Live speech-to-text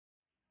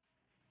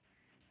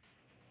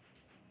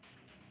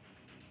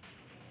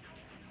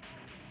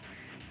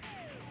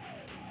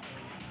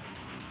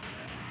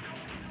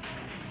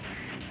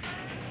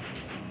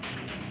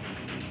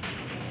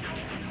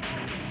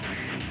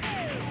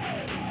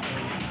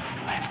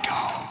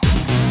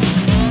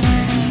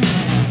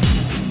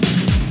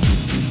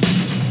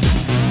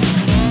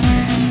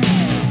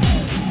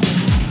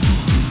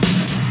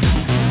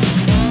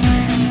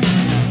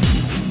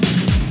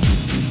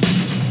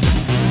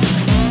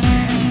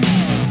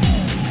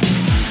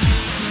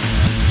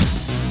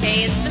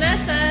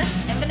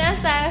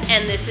Vanessa.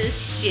 And this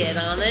is Shit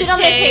on the Shit on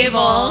the Table.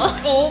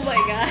 Oh my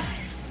god.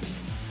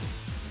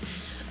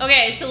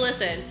 Okay, so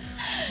listen.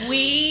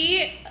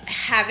 We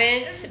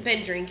haven't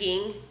been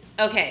drinking.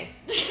 Okay.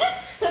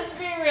 Let's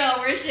be real.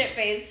 We're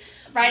shit-faced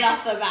right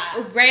off the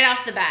bat. Right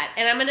off the bat.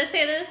 And I'm going to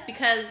say this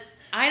because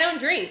I don't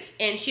drink,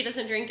 and she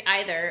doesn't drink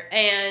either.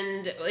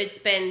 And it's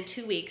been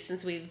 2 weeks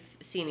since we've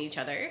seen each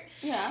other.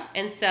 Yeah.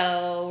 And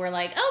so we're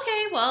like,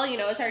 okay, well, you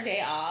know, it's our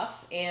day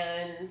off.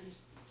 And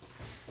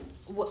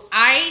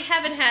I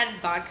haven't had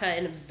vodka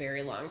in a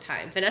very long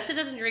time. Vanessa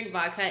doesn't drink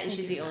vodka, and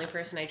she's the only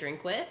person I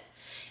drink with.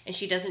 And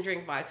she doesn't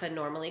drink vodka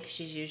normally because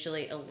she's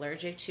usually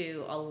allergic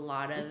to a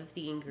lot of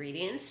the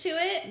ingredients to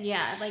it.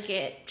 Yeah, like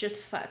it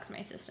just fucks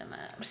my system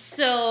up.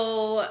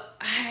 So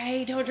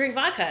I don't drink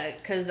vodka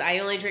because I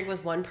only drink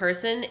with one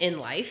person in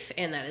life,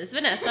 and that is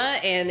Vanessa.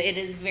 And it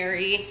is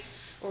very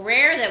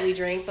rare that we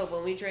drink, but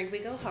when we drink, we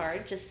go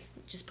hard. Just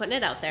putting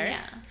it out there.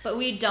 Yeah, but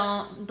we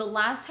don't. The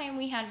last time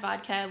we had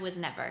vodka was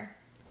never.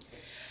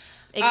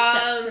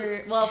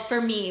 Except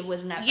for me,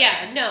 was never.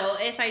 Yeah, no,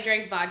 if I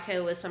drank vodka,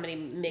 it was somebody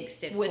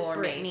mixed it with for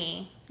Brittany.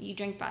 me. You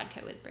drink vodka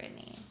with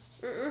Brittany.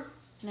 Mm-mm.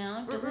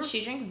 No? Doesn't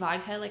she drink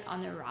vodka like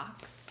on the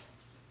rocks?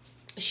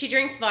 She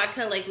drinks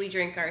vodka like we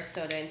drink our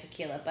soda and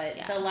tequila, but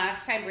Yeah. the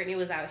last time Brittany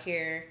was out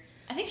here,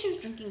 I think she was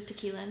drinking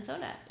tequila and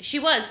soda. she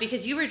was,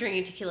 because you were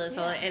drinking tequila and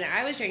soda, Yeah. and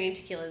I was drinking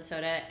tequila and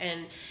soda,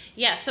 and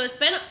yeah, so it's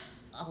been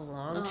a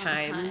long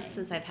time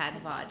since I've had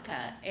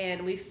vodka,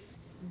 and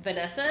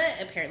Vanessa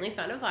apparently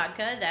found a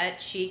vodka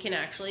that she can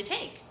actually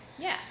take.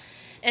 Yeah.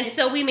 And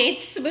so we made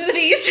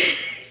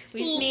smoothies.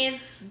 We made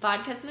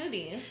vodka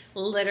smoothies.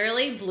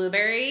 Literally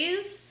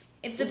blueberries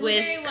The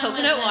blueberry with one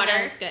coconut wasn't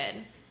water. as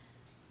good.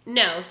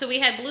 No, so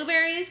we had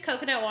blueberries,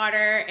 coconut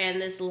water,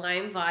 and this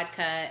lime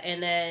vodka,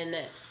 and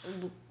then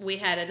we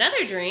had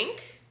another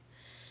drink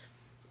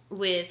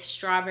with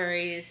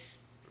strawberries,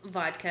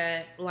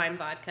 vodka, lime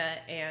vodka,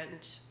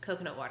 and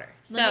coconut water.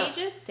 So Let me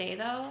just say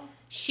though,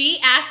 she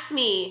asked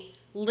me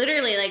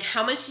literally, like,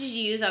 how much did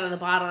you use out of the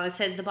bottle? And I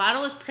said, the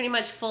bottle was pretty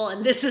much full,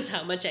 and this is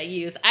how much I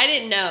used. I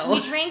didn't know.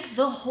 we drank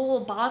the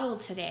whole bottle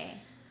today.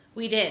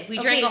 We did. We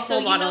drank a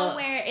whole bottle. You know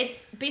where it's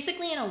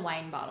basically in a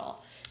wine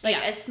bottle. Like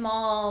Yeah. a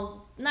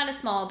small, not a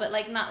small, but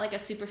like not like a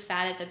super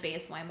fat at the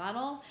base wine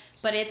bottle.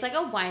 But it's like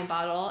a wine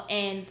bottle,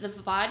 and the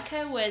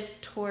vodka was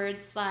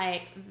towards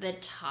like the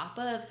top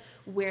of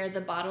where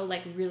the bottle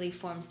like really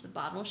forms the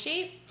bottle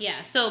shape.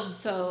 Yeah, so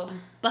So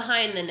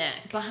behind the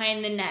neck.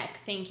 behind the neck,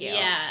 thank you.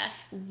 Yeah.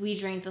 We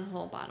drank the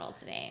whole bottle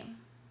today.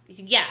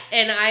 Yeah,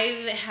 and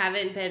I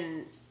haven't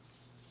been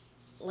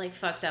like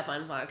fucked up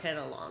on vodka in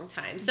a long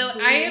time. So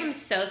I am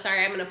so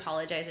sorry. I'm going to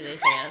apologize in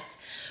advance.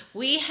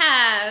 We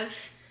have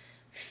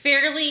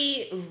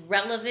fairly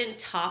relevant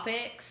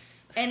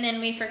topics. And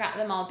then we forgot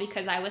them all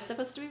because I was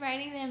supposed to be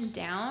writing them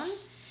down,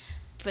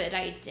 but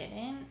I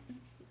didn't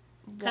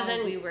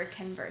while we were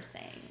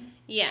conversing.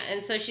 Yeah,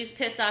 and so she's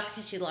pissed off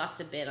because she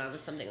lost a bid on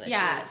something that she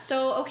was.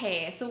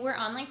 So we're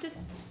on like this.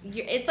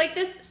 It's like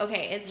this.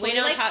 Okay, it's We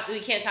sort of like, we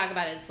can't talk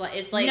about it.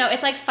 It's like no,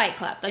 it's like Fight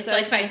Club. That's what I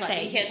was Fight going to Club.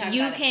 say. You can't talk about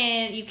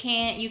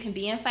it. You can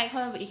be in Fight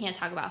Club, but you can't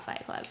talk about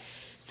Fight Club.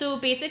 So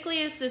basically,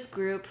 it's this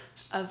group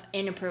of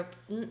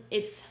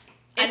inappropriate.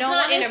 I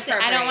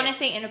don't want to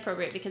say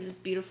inappropriate because it's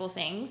beautiful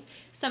things.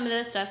 Some of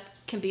the stuff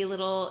can be a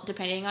little,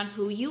 depending on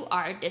who you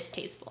are,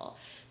 distasteful.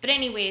 But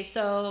anyway,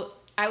 so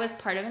I was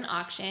part of an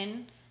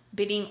auction,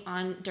 bidding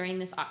on during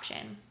this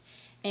auction.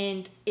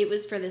 And it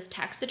was for this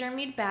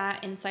taxidermied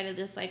bat inside of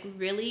this like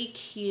really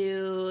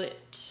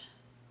cute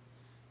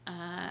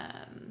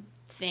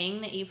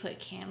thing that you put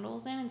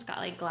candles in. It's got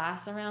like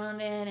glass around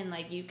it, and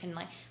like you can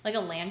like a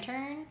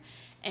lantern.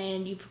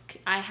 And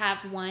I have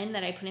one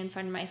that I put in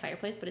front of my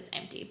fireplace, but it's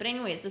empty. But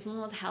anyways, this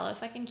one was hella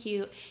fucking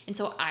cute. And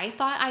so I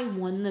thought I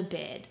won the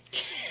bid.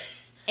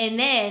 And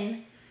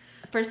then,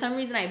 for some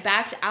reason, I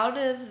backed out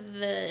of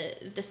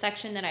the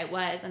section that I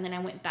was, and then I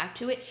went back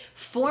to it.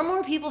 4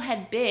 more people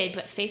had bid,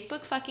 but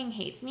Facebook fucking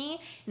hates me.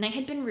 And I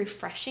had been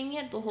refreshing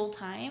it the whole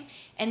time.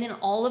 And then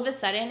all of a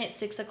sudden, it's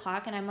 6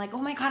 o'clock, and I'm like,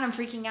 oh my God, I'm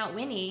freaking out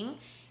winning.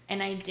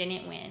 And I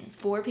didn't win.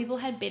 4 people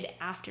had bid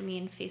after me,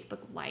 and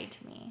Facebook lied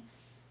to me.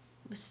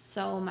 Was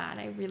so mad.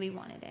 I really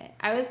wanted it.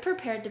 I was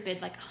prepared to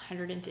bid like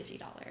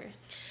 $150.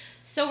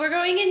 So we're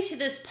going into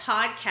this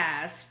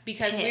podcast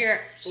because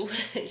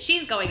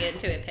she's going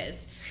into it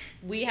pissed.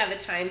 We have a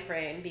time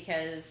frame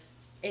because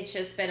it's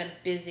just been a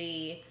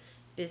busy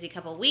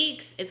couple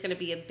weeks. It's going to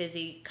be a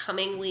busy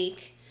coming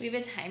week. We have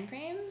a time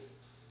frame?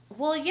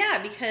 Well,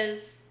 yeah,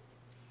 because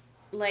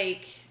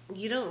like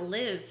you don't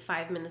live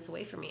 5 minutes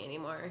away from me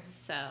anymore.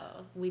 So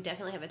we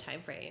definitely have a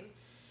time frame.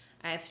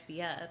 I have to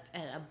be up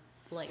at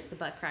the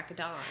butt crack of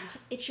dawn.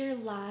 It's your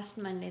last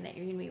Monday that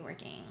you're going to be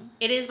working.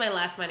 It is my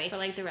last Monday. For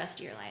like the rest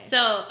of your life.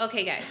 So,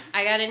 okay guys,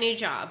 I got a new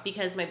job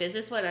because my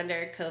business went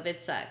under. COVID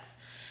sucks.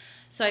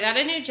 So I got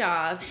a new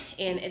job,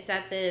 and it's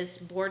at this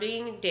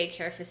boarding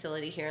daycare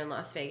facility here in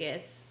Las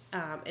Vegas.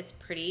 It's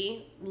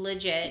pretty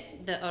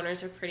legit. The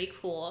owners are pretty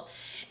cool.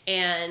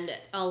 And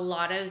a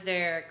lot of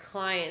their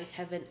clients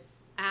have been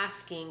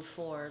asking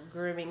for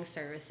grooming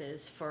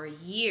services for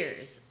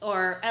years,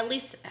 or at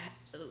least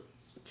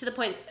to the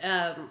point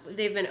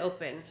they've been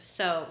open.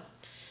 So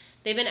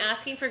they've been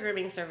asking for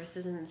grooming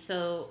services, and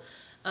so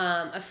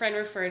a friend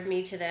referred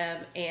me to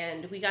them,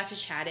 and we got to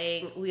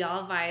chatting. We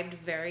all vibed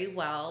very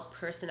well,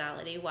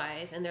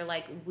 personality-wise, and they're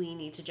like, we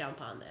need to jump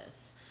on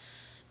this.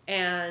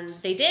 And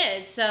they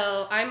did.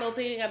 So I'm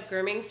opening up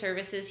grooming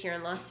services here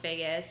in Las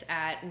Vegas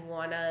at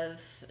one of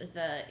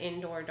the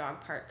indoor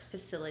dog park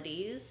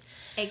facilities.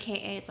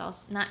 AKA, it's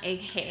also not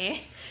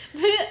AKA,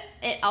 but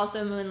it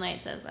also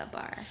moonlights as a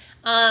bar.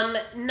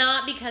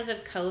 Not because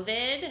of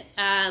COVID,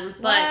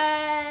 but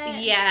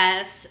What?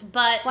 yes,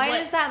 but Why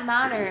does that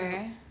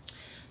matter?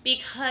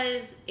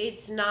 Because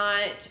it's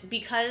not,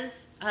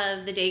 because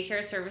of the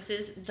daycare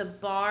services, the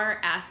bar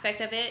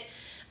aspect of it.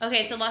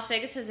 Okay, so Las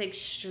Vegas has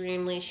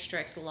extremely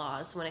strict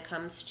laws when it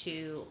comes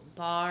to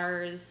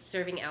bars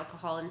serving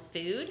alcohol and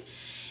food.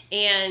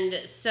 And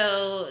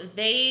so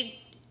this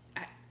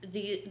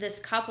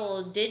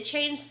couple did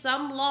change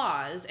some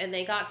laws, and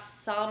they got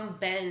some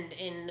bend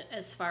in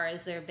as far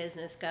as their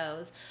business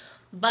goes.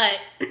 But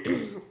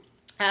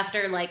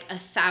after like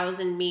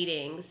 1,000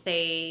 meetings,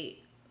 they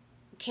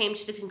came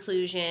to the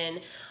conclusion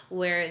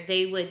where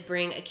they would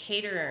bring a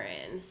caterer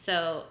in.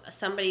 So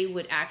somebody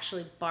would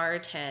actually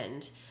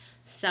bartend,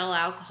 sell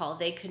alcohol.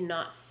 They could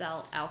not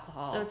sell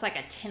alcohol. So it's like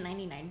a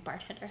 1099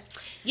 bartender.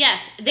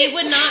 Yes, they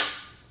would not.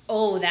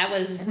 Oh, that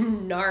was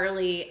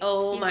gnarly.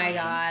 Oh Excuse my me.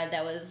 God,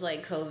 that was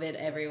like COVID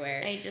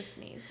everywhere. I just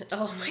sneezed.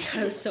 Oh my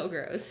God, it was so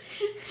gross.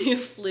 You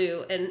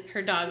flew, and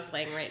her dog's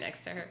laying right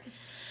next to her.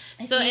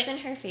 I sneeze in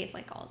her face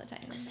like all the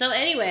time. So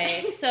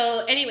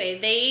anyway,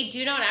 they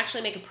do not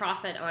actually make a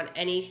profit on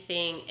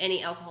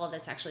any alcohol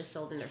that's actually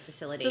sold in their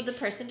facility. So the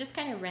person just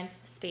kind of rents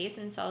the space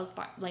and sells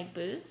like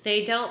booze?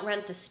 They don't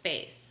rent the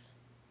space.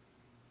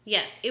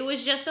 Yes, it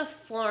was just a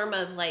form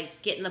of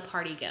like getting the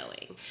party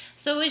going.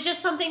 So it was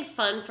just something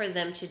fun for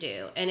them to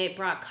do, and it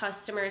brought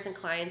customers and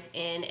clients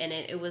in, and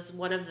it was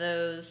one of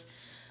those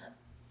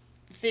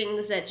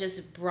things that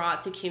just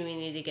brought the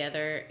community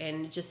together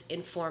and just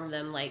informed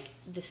them like,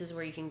 this is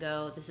where you can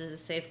go. This is a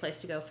safe place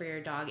to go for your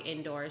dog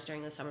indoors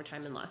during the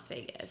summertime in Las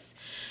Vegas.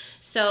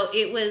 So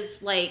it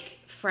was like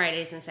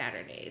Fridays and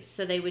Saturdays.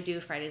 So they would do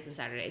Fridays and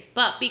Saturdays.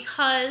 But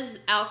because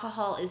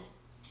alcohol is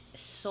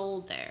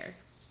sold there,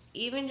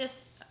 even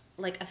just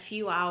like a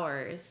few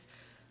hours,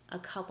 a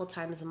couple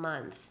times a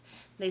month,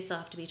 they still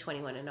have to be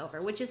 21 and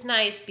over, which is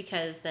nice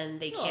because then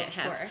they can't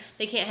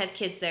have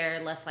kids there,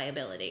 less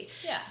liability.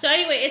 Yeah. So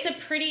anyway, it's a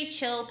pretty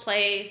chill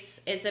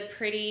place. It's a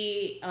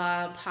pretty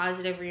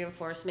positive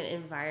reinforcement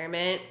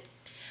environment.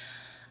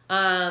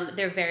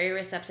 They're very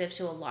receptive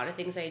to a lot of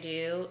things I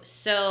do.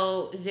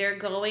 So they're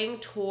going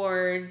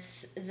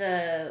towards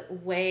the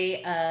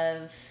way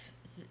of,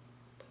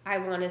 I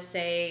want to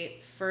say,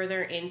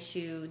 further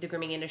into the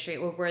grooming industry,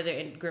 or where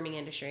the grooming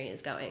industry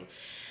is going.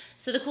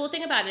 So the cool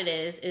thing about it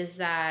is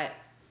that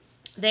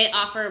they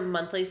offer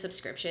monthly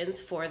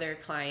subscriptions for their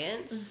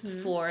clients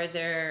for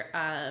their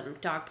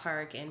dog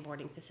park and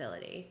boarding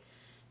facility.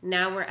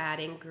 Now we're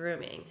adding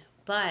grooming,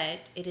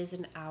 but it is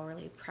an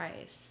hourly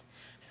price.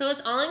 So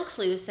it's all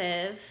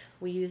inclusive.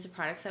 We use the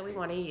products that we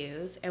want to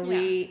use, and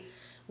we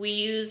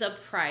use a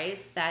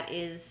price that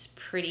is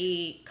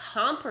pretty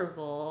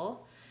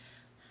comparable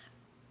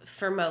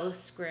for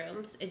most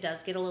grooms. It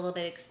does get a little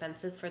bit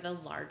expensive for the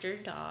larger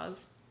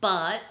dogs,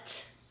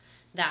 but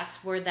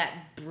that's where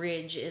that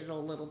bridge is a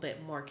little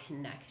bit more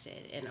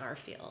connected in our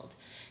field.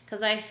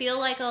 Because I feel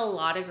like a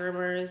lot of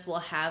groomers will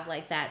have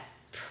like that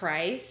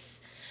price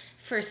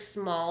for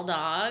small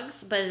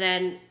dogs, but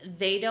then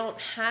they don't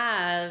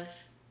have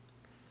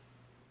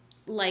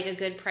like a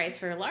good price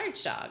for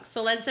large dogs.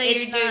 So let's say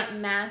it's not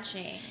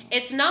matching.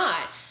 It's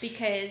not.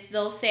 Because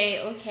they'll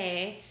say,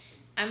 okay,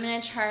 I'm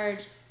going to charge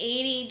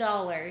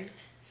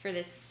 $80 for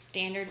this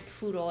standard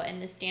poodle,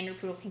 and the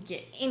standard poodle can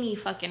get any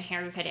fucking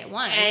haircut it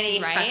wants,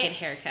 Any right? fucking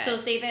haircut. So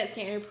say that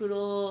standard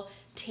poodle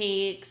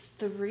takes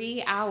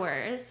 3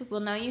 hours.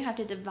 Well, now you have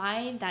to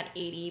divide that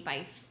 80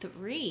 by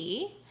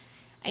 3.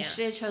 I Yeah.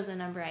 should have chosen a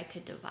number I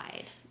could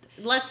divide.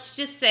 Let's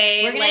just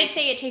say We're going like to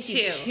say it takes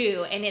you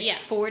 2, and it's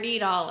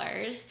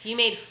 $40. You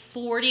made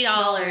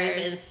 $40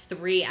 in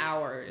 3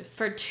 hours.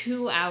 For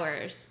 2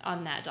 hours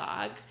on that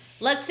dog.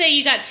 Let's say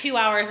you got 2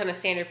 hours on a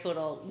standard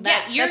poodle.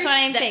 That's what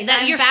I'm saying.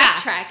 That I'm you're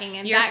backtracking.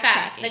 I'm You're backtracking.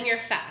 fast. Then you're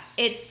fast.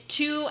 It's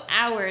 2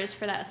 hours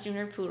for that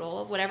standard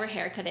poodle, whatever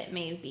haircut it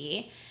may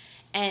be.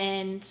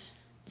 And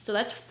so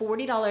that's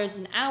 $40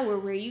 an hour,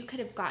 where you could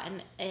have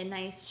gotten a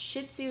nice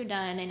Shih Tzu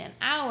done in an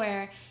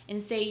hour,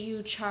 and say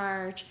you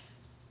charge,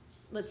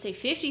 let's say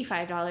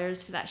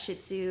 $55 for that Shih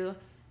Tzu.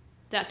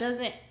 That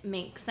doesn't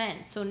make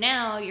sense. So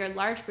now your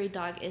large breed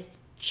dog is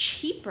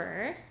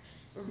cheaper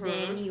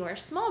than your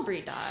small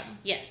breed dog.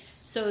 Yes.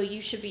 So you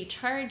should be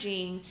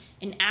charging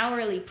an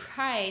hourly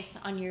price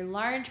on your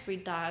large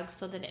breed dog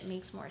so that it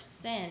makes more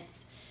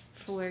sense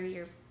for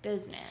your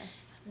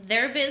business.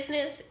 Their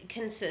business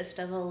consists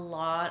of a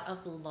lot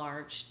of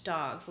large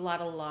dogs, a lot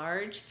of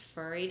large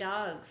furry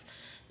dogs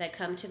that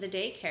come to the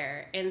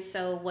daycare. And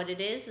so what it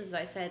is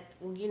I said,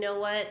 well, you know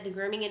what? The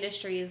grooming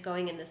industry is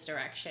going in this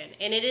direction.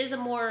 And it is a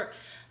more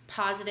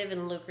positive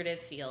and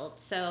lucrative field.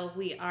 So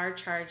we are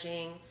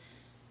charging,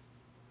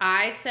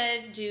 I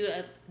said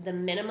the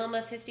minimum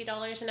of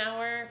 $50 an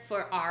hour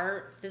for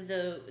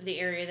the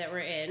area that we're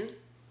in.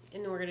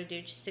 And we're going to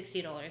do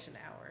 $60 an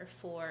hour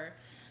for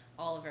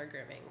all of our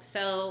grooming.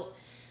 So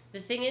the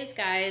thing is,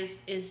 guys,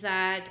 is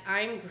that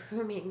I'm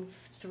grooming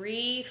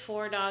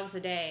 3-4 dogs a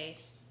day.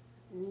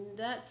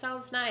 That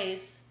sounds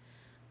nice.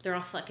 They're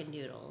all fucking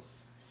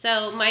doodles.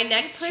 So my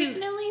next I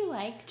personally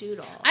like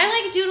doodles. I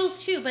like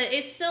doodles too, but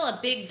it's still a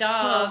big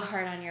dog. So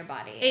hard on your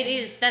body. It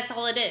is. That's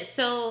all it is.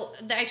 So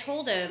I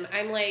told him,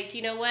 I'm like,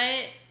 you know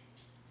what?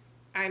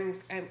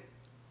 I'm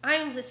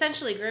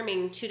essentially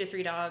grooming 2 to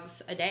 3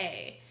 dogs a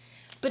day.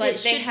 But it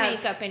should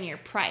make up in your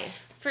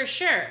price. For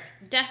sure.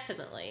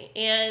 Definitely.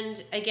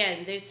 And again,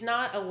 there's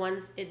not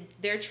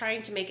they're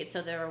trying to make it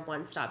so they're a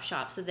one-stop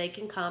shop so they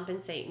can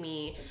compensate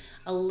me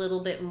a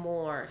little bit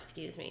more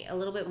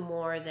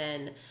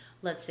than,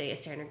 let's say, a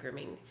standard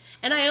grooming.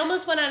 And I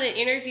almost went on an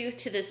interview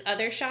to this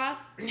other shop.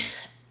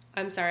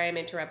 I'm sorry, I'm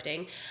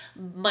interrupting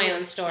my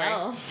own story.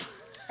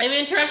 I'm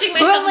interrupting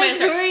myself.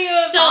 Who are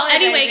you? So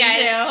anyway,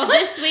 guys,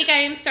 this week I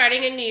am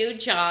starting a new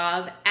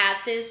job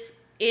at this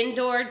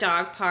indoor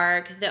dog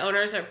park. The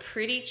owners are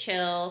pretty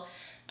chill.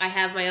 I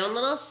have my own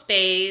little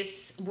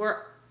space.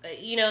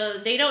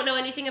 They don't know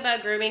anything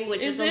about grooming,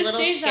 which is a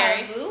little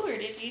scary. Vu, or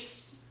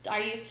are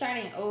you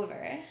starting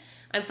over?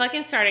 I'm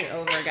fucking starting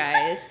over,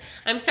 guys.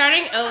 I'm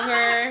starting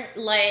over.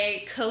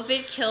 Like,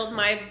 COVID killed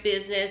my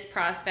business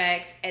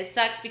prospects. It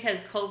sucks because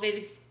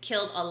COVID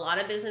killed a lot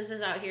of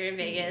businesses out here in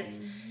Vegas.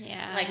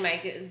 Yeah. Like,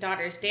 my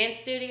daughter's dance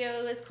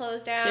studio is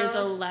closed down. There's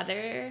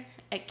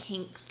a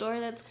kink store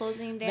that's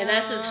closing down.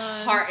 Vanessa's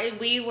heart.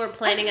 We were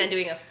planning on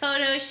doing a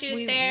photo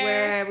shoot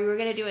there. We were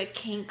gonna do a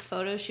kink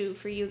photo shoot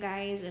for you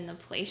guys, and the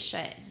place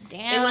shut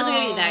down. It wasn't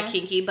gonna be that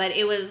kinky, but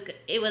it was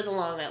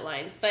along that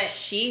lines. But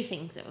she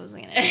thinks it was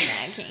gonna be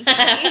that kinky.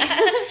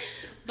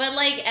 But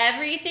like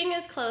everything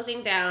is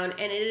closing down,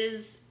 and it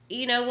is.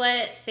 You know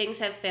what? Things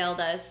have failed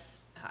us.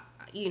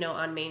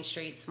 On Main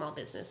Street, small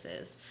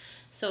businesses.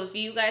 So if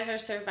you guys are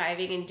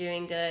surviving and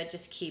doing good,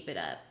 just keep it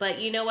up. But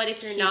you know what?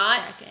 If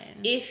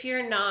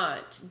you're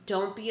not,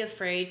 don't be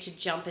afraid to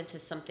jump into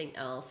something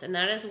else. And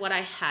that is what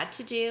I had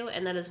to do,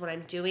 and that is what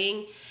I'm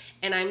doing.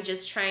 And I'm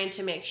just trying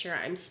to make sure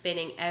I'm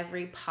spinning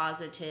every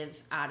positive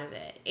out of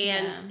it.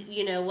 And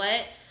you know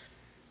what?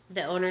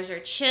 The owners are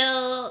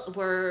chill.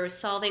 We're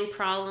solving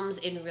problems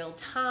in real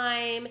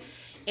time.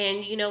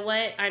 And you know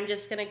what? I'm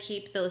just going to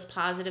keep those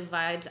positive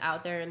vibes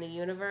out there in the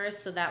universe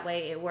so that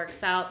way it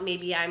works out.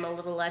 Maybe I'm a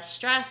little less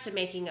stressed and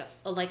making an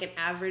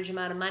average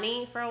amount of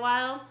money for a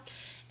while.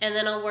 And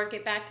then I'll work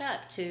it back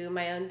up to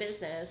my own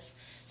business.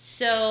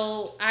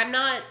 So I'm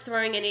not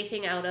throwing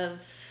anything out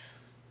of,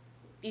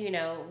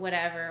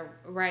 whatever.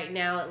 Right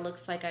now it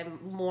looks like I'm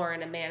more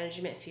in a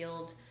management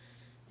field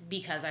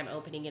because I'm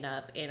opening it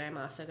up, and I'm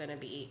also going to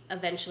be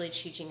eventually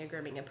teaching a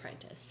grooming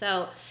apprentice.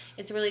 So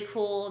it's really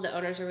cool. The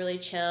owners are really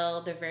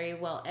chill. They're very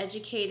well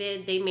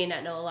educated. They may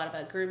not know a lot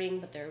about grooming,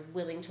 but they're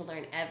willing to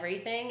learn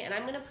everything, and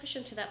I'm going to push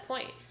them to that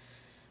point.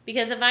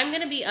 Because if I'm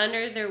going to be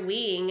under their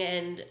wing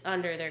and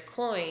under their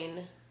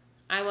coin,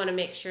 I want to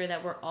make sure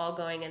that we're all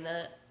going in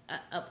the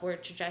upward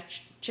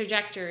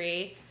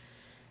trajectory.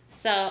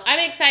 So I'm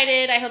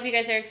excited. I hope you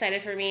guys are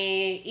excited for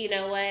me. You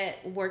know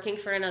what? Working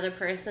for another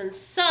person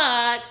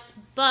sucks,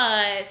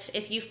 but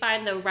if you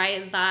find the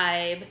right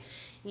vibe,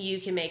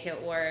 you can make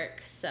it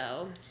work.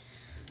 So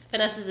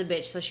Vanessa's a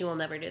bitch, so she will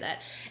never do that.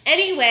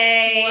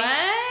 Anyway.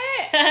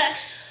 What?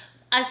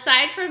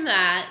 Aside from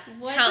that.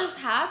 What just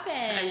happened?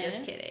 I'm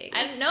just kidding.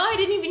 I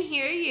didn't even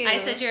hear you. I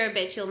said you're a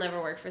bitch. You'll never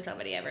work for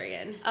somebody ever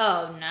again.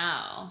 Oh,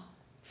 no.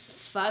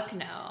 Fuck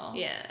no.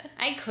 Yeah.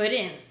 I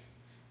couldn't.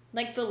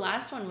 Like, the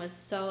last one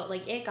was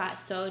it got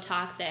so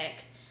toxic,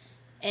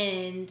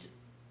 and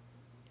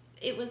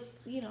it was,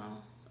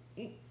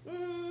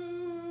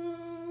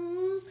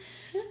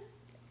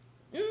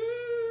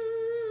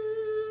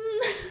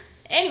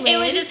 Anyway. It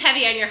was just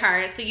heavy on your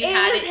heart, so you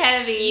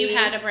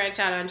had to branch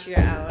out onto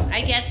your own.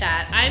 I get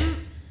that.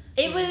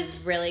 It was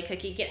really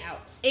cookie, get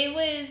out. It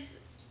was,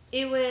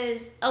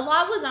 a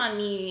lot was on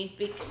me,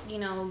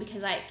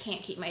 because I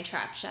can't keep my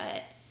trap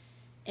shut,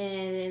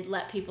 and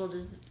let people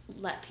do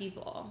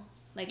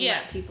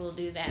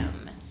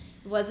them.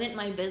 It wasn't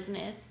my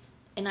business,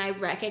 and I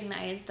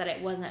recognized that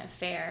it wasn't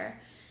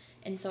fair,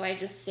 and so I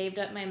just saved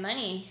up my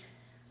money.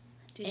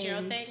 Did your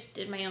own thing?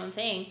 Did my own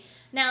thing.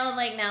 Now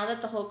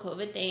that the whole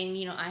COVID thing,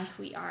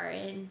 we are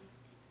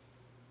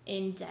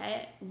in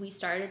debt. We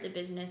started the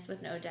business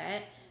with no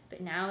debt, but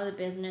now the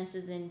business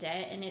is in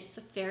debt, and it's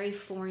a very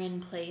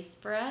foreign place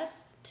for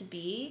us to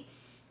be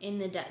in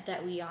the debt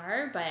that we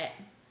are, but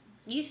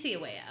you see a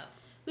way out.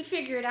 We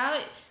figure it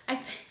out. I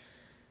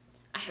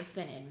have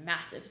been in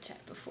massive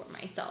debt before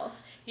myself,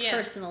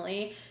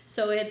 personally.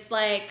 So it's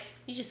like,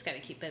 you just got to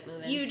keep it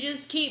moving. You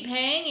just keep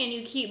paying and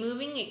you keep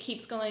moving. It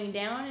keeps going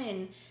down.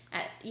 And,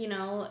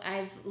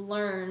 I've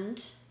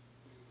learned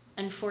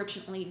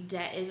unfortunately,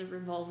 debt is a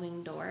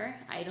revolving door.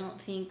 I don't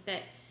think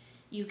that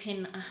you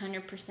can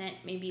 100%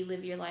 maybe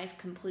live your life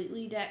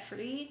completely debt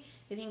free.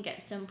 I think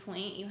at some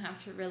point you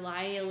have to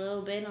rely a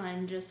little bit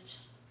on just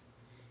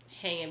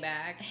hanging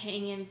back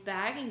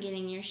and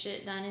getting your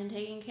shit done and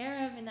taken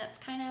care of, and that's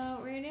kind of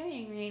what we're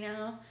doing right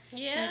now.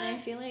 Yeah. And I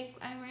feel like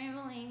I'm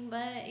rambling,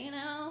 but you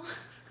know,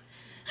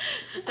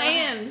 So,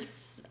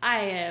 I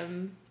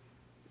am.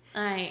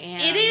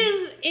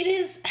 It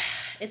is.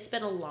 It's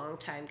been a long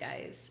time,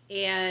 guys,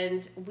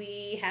 and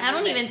we have. I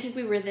don't even think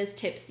we were this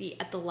tipsy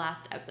at the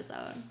last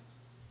episode.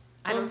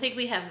 I don't think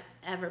we have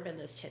ever been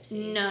this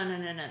tipsy. No.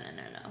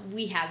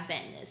 We have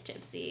been this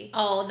tipsy.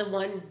 Oh, the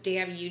one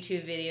damn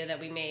YouTube video that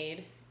we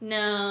made.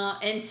 No,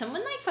 and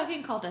someone like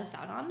fucking called us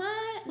out on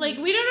that. Like,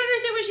 we don't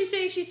understand what she's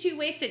saying. She's too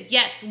wasted.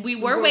 Yes, we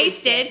were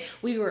wasted.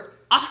 We were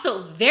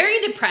also very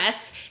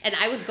depressed, and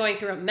I was going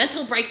through a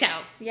mental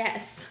breakdown.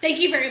 Yes. Thank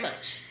you very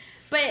much.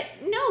 But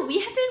no, we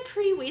have been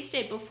pretty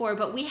wasted before,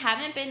 but we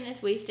haven't been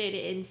this wasted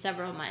in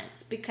several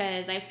months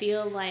because I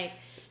feel like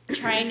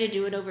trying to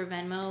do it over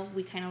Venmo,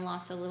 we kind of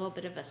lost a little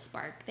bit of a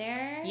spark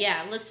there.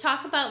 Yeah, let's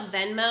talk about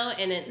Venmo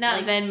and it. Not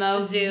like,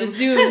 Venmo, Zoom.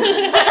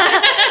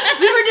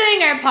 We were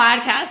doing our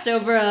podcast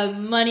over a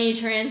money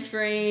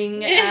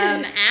transferring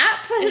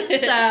app,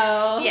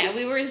 so yeah,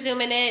 we were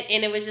Zooming it,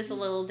 and it was just a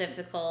little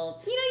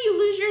difficult. You know, you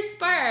lose your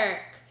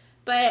spark.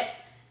 But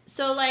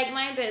so like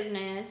my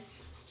business,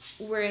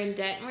 we're in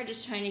debt and we're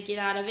just trying to get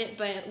out of it.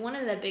 But one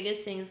of the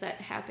biggest things that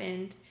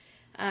happened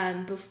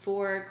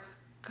before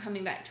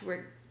coming back to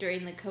work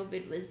during the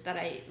COVID was that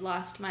I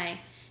lost my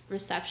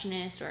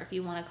receptionist, or if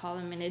you want to call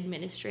them an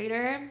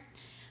administrator.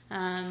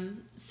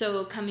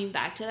 So coming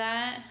back to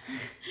that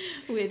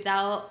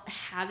without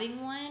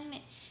having one,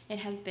 it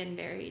has been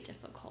very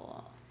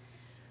difficult.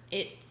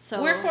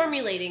 We're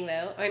formulating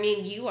though. I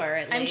mean, you are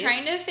at least. I'm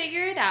trying to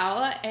figure it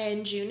out,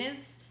 and June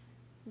is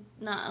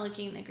not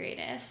looking the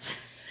greatest.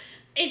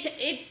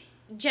 It's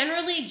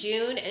generally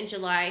June and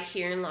July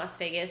here in Las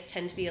Vegas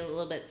tend to be a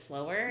little bit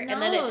slower, No,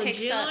 and then it picks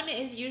June up.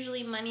 is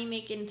usually money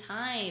making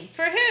time.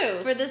 For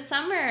who? For the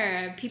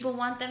summer, people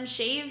want them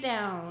shave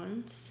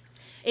downs.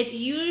 It's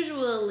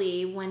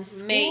usually when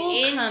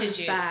school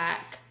comes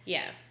back.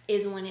 Yeah.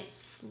 Is when it's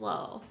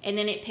slow, and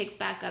then it picks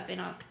back up in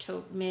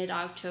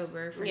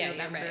mid-October for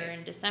November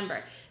and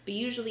December. But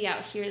usually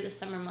out here, the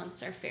summer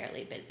months are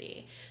fairly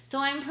busy. So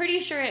I'm pretty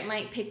sure it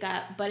might pick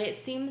up, but it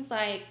seems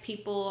like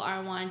people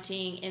are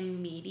wanting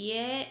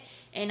immediate,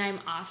 and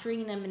I'm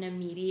offering them an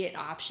immediate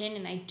option,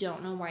 and I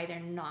don't know why they're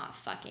not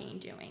fucking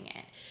doing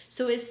it.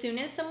 So as soon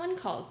as someone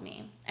calls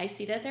me, I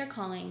see that they're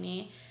calling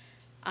me,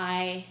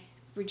 I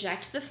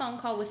reject the phone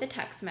call with a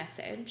text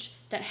message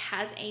that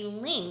has a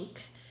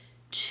link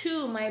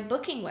to my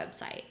booking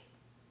website.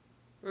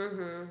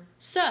 Mm-hmm.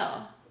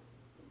 So,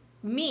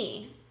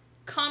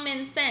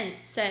 common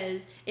sense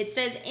says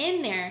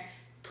in there,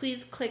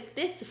 please click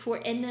this for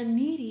an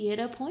immediate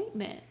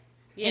appointment.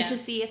 Yeah. And to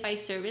see if I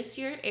service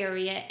your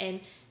area and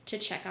to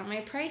check on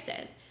my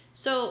prices.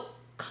 So,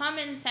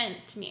 common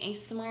sense to me, a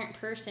smart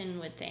person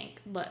would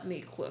think, let me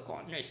click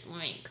on this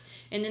link.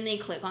 And then they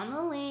click on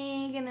the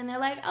link, and then they're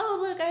like, oh,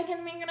 look, I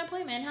can make an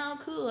appointment. How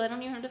cool. I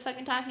don't even have to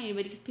fucking talk to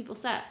anybody because people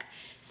suck.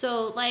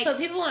 So, like... But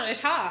people want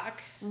to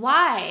talk.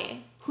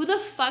 Why? Who the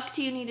fuck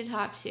do you need to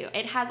talk to?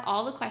 It has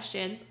all the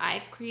questions.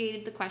 I've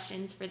created the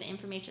questions for the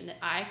information that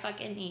I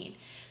fucking need.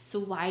 So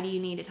why do you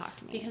need to talk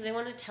to me? Because they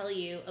want to tell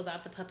you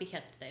about the puppy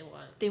cat that they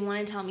want. They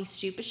want to tell me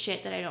stupid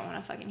shit that I don't want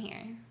to fucking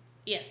hear.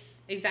 Yes,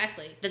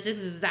 exactly. That's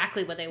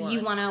exactly what they want.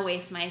 You want to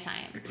waste my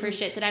time for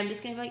shit that I'm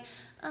just going to be like,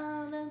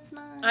 oh, that's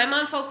nice. I'm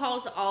on phone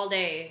calls all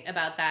day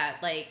about that.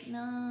 Like,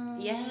 no.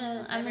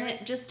 Yes. I'm going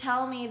to just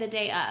tell me the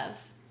day of.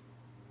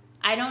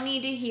 I don't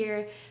need to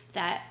hear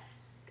that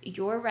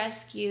your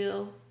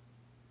rescue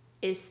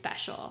is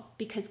special,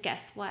 because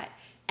guess what?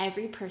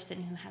 Every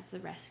person who has the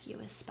rescue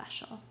is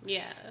special.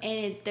 Yeah.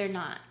 And they're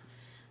not.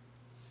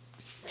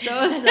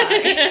 So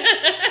sorry.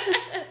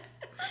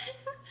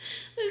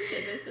 The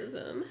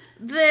cynicism.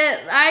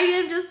 I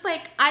am just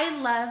like, I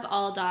love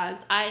all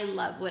dogs. I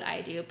love what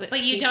I do.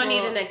 But you don't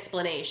need an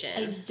explanation.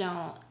 I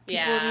don't.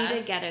 People need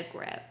to get a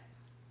grip.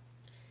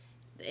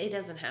 It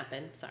doesn't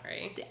happen.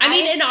 Sorry. I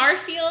mean, in our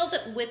field,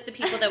 with the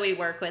people that we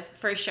work with,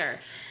 for sure.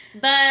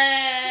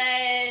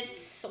 But,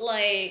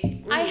 like...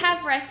 I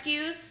have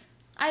rescues.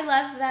 I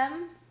love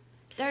them.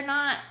 They're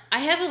not... I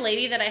have a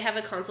lady that I have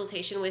a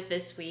consultation with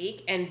this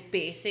week, and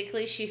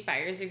basically she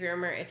fires a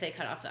groomer if they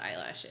cut off the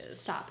eyelashes.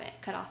 Stop it.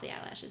 Cut off the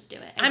eyelashes. Do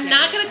it. I'm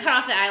not going to cut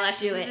off the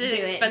eyelashes. Do it. This is an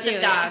expensive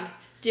dog.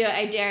 Do it.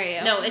 I dare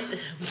you. No, it's... I'm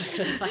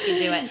going to fucking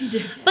do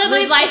it. But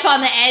live life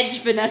on the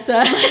edge,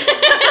 Vanessa.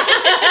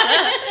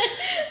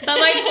 But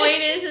my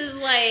point is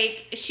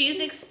like, she's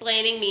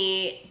explaining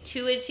me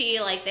to a T,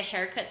 like, the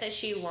haircut that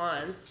she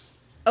wants.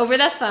 Over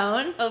the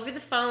phone? Over the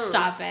phone.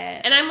 Stop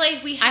it. And I'm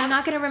like, I'm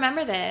not going to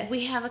remember this.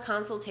 We have a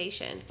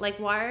consultation. Like,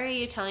 why are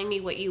you telling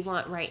me what you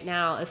want right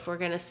now if we're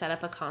going to set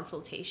up a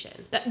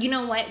consultation? You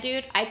know what,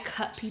 dude? I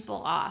cut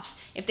people off.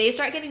 If they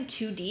start getting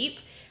too deep,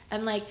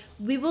 I'm like,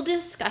 we will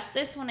discuss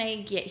this when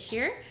I get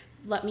here,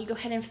 let me go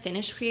ahead and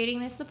finish creating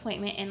this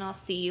appointment, and I'll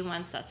see you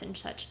on such and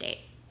such date.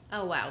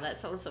 Oh, wow. That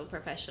sounds so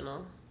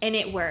professional. And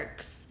it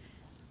works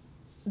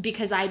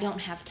because I don't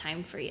have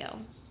time for you.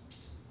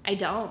 I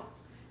don't.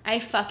 I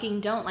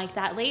fucking don't. Like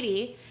that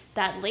lady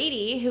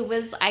who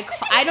was,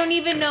 I don't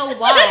even know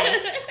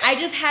why. I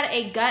just had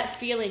a gut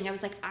feeling. I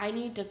was like, I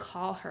need to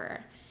call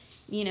her,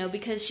 you know,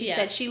 because she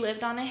said she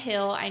lived on a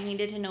hill. I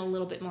needed to know a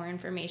little bit more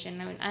information.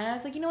 And I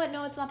was like, you know what?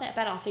 No, it's not that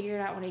bad. I'll figure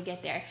it out when I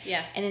get there.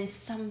 Yeah. And then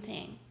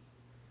something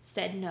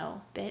said,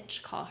 no,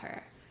 bitch, call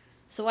her.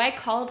 So I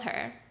called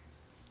her.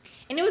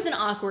 And it was an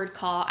awkward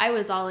call. I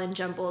was all in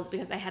jumbles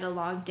because I had a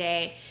long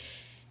day.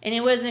 And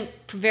it wasn't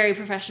very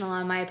professional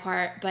on my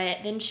part. But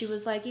then she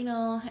was like, you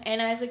know, and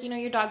I was like, you know,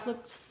 your dog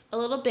looks a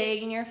little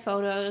big in your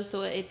photos,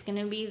 so it's going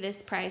to be this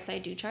price. I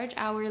do charge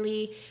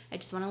hourly. I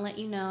just want to let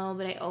you know.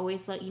 But I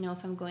always let you know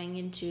if I'm going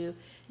into,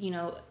 you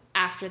know,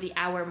 after the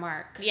hour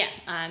mark. Yeah.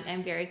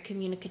 I'm very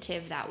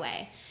communicative that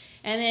way.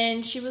 And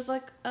then she was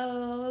like,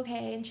 oh,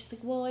 okay. And she's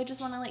like, well, I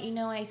just want to let you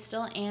know I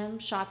still am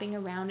shopping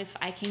around if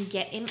I can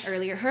get in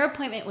earlier. Her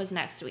appointment was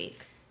next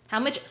week. How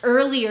much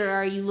earlier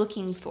are you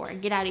looking for?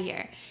 Get out of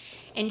here.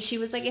 And she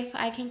was like, if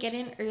I can get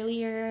in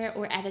earlier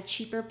or at a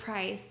cheaper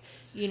price,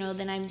 you know,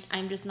 then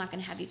I'm just not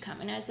going to have you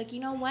come. And I was like, you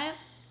know what?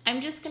 I'm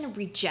just going to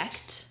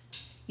reject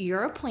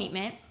your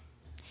appointment.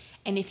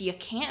 And if you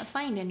can't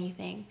find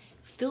anything,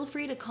 feel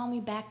free to call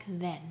me back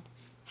then.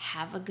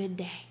 Have a good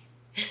day.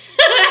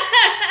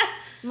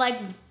 Like,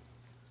 and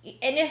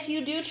if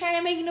you do try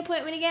to make an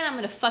appointment again, I'm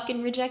going to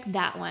fucking reject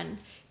that one.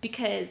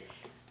 Because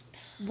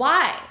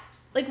why?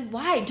 Like,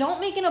 why?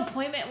 Don't make an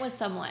appointment with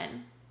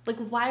someone. Like,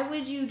 why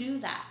would you do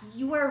that?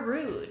 You are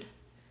rude.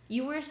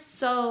 You were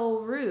so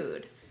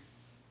rude.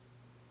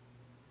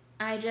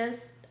 I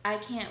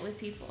can't with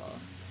people.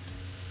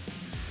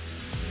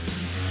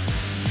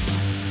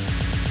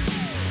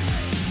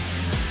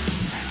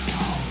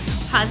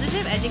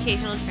 Positive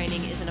Educational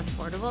Training is an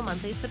affordable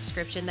monthly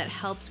subscription that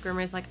helps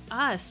groomers like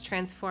us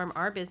transform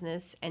our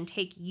business and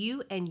take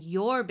you and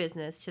your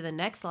business to the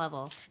next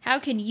level. How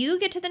can you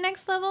get to the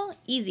next level?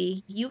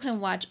 Easy. You can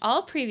watch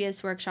all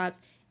previous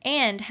workshops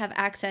and have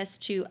access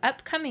to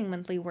upcoming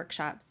monthly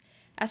workshops.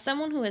 As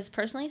someone who has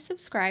personally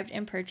subscribed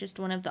and purchased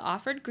one of the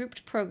offered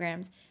grouped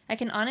programs, I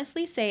can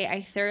honestly say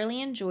I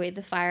thoroughly enjoy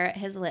the fire it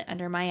has lit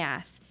under my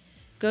ass.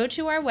 Go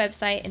to our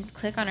website and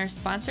click on our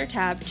sponsor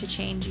tab to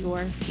change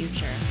your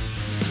future.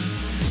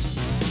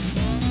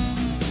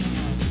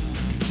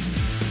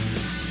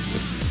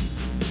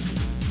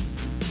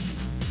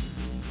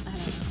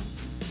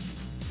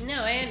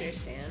 No, I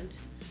understand.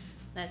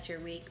 That's your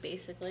week,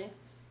 basically.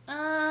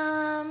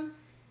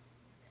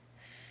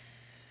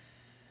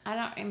 I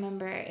don't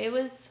remember. It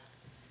was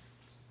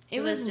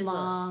just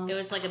long. It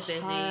was like a busy,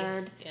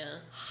 hard,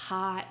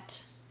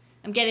 hot.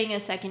 I'm getting a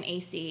second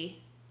AC.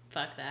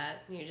 Fuck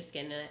that. You're just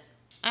getting it.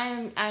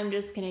 I'm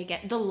just gonna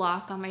get the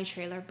lock on my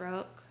trailer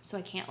broke, so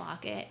I can't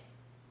lock it,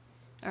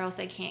 or else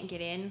I can't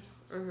get in.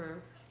 Mm-hmm.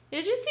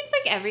 It just seems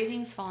like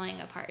everything's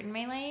falling apart in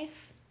my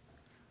life.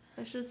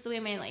 That's just the way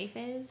my life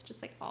is,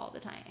 just like all the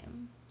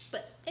time.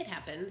 But it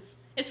happens.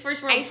 It's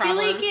first world problems.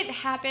 I feel like it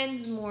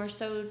happens more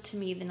so to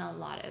me than a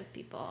lot of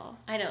people.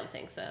 I don't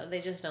think so.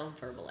 They just don't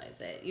verbalize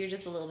it. You're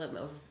just a little bit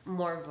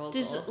more vocal.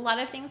 Does a lot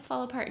of things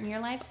fall apart in your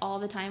life all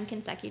the time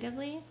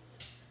consecutively?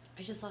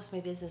 I just lost my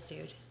business,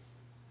 dude.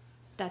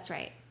 That's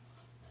right.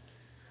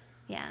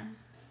 Yeah.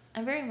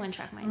 I'm very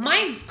one-track minded.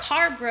 My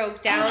car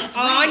broke down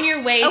on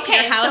your way to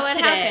your house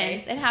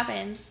today. It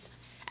happens.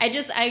 I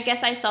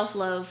guess I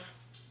self-loathe.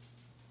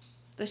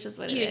 That's just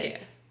what it is. You do.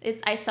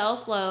 I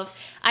self-loathe.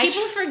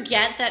 People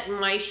forget that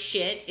my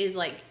shit is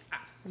like,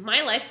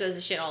 my life goes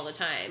to shit all the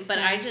time. But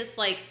I just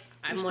like,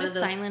 I'm You're one of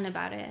those. silent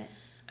about it.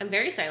 I'm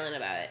very silent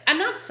about it. I'm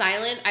not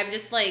silent. I'm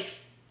just like,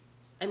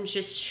 I'm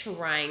just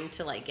trying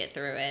to like get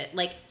through it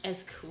like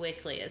as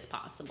quickly as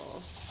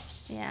possible.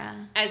 Yeah.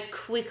 As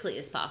quickly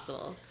as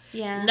possible.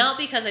 Yeah. Not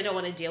because I don't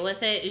want to deal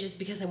with it. It's just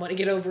because I want to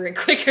get over it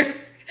quicker.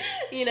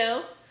 You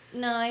know?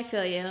 No, I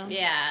feel you.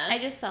 Yeah. I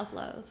just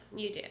self-loathe.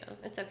 You do.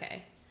 It's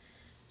okay.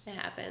 It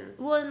happens.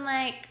 Well, and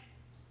like,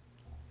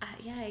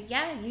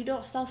 yeah, you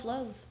don't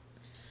self-loathe.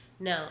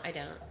 No, I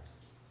don't.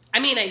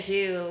 I mean, I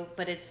do,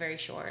 but it's very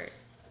short.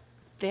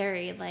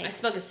 Very, like... I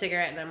smoke a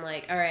cigarette and I'm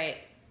like, all right,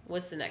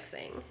 what's the next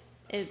thing?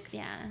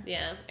 Yeah.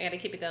 Yeah, I gotta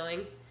keep it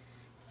going.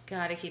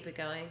 Gotta keep it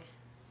going.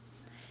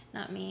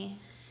 Not me.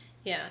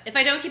 Yeah. If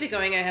I don't keep it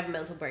going, I have a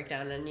mental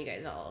breakdown, and you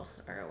guys all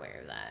are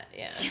aware of that.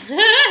 Yeah.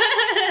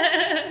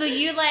 So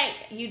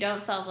you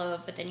don't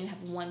self-loathe, but then you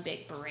have one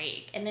big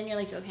break, and then you're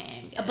like,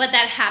 okay, I'm good. But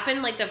that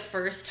happened like the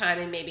first time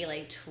in maybe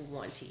like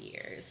 20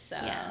 years. So,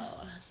 yeah.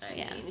 I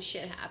mean,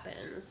 shit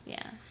happens.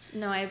 Yeah.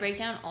 No, I break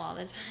down all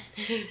the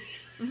time.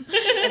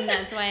 And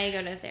that's why I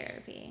go to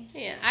therapy.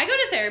 Yeah. I go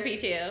to therapy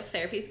too.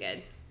 Therapy's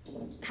good.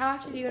 How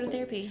often do you go to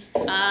therapy?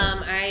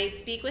 I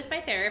speak with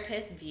my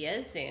therapist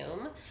via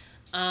Zoom.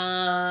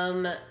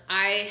 I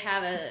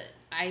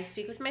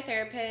speak with my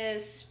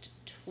therapist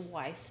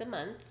twice a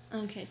month.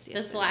 Okay, so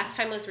this last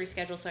time was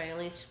rescheduled, so I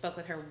only spoke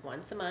with her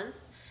once a month.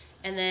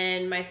 And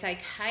then my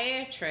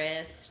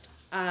psychiatrist,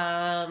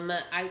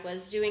 I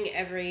was doing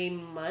every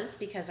month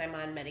because I'm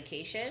on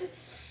medication.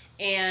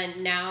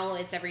 And now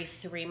it's every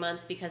 3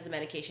 months because the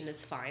medication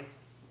is fine.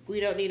 We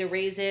don't need to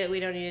raise it. We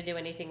don't need to do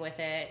anything with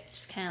it.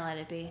 Just kind of let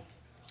it be.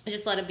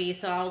 Just let it be.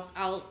 So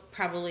I'll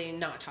probably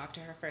not talk to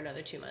her for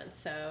another 2 months.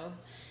 So,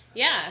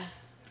 yeah.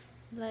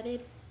 Let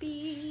it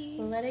be.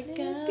 Let it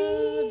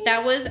go.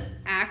 That was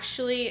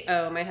actually...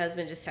 Oh, my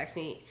husband just texted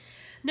me.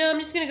 No, I'm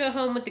just going to go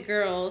home with the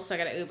girls. So I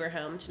got to Uber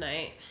home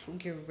tonight.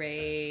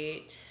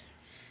 Great.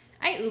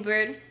 I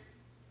Ubered.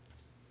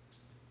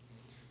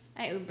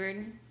 I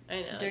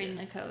know. during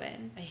the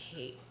COVID. I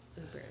hate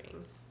Ubering.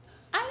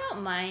 I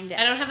don't mind it.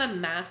 I don't have a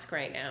mask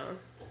right now.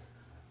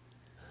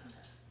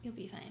 You'll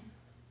be fine.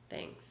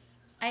 Thanks.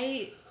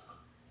 I,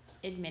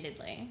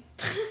 admittedly,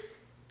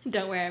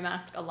 don't wear a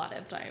mask a lot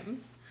of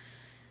times.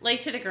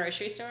 Like to the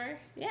grocery store?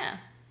 Yeah.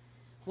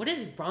 What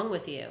is wrong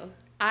with you?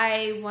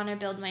 I want to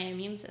build my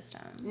immune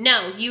system.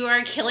 No, you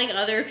are killing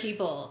other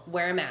people.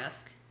 Wear a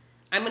mask.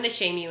 I'm going to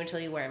shame you until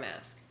you wear a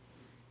mask.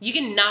 You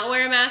cannot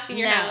wear a mask in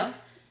your house.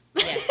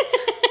 Yes.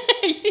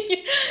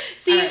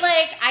 See, right.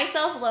 like, I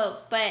self-loathe,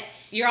 but...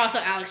 You're also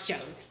Alex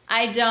Jones.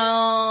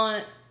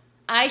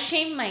 I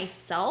shame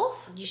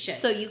myself. You should.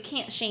 So you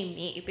can't shame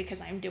me because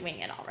I'm doing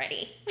it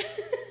already.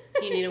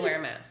 You need to wear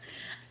a mask.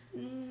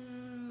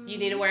 You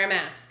need to wear a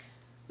mask.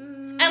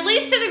 Mm. At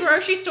least to the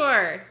grocery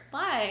store.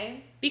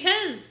 Why?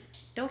 Because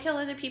don't kill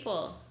other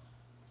people.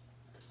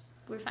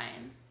 We're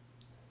fine.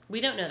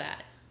 We don't know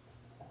that.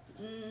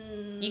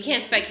 You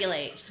can't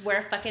speculate. Just wear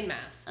a fucking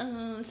mask.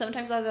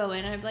 Sometimes I'll go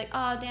in and I'm like,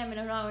 oh, damn it,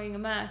 I'm not wearing a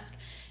mask.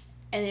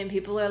 And then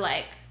people are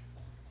like,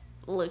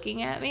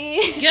 looking at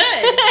me.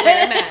 Good.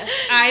 Wear a mask.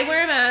 I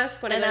wear a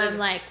mask when and I go I'm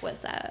like,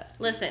 what's up?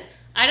 Listen,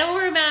 I don't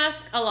wear a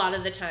mask a lot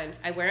of the times.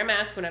 I wear a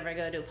mask whenever I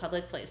go to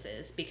public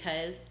places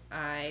because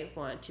I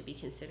want to be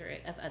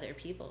considerate of other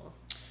people.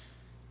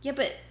 Yeah,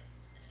 but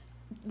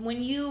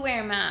when you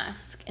wear a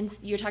mask and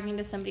you're talking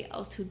to somebody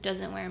else who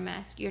doesn't wear a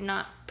mask, you're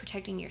not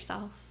protecting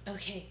yourself.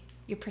 Okay.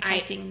 You're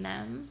protecting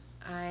them.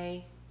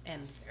 I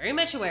am very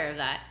much aware of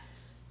that.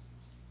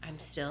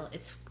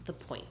 It's the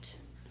point.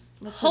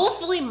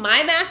 Hopefully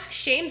my mask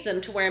shames them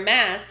to wear a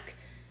mask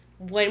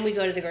when we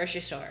go to the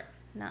grocery store.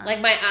 No.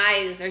 Like my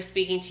eyes are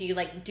speaking to you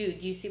like, dude,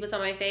 do you see what's on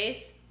my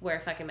face? Wear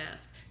a fucking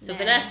mask. So Nah.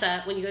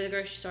 Vanessa, when you go to the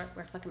grocery store,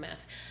 wear a fucking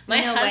mask. My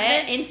you know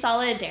husband... what? In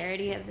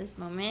solidarity of this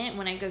moment,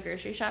 when I go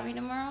grocery shopping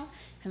tomorrow,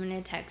 I'm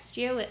going to text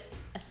you with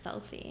a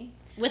selfie.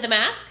 With a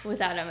mask?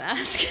 Without a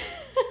mask.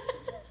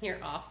 You're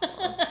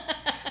awful.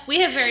 We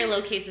have very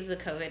low cases of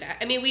COVID.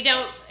 I mean, we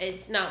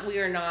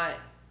are not.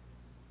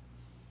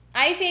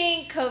 I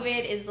think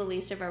COVID is the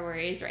least of our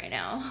worries right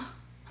now.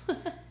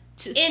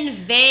 In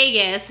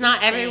Vegas,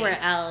 not everywhere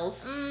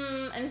else.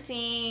 I'm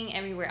seeing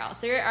everywhere else.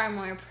 There are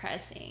more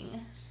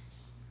pressing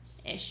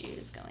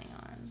issues going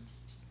on.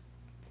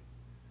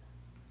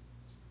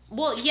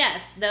 Well,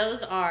 yes,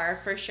 those are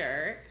for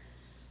sure.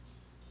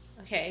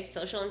 Okay,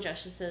 social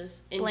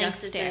injustices. Blank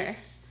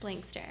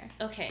stare.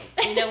 Okay,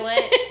 you know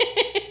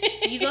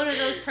what? You go to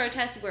those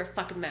protests, you wear a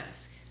fucking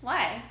mask.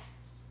 Why?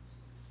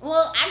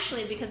 Well,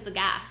 actually, because the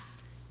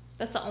gas.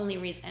 That's the only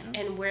reason.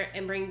 And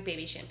bring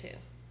baby shampoo.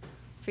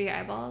 For your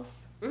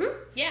eyeballs? Mm-hmm.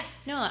 Yeah.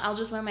 No, I'll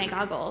just wear my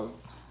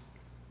goggles.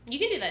 You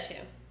can do that too.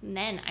 And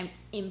then I'm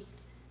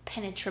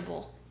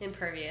impenetrable.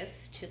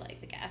 Impervious to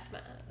like the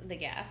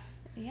gas.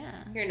 Yeah.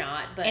 You're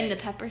not, but and the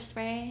pepper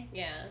spray.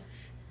 Yeah.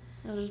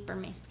 It'll just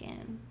burn my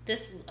skin.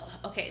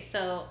 Okay,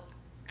 so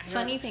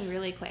funny thing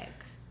really quick.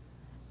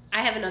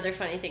 I have another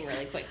funny thing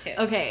really quick too.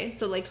 Okay,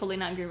 so like totally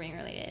not grooming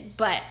related,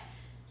 but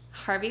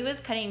Harvey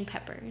was cutting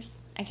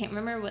peppers. I can't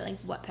remember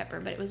what pepper,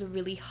 but it was a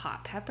really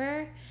hot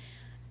pepper.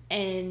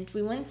 And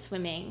we went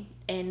swimming,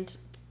 and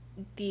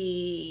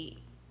the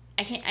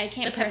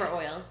pepper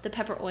oil. The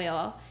pepper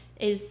oil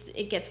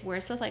it gets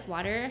worse with like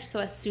water. So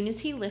as soon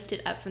as he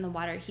lifted up from the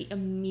water, he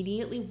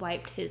immediately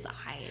wiped his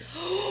eyes.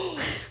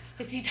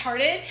 Is he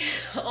tarted?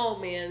 Oh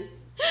man.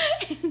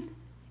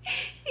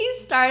 He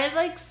started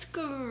like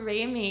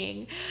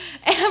screaming,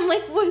 and I'm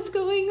like, "What's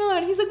going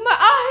on?" He's like, "My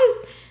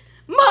eyes,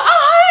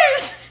 my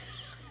eyes!"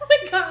 Oh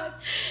my god!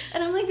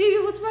 And I'm like, "Baby,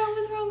 what's wrong?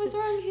 What's wrong? What's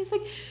wrong?" He's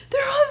like,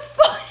 "They're on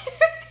fire."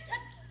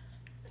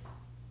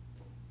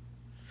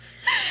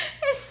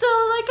 And so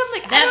like I'm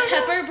like, that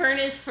pepper burn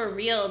is for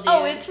real, dude.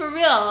 Oh, it's for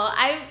real.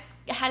 I've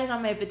had it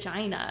on my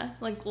vagina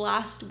like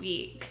last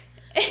week.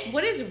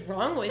 What is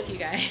wrong with you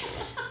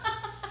guys?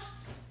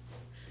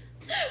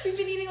 We've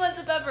been eating lots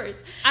of peppers.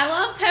 I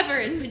love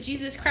peppers, but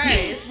Jesus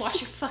Christ,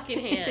 wash your fucking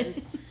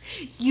hands.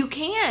 You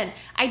can.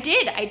 I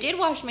did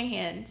wash my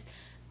hands.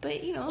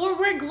 But, you know. Or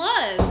wear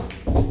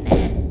gloves.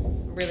 Nah.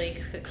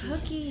 Really,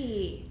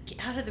 Cookie.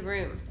 Get out of the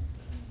room.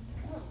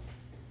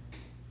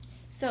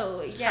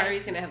 So, yeah.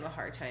 Harvey's going to have a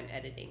hard time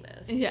editing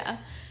this. Yeah.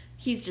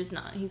 He's just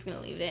not. He's going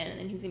to leave it in, and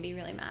then he's going to be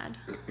really mad.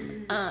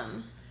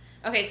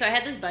 Okay, so I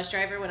had this bus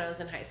driver when I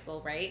was in high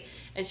school, right?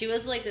 And she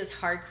was like this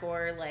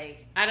hardcore,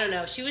 like, I don't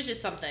know, she was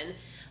just something.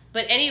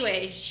 But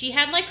anyway, she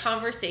had like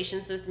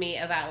conversations with me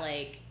about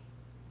like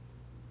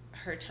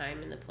her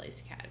time in the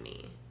police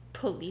academy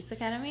Police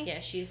academy? Yeah,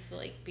 she used to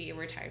like be a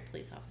retired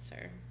police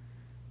officer.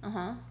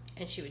 Uh-huh.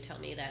 And she would tell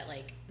me that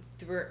like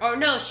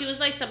no, she was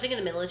like something in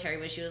the military,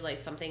 but she was like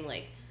something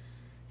like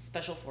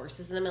special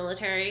forces in the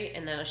military,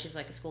 and then she's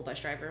like a school bus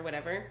driver or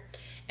whatever.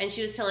 And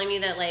she was telling me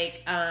that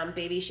like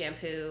baby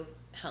shampoo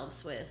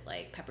helps with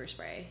like pepper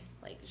spray.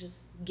 Like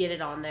just get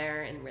it on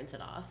there and rinse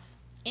it off.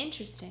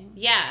 Interesting.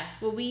 Yeah.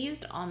 Well, we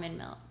used almond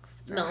milk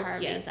for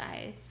Harvey's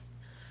eyes.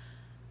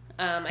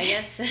 I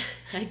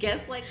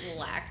guess like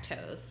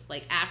lactose,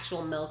 like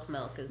actual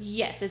milk is.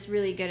 Yes, it's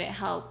really good. It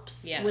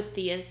helps with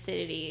the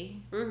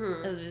acidity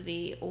mm-hmm. of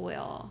the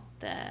oil,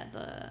 the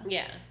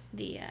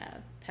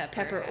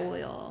pepper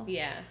oil.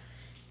 Yeah.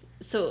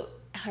 So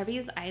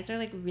Harvey's eyes are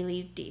like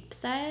really deep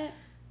set,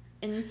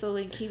 and so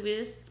like he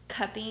was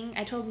cupping.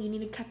 I told him you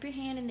need to cup your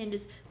hand and then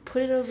just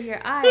put it over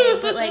your eye.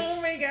 But like, oh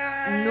my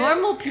god,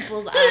 normal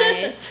people's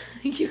eyes,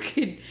 you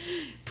could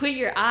put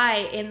your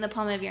eye in the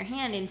palm of your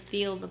hand and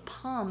feel the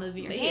palm of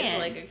your hand. He has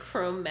like a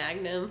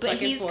Cro-Magnon but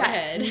fucking he's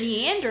forehead. Got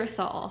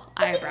Neanderthal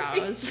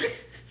eyebrows.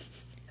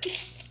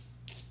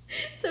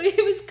 So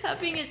he was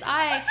cupping his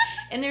eye,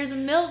 and there's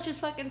milk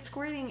just fucking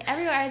squirting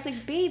everywhere. I was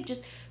like, babe,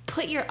 just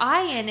put your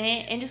eye in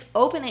it and just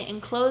open it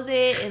and close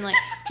it and like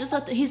just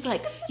let he's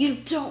like, you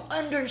don't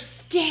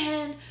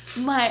understand,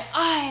 my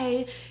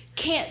eye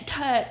can't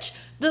touch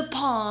the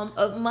palm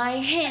of my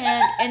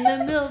hand and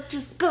the milk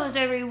just goes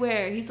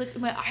everywhere. He's like,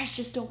 my eyes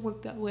just don't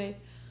work that way.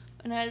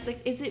 And I was like,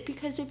 is it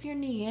because of your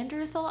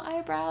Neanderthal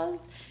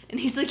eyebrows? And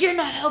he's like, you're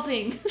not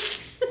helping.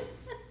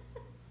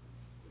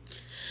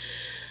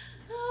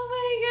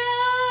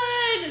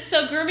 Oh my god.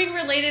 So grooming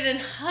related and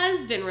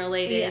husband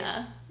related.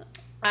 Yeah.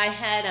 I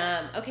had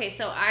Oh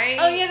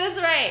yeah, that's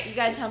right. You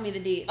gotta tell me the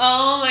deets.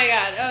 Oh my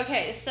god.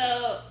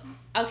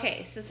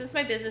 Okay, so since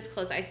my business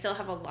closed, I still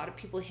have a lot of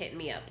people hitting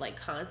me up like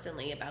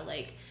constantly about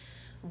like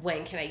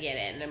when can I get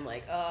in? And I'm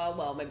like, oh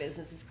well, my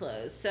business is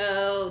closed.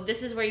 So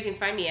this is where you can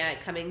find me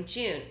at coming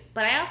June.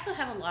 But I also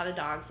have a lot of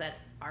dogs that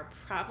are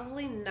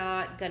probably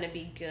not gonna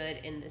be good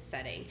in this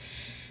setting.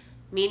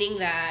 Meaning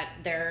that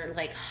they're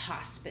like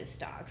hospice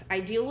dogs. I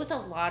deal with a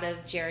lot of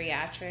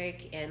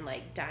geriatric and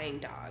like dying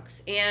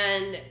dogs,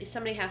 and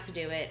somebody has to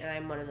do it, and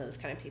I'm one of those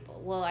kind of people.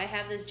 Well, I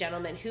have this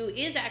gentleman who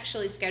is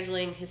actually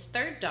scheduling his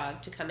third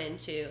dog to come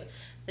into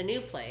the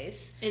new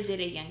place. Is it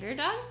a younger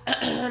dog?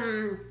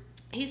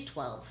 He's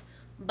 12,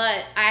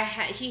 but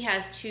he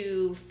has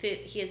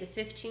he has a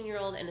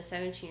 15-year-old and a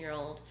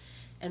 17-year-old,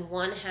 and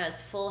one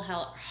has full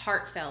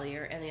heart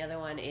failure, and the other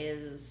one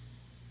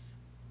is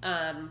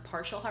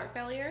partial heart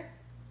failure.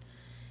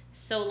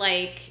 So,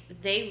 like,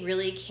 they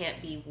really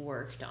can't be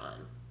worked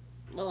on.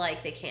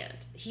 Like, they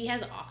can't. He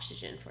has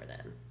oxygen for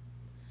them.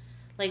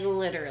 Like,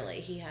 literally.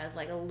 He has,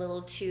 like, a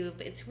little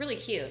tube. It's really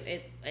cute.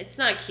 It's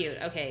not cute.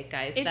 Okay,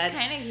 guys. It's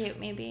kind of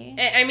cute, maybe.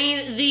 I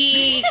mean,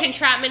 the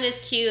entrapment is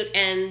cute,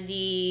 and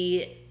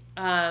the...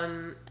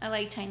 I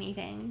like tiny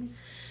things.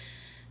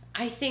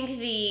 I think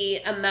the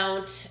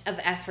amount of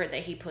effort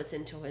that he puts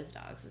into his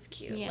dogs is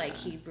cute. Yeah. Like,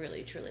 he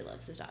really, truly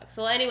loves his dogs.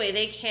 So, anyway,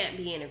 they can't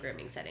be in a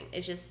grooming setting.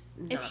 It's just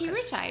not Is he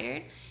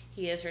retired?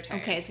 He is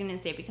retired. Okay, I was going to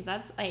say, because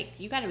that's, like,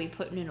 you got to be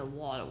putting in a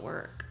lot of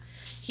work.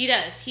 He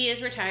does. He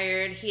is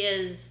retired. He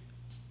is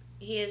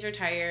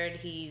retired.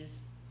 He's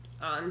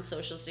on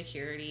Social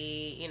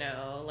Security, you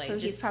know. Like, so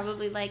he's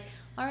probably like,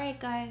 all right,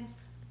 guys,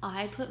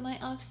 I put my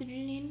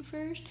oxygen in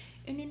first,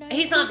 and then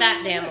he's not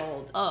that damn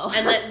old. Oh.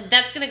 And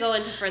that's going to go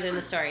into further in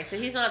the story. So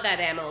he's not that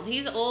damn old.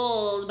 He's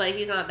old, but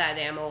he's not that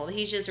damn old.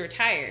 He's just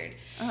retired.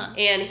 Uh-huh.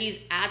 And he's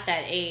at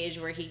that age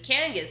where he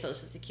can get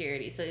Social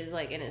Security. So he's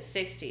like in his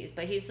 60s.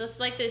 But he's just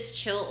like this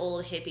chill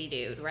old hippie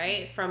dude,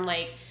 right? From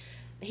like,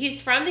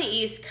 he's from the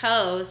East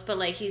Coast, but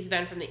like he's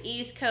been from the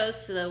East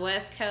Coast to the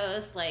West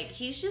Coast. Like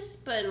he's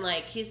just been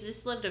like, he's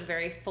just lived a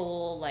very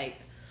full, like,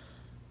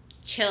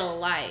 chill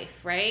life,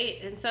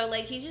 right? And so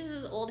like he's just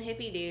this old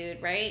hippie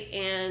dude, right?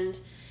 And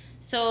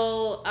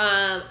so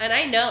and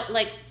I know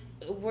like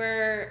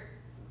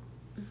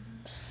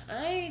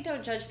I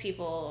don't judge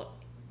people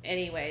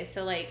anyway,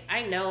 so like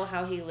I know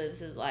how he lives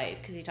his life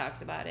because he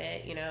talks about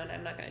it, you know, and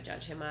I'm not gonna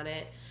judge him on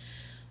it.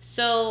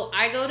 So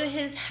I go to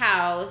his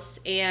house,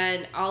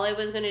 and all I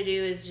was gonna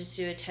do is just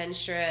do a 10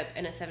 strip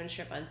and a 7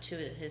 strip on 2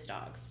 of his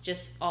dogs,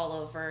 just all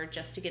over,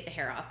 just to get the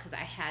hair off, because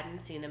I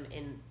hadn't seen them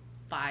in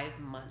 5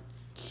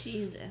 months.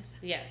 Jesus.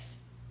 Yes.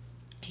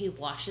 He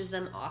washes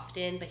them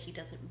often, but he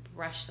doesn't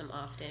brush them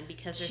often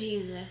because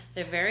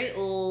they're very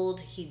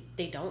old.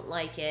 They don't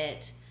like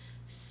it.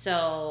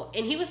 So,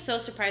 and he was so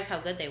surprised how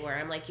good they were.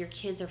 I'm like, your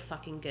kids are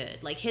fucking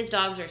good. Like, his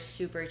dogs are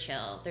super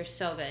chill. They're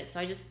so good. So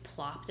I just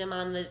plopped them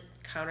on the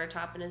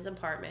countertop in his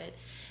apartment,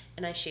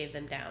 and I shaved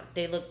them down.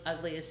 They look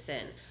ugly as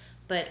sin.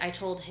 But I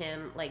told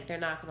him, like, they're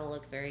not going to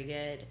look very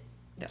good.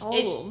 They're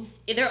old.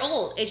 They're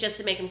old. It's just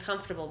to make them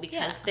comfortable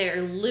because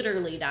they're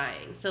literally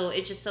dying. So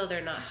it's just so they're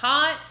not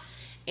hot,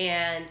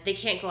 and they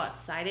can't go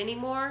outside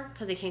anymore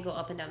because they can't go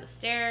up and down the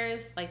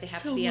stairs. Like, they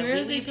have to be on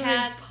wee-wee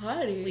pads.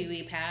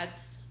 Wee-wee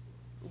pads.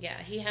 Yeah,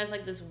 he has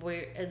like this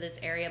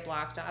area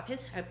blocked off.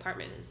 His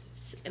apartment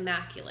is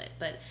immaculate,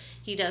 but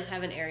he does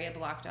have an area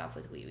blocked off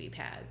with wee-wee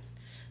pads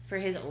for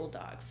his old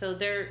dogs. So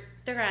they're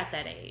at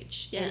that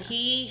age. Yeah. And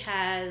he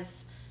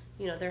has,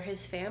 they're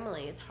his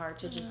family. It's hard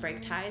to just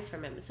break ties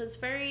from him. So it's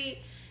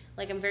very,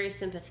 I'm very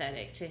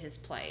sympathetic to his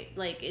plight.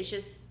 It's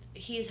just,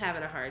 he's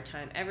having a hard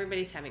time.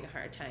 Everybody's having a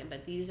hard time,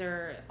 but these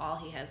are all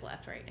he has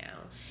left right now.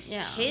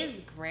 Yeah.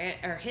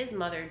 His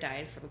mother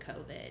died from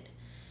COVID.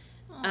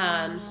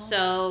 Aww.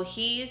 So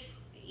he's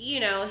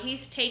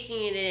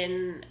taking it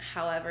in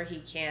however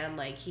he can.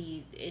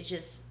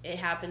 It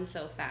happens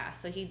so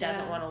fast. So he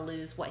doesn't want to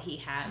lose what he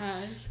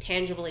has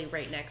tangibly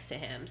right next to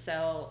him.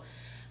 So,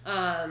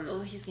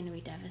 he's going to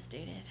be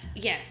devastated.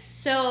 Yes.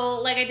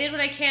 So, I did what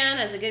I can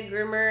as a good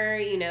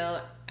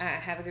groomer. I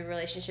have a good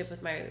relationship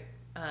with my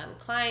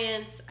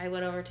clients. I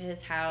went over to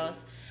his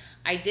house.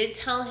 I did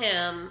tell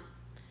him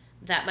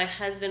that my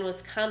husband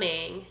was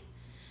coming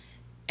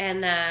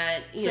and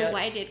that,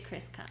 why did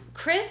Chris come?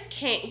 Chris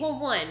came,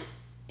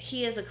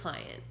 he is a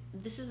client.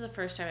 This is the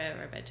first time I've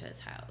ever been to his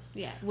house.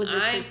 Yeah. Was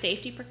this for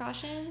safety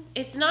precautions?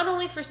 It's not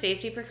only for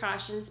safety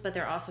precautions, but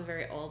they're also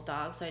very old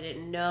dogs. So I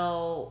didn't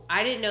know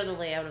the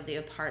layout of the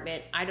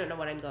apartment. I don't know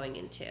what I'm going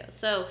into.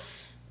 So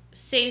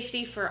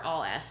safety for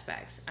all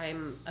aspects.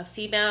 I'm a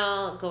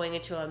female going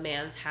into a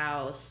man's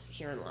house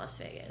here in Las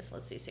Vegas.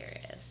 Let's be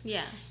serious.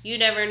 Yeah. You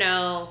never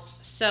know.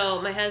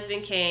 So my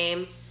husband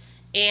came,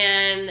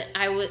 and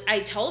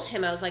I told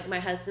him, I was like, my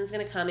husband's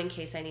going to come in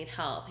case I need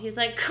help. He's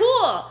like,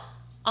 cool.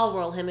 I'll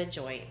roll him a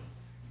joint.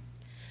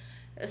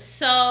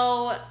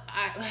 So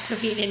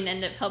he didn't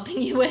end up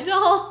helping you at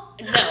all?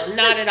 No,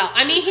 not at all.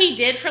 I mean, he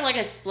did for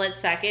a split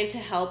second to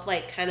help,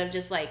 kind of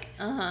just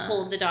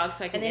hold the dog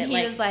so I can get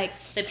he was like,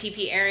 the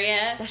pee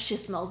area. That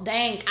shit smells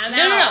dank. I'm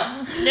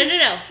out.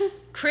 No.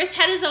 Chris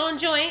had his own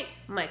joint.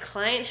 My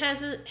client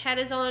had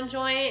his own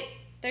joint.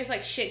 There's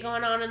shit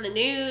going on in the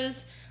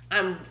news.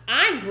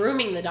 I'm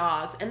grooming the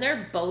dogs, and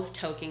they're both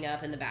toking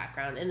up in the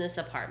background in this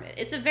apartment.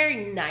 It's a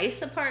very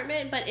nice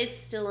apartment, but it's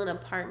still an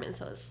apartment,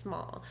 so it's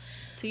small.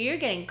 So you're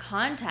getting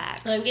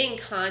contact. I'm getting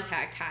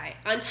contact high.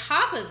 On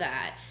top of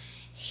that,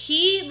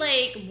 he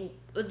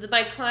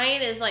my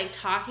client is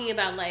talking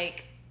about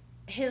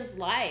his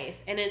life,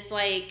 and it's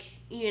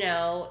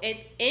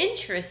it's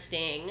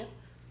interesting.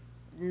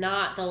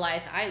 Not the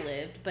life I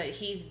lived, but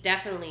he's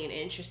definitely an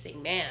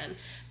interesting man.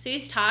 So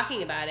he's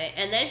talking about it,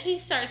 and then he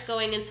starts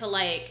going into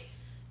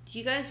do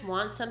you guys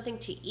want something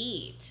to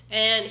eat?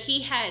 And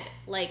he had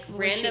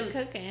random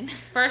cooking.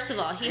 First of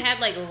all, he had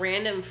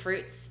random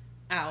fruits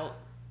out,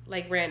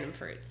 random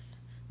fruits.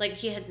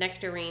 He had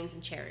nectarines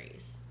and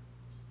cherries,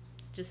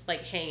 just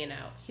hanging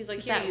out. He's like,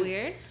 is that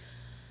weird?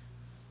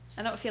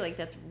 I don't feel like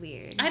that's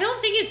weird. I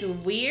don't think it's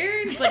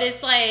weird, but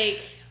it's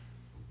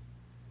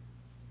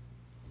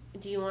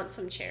do you want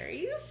some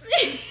cherries?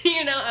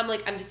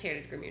 I'm just here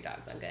to groom your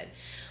dogs. I'm good.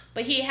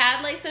 But he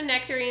had some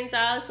nectarines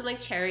out, some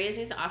cherries,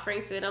 and he's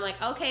offering food. I'm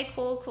like, okay,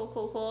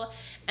 cool.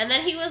 And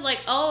then he was like,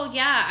 oh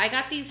yeah, I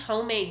got these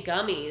homemade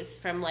gummies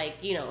from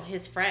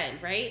his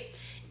friend, right?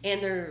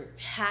 And they're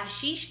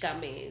hashish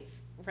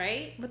gummies,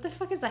 right? What the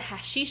fuck is the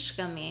hashish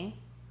gummy?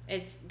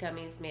 It's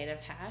gummies made of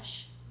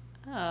hash.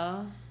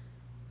 Oh.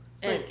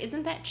 So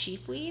isn't that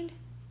cheap weed?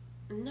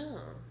 No.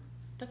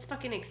 That's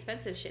fucking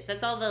expensive shit.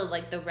 That's all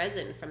the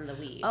resin from the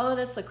weed. Oh,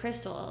 that's the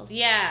crystals.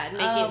 Yeah,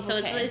 so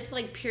it's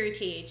pure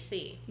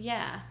THC.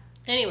 Yeah.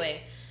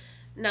 Anyway,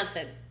 not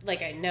that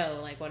I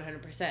know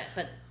 100%,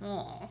 but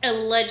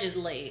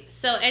allegedly.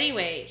 So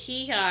anyway,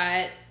 he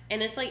got,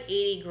 and it's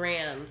 80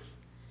 grams.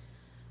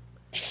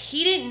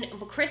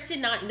 Chris did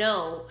not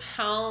know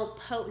how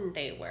potent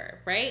they were,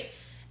 right?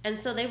 And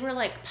so they were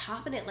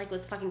popping it it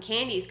was fucking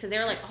candies because they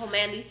were oh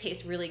man, these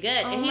taste really good.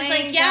 And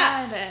he's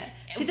yeah. God.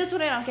 See, that's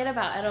what I don't get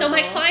about edibles. So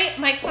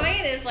my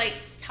client is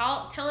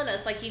telling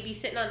us he'd be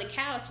sitting on the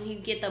couch and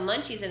he'd get the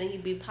munchies and then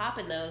he'd be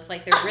popping those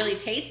they're really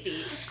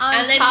tasty.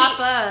 And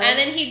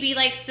then he'd be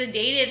like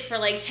sedated for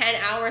like 10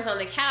 hours on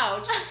the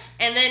couch,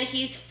 and then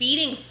he's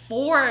feeding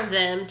 4 of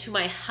them to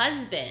my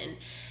husband.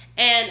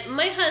 And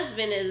my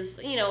husband is,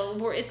 you know,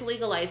 it's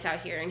legalized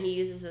out here, and he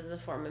uses it as a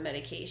form of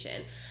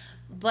medication.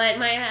 But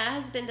my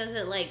husband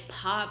doesn't like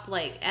pop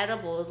like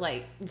edibles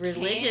like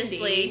religiously.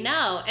 Candy.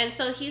 No. And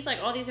so he's like,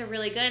 oh, these are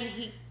really good.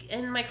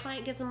 And my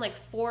client gives him like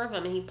 4 of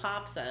them, and he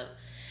pops them.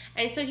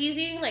 And so he's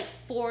eating like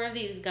 4 of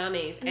these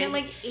gummies. And they're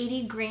like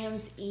 80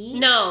 grams each?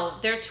 No,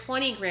 they're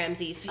 20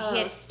 grams each. So he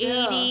had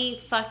still.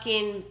 80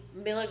 fucking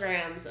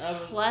milligrams of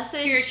plus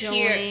a pure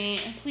joint.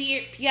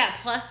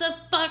 Plus a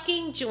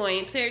fucking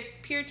joint.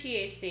 Pure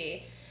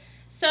THC.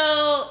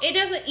 So it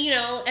doesn't, you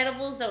know,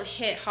 edibles don't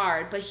hit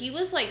hard, but he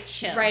was like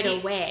chill. Right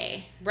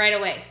away.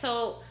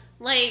 So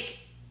like,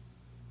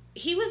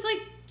 he was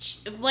like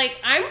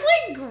I'm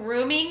like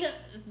grooming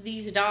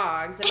these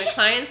dogs, and my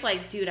client's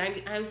like, dude,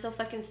 I'm so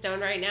fucking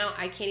stoned right now,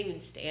 I can't even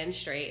stand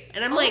straight.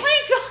 And I'm like,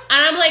 my God.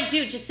 And I'm like,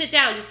 dude, just sit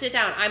down.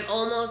 I'm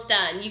almost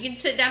done. You can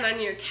sit down on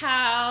your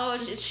couch.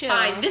 Just it's chill.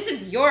 fine. This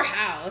is your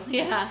house.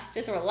 Yeah.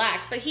 Just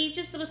relax. But he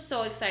just was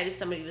so excited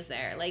somebody was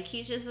there. Like,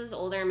 he's just this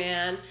older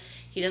man.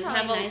 He doesn't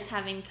Probably have nice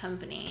having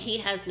company. He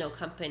has no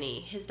company.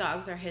 His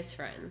dogs are his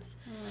friends.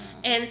 Mm.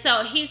 And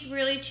so he's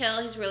really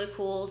chill. He's really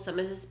cool. Some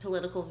of his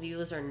political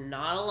views are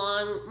not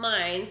along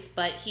mine,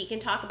 but he can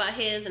talk about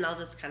his, and I'll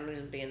just kind of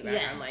just be in the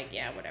background like,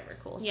 yeah, whatever,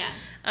 cool. Yeah.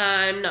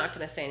 I'm not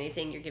going to say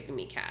anything. You're giving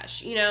me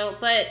cash, you know?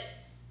 But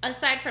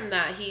aside from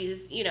that,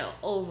 he's, you know,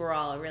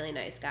 overall a really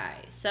nice guy.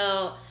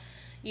 So,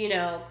 you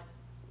know,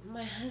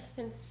 my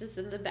husband's just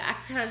in the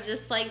background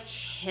just like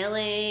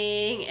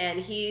chilling, and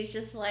he's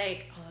just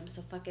like, oh, I'm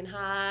so fucking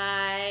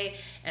high,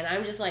 and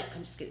I'm just like,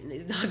 I'm just getting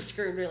these dogs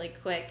screwed really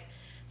quick.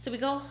 So we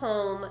go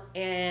home,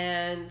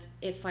 and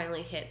it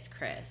finally hits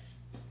Chris,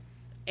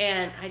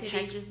 and I Did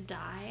text. he just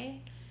die?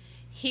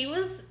 He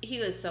was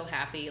so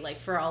happy, like,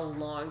 for a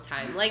long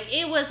time. Like,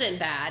 it wasn't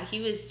bad. He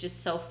was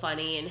just so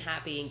funny and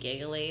happy and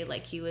giggly.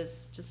 Like, he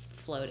was just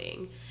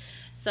floating.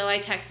 So I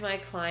texted my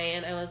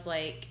client. I was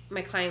like,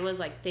 my client was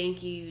like,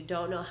 thank you. You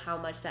don't know how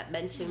much that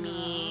meant to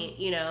me,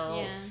 you know.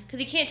 Yeah. Because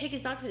he can't take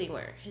his dogs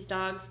anywhere. His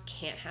dogs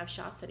can't have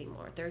shots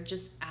anymore. They're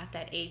just at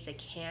that age. They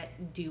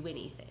can't do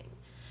anything.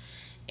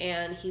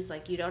 And he's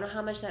like, you don't know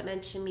how much that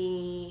meant to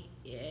me.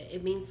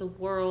 It means the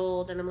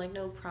world. And I'm like,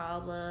 no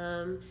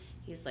problem.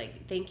 He's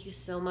like, thank you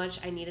so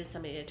much. I needed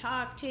somebody to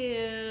talk to.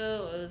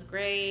 It was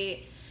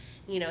great.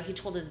 You know, he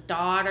told his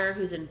daughter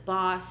who's in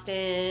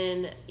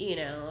Boston, you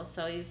know,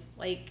 so he's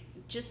like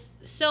just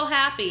so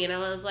happy. And I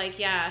was like,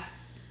 yeah,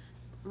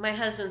 my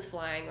husband's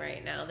flying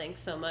right now. Thanks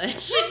so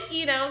much.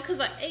 You know, because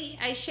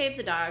I shaved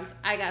the dogs.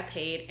 I got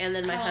paid. And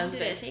then my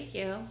husband. How long did it take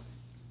you?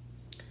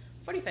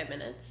 45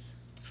 minutes.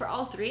 For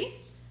all three?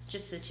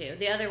 Just the two.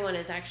 The other one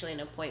is actually an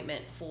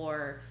appointment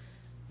for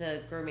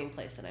the grooming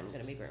place that I'm going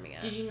to be grooming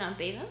at. Did you not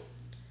bathe them?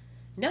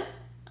 No.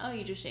 Oh,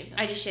 you just shaved them.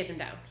 I just shaved them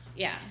down.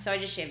 Yeah, so I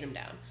just shaved them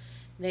down.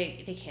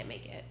 They can't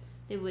make it.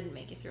 They wouldn't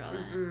make it through all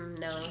that.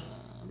 No.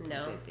 Oh,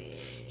 No. baby.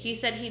 He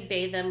said he'd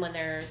bathe them when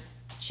they're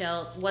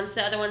chill. Once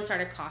the other one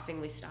started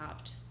coughing, we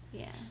stopped.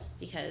 Yeah.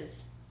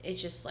 Because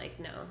it's just like,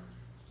 no.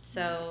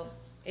 So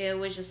it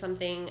was just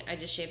something, I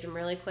just shaved them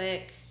really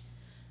quick.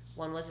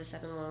 One was a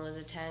 7, one was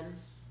a 10.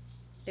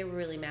 They were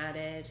really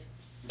matted.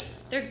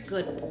 They're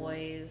good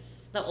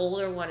boys. The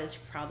older one is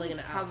probably going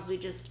to probably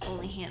just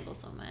only handle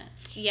so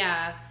much.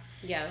 Yeah.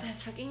 Yeah.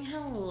 That's fucking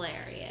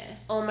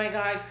hilarious. Oh my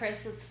God,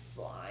 Chris was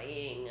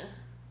flying.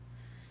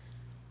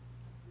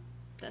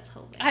 That's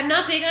hilarious. I'm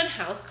not big on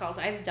house calls.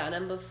 I've done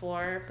them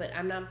before, but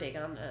I'm not big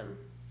on them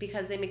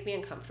because they make me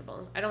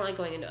uncomfortable. I don't like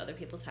going into other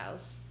people's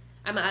house.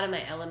 I'm out of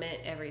my element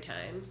every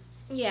time.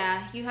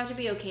 Yeah, you have to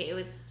be okay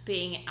with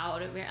being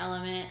out of your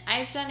element.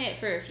 I've done it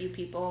for a few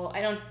people.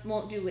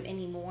 Won't do it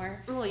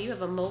anymore. Well, you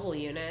have a mobile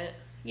unit.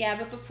 Yeah,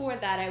 but before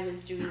that I was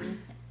doing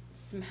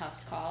some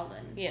house call,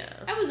 and Yeah.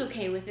 I was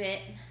okay with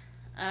it.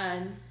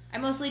 I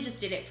mostly just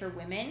did it for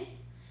women.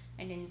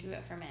 I didn't do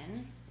it for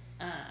men.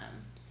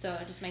 So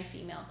just my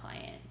female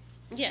clients.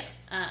 Yeah.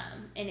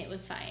 And it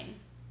was fine.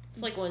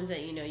 It's like ones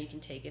that you know you can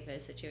take if a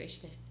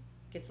situation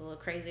gets a little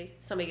crazy.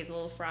 Somebody gets a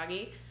little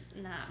froggy.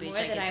 Not Bitch, more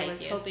I than can I take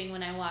was you. hoping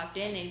when I walked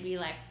in, they'd be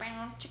like,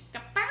 bow,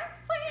 chicka, bow,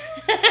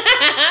 bow.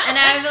 And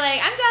I'd be like,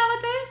 I'm down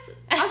with this.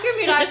 I'll give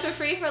your dogs for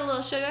free for a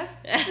little sugar.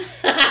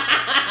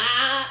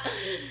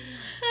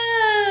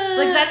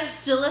 Like, that's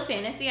still a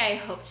fantasy I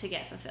hope to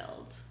get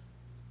fulfilled.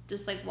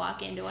 Just like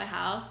walk into a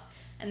house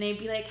and they'd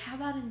be like, how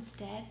about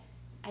instead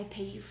I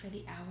pay you for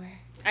the hour?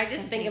 I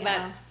just think Something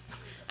about else.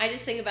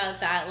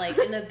 that, like,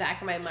 in the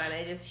back of my mind.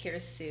 I just hear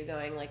Sue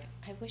going, like,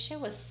 I wish I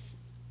was,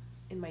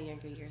 in my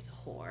younger years,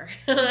 a whore.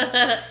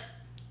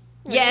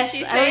 What Yes. did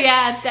she Oh say?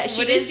 yeah. That she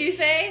What did. did she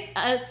say?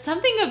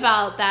 Something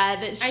about that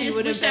I she just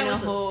would have wish I been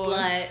was a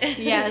whore. slut.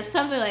 Yeah,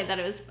 something like that.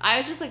 I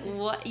was just like,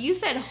 what? You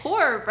said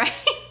whore, right?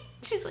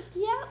 She's like,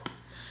 yep.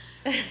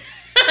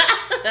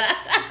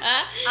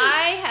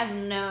 I have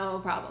no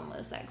problem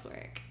with sex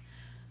work.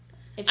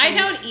 If I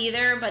someone- don't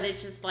either, but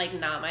it's just, like,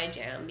 not my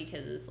jam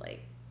because it's,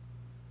 like,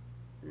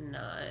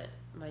 not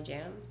my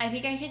jam. I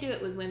think I could do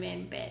it with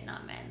women, but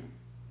not men.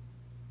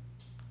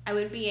 I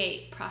would be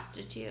a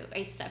prostitute,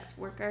 a sex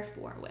worker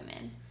for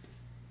women.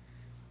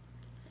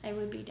 I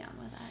would be down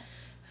with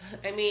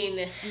that. I mean,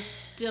 I'm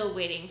still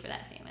waiting for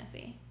that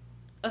fantasy.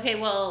 okay,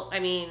 well, I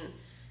mean,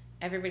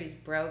 everybody's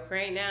broke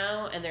right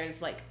now, and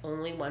there's, like,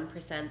 only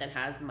 1% that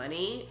has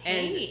money,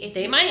 Hey, and if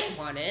they you- might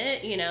want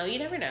it, you know, you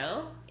never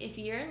know. If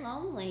you're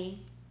lonely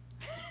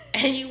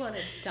And you want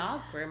a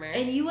dog groomer.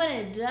 and you want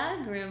a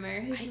dog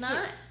groomer who's I not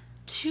can't-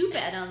 too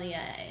bad on the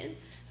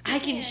eyes, just I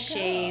give me can a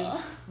shave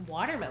call.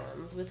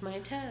 watermelons with my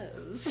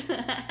toes.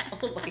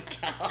 Oh my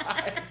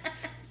God.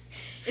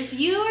 If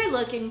you are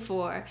looking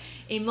for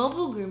a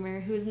mobile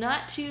groomer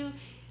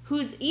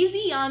who's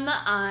easy on the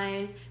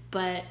eyes,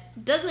 but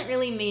doesn't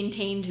really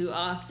maintain too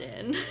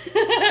often,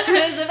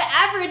 who's of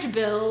average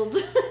build,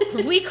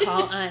 We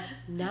call a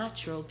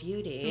natural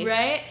beauty.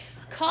 right?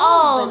 Call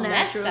All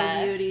Vanessa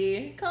natural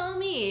beauty. Call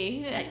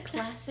me. at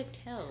Classic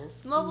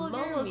Tails. Mobile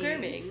grooming.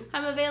 grooming.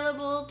 I'm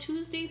available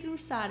Tuesday through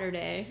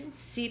Saturday.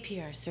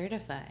 CPR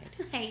certified.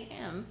 I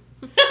am.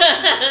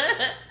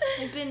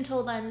 I've been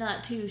told I'm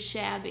not too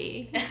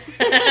shabby.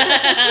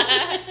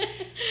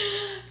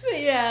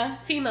 Yeah.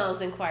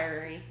 Females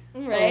inquiry.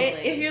 Right?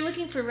 Only. If you're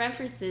looking for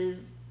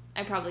references,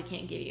 I probably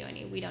can't give you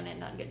any. We don't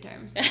end on good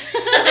terms.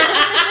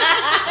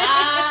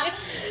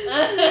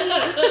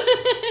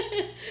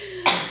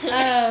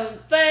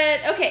 But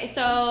okay,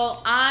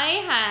 so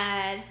I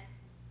had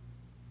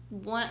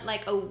one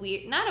like a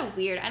weird, not a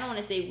weird, I don't want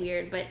to say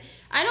weird, but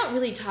I don't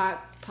really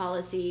talk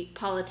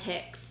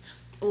politics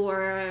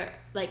or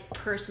like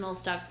personal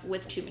stuff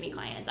with too many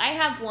clients. I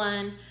have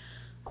one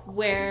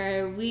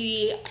where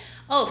we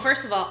Oh,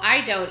 first of all, I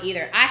don't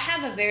either. I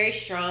have a very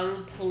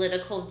strong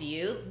political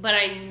view, but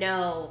I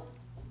know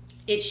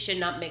it should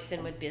not mix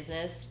in with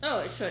business. Oh,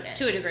 it shouldn't.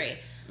 To a degree.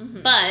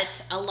 Mm-hmm.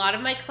 But a lot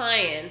of my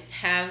clients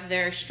have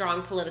their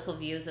strong political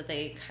views that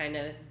they kind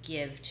of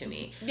give to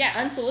me. Yeah,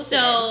 unsolicited.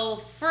 So,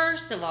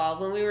 first of all,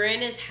 when we were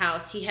in his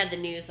house, he had the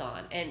news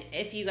on. And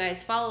if you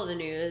guys follow the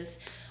news,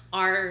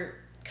 our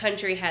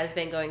country has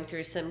been going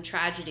through some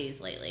tragedies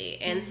lately.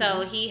 And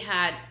so he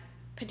had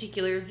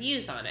particular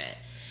views on it.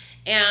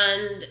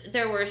 And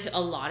there were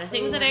a lot of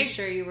things that I'm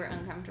sure you were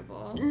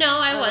uncomfortable. No,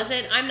 I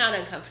wasn't. I'm not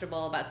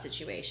uncomfortable about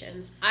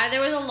situations.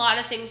 There was a lot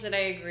of things that I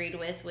agreed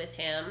with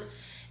him,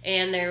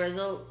 and there was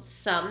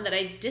some that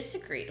I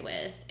disagreed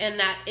with, and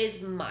that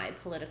is my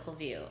political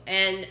view.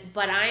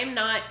 But I'm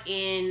not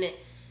in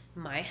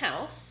my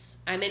house.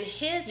 I'm in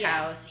his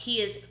house.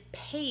 He is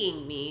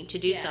paying me to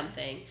do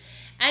something.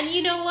 And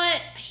you know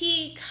what?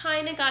 He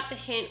kind of got the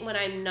hint when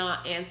I'm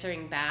not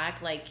answering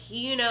back. Like,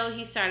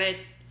 he started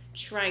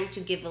trying to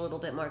give a little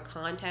bit more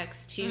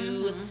context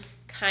to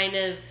kind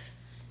of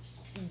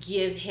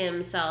give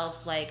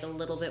himself like a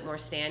little bit more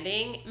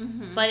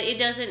standing, but it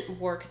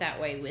doesn't work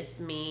that way with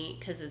me,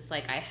 because it's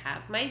like I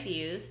have my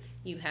views,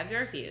 you have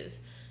your views,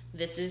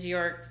 this is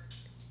your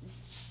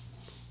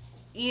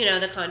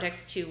the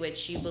context to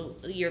which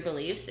your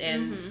beliefs,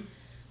 and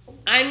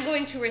I'm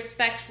going to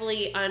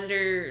respectfully I'm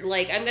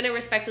going to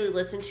respectfully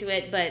listen to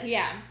it, but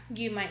yeah,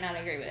 you might not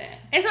agree with it.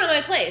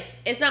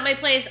 It's not my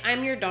place.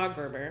 I'm your dog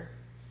groomer.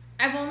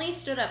 I've only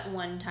stood up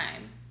one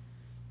time,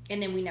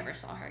 and then we never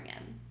saw her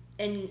again.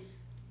 And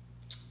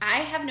I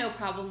have no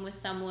problem with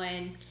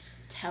someone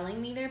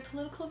telling me their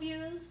political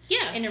views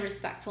in a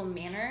respectful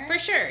manner. For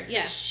sure,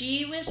 yeah. But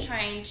she was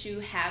trying to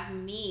have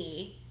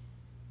me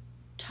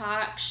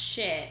talk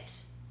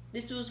shit.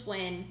 This was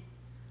when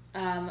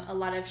a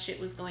lot of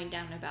shit was going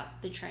down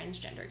about the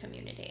transgender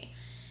community.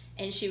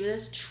 And she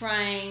was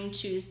trying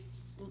to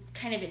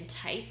kind of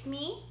entice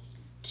me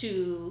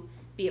to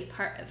be a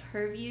part of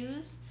her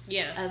views.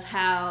 Yeah. Of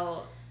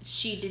how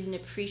she didn't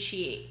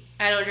appreciate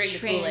I don't drink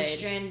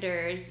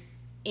transgenders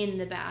in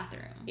the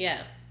bathroom.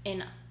 Yeah.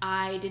 And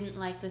I didn't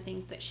like the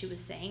things that she was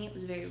saying. It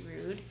was very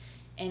rude.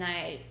 And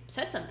I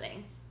said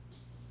something.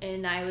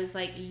 And I was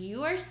like,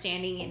 you are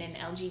standing in an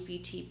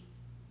LGBT,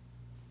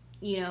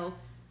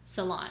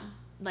 salon.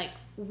 Like,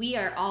 we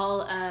are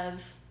all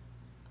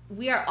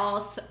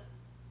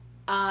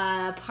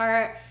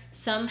part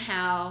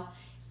somehow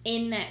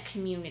in that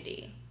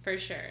community. For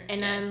sure.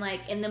 And I'm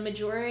like, and the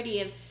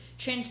majority of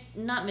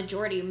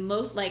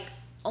most, like,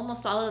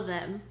 almost all of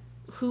them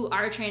who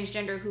are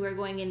transgender, who are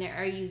going in there,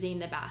 are using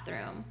the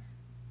bathroom.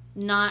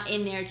 Not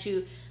in there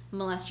to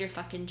molest your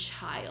fucking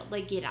child.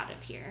 Like, get out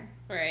of here.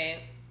 Right.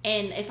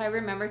 And if I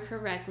remember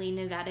correctly,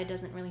 Nevada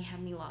doesn't really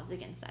have any laws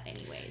against that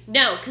anyways.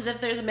 No, because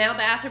if there's a male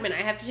bathroom and I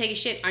have to take a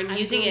shit, I'm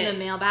using it. the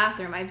male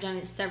bathroom. I've done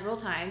it several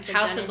times.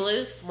 House of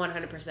Blues,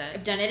 100%.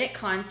 I've done it at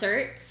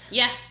concerts.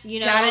 Yeah.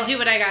 Gotta do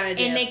what I gotta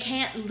do. And they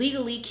can't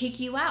legally kick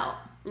you out.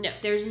 No.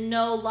 There's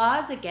no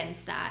laws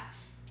against that.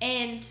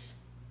 And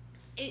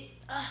it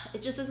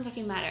just doesn't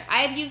fucking matter.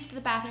 I have used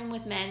the bathroom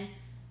with men.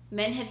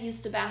 Men have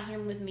used the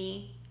bathroom with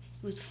me.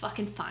 It was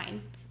fucking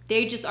fine.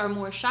 They just are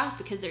more shocked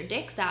because their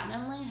dick's out. And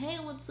I'm like, hey,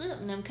 what's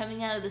up? And I'm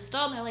coming out of the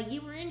stall, and they're like,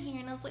 you were in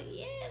here. And I was like,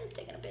 yeah, I was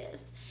taking a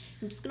piss.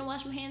 I'm just going to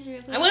wash my hands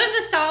real quick. I went in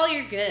the stall,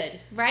 you're good.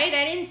 Right?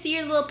 I didn't see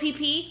your little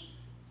pee-pee.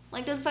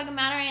 Like, doesn't fucking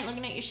matter. I ain't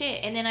looking at your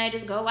shit. And then I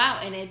just go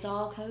out, and it's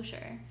all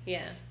kosher.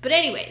 Yeah. But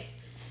anyways,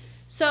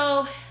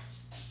 so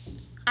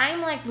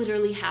I'm, like,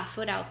 literally half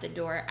foot out the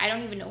door. I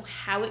don't even know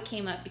how it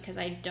came up because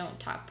I don't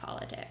talk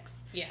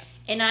politics. Yeah.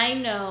 And I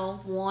know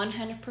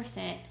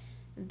 100%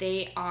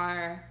 they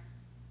are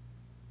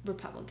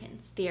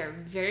Republicans. They are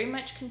very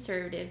much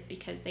conservative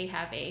because they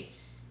have a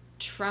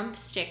Trump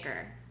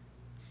sticker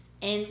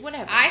and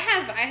whatever. I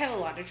have a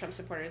lot of Trump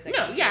supporters. That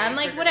I'm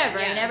like, whatever.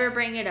 Yeah. I never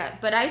bring it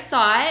up, but I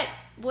saw it.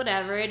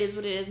 Whatever. It is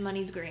what it is.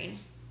 Money's green.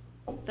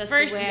 That's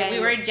the way we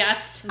were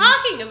just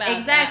talking about.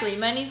 Exactly. That.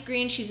 Money's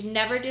green. She's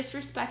never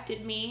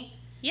disrespected me.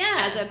 Yeah.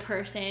 As a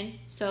person,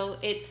 so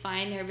it's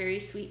fine. They're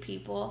very sweet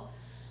people,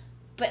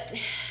 but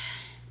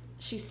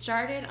she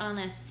started on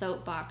a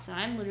soapbox, and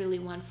I'm literally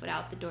 1 foot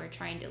out the door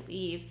trying to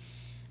leave,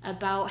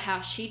 about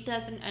how she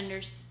doesn't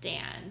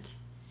understand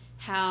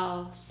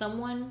how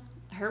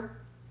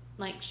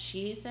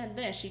she said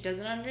this, she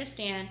doesn't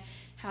understand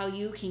how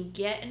you can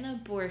get an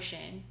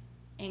abortion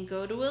and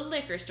go to a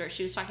liquor store,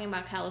 she was talking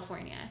about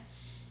California,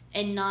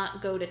 and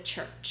not go to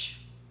church.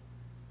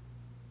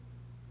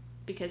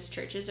 Because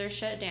churches are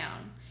shut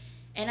down.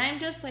 And I'm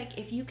just like,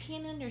 if you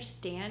can't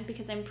understand,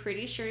 because I'm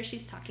pretty sure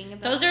she's talking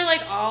about... Those are,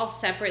 like, all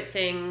separate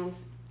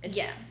things.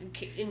 Yeah.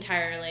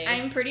 Entirely.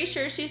 I'm pretty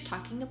sure she's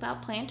talking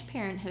about Planned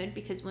Parenthood,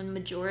 because when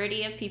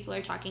majority of people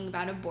are talking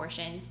about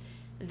abortions,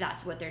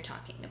 that's what they're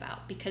talking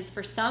about. Because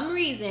for some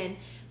reason,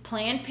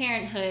 Planned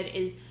Parenthood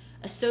is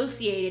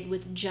associated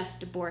with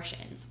just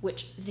abortions,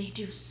 which they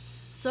do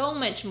so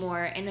much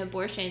more, and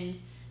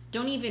abortions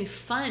don't even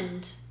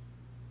fund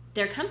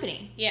their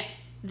company. Yeah.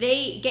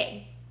 They get,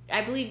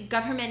 I believe,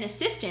 government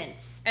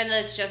assistance. And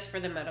that's just for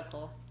the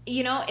medical.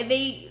 You know,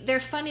 they're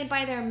funded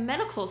by their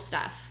medical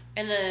stuff.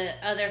 And the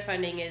other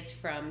funding is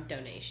from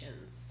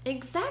donations.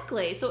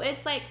 Exactly. So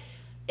it's like,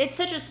 it's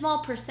such a small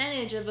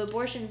percentage of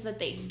abortions that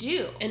they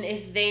do. And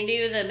if they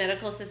knew the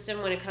medical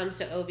system when it comes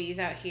to OBs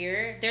out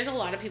here, there's a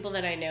lot of people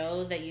that I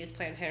know that use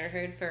Planned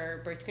Parenthood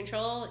for birth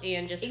control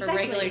and just for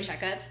regular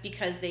checkups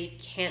because they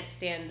can't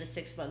stand the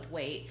 6-month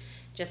wait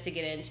just to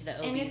get into the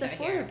OBs and it's out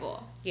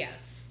affordable. Here. Yeah.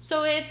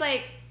 So it's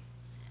like,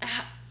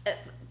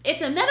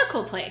 it's a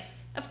medical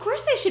place. Of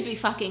course they should be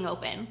fucking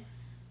open.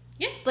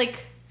 Yeah.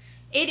 Like,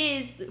 it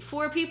is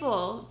for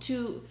people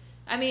to...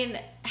 I mean,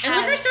 and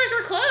liquor stores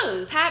were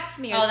closed. Pap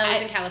smear. Oh, that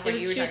was in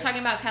California. She was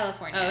talking about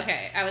California. Oh,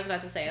 okay. I was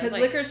about to say. Because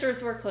liquor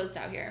stores were closed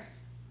out here.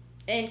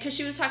 And because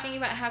she was talking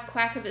about how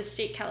quack of a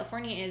state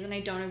California is, and I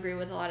don't agree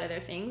with a lot of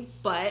their things,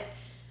 but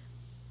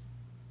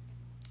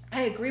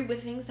I agree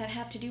with things that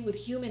have to do with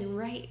human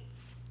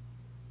rights.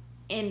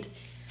 And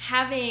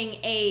having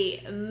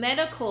a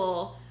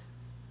medical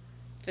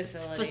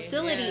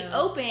facility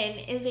open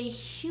is a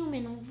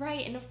human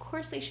right, and of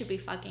course they should be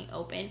fucking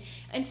open.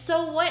 And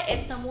so what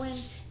if someone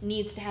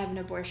needs to have an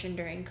abortion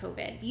during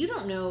COVID? You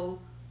don't know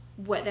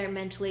what they're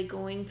mentally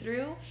going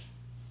through.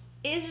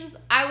 It's just,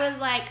 I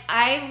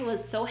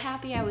was so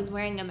happy I was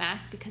wearing a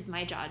mask because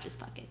my jaw just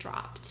fucking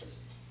dropped.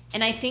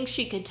 And I think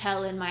she could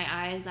tell in my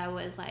eyes, I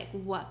was like,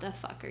 what the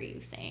fuck are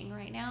you saying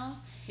right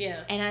now?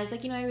 Yeah. And I was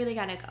like, I really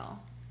gotta go.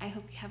 I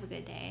hope you have a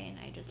good day. And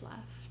I just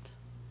left.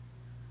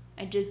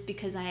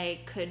 Because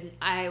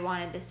I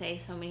wanted to say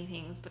so many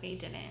things, but I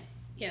didn't.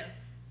 Yeah.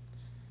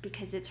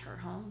 Because it's her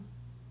home.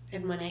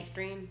 And money's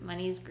green.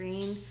 Money's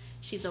green.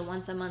 She's a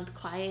once-a-month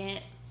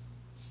client.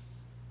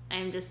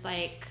 I'm just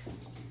like,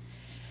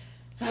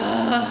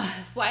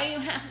 why do you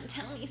have to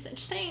tell me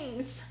such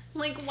things?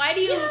 Like, why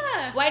do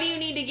you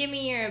need to give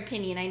me your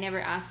opinion? I never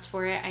asked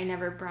for it. I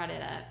never brought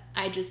it up.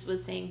 I just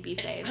was saying be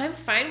safe. I'm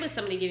fine with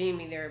somebody giving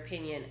me their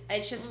opinion.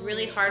 It's just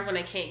really hard when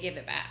I can't give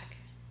it back.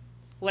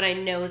 When I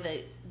know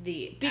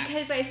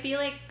because I feel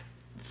like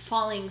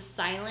falling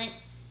silent,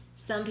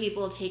 some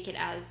people take it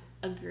as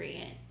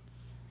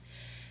agreeance.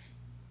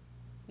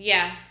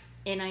 Yeah.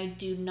 And I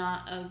do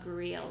not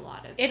agree a lot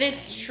of times. And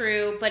it's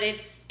true, but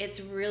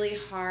it's really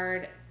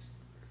hard.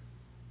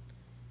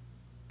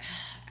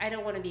 I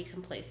don't want to be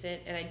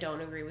complacent, and I don't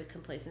agree with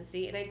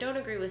complacency, and I don't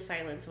agree with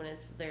silence when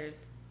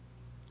there's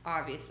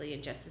obviously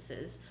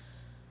injustices.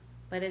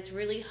 But it's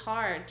really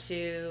hard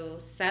to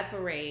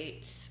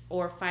separate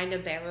or find a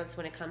balance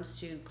when it comes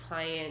to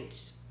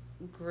client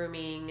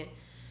grooming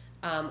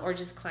or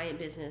just client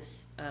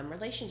business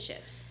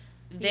relationships.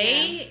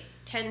 They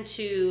tend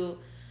to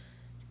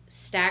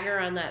stagger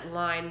on that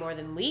line more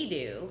than we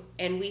do,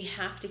 and we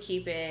have to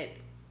keep it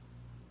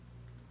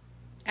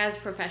as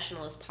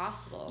professional as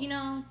possible.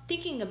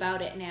 Thinking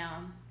about it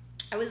now,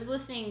 I was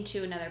listening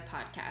to another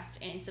podcast,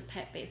 and it's a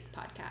pet-based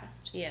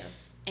podcast. Yeah.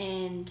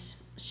 And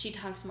she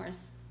talks more...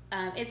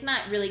 it's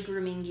not really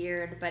grooming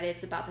geared, but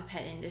it's about the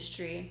pet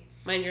industry.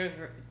 Mind Your Own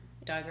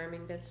Dog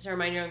Grooming Business, or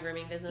Mind Your Own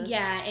Grooming Business.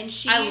 Yeah, and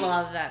I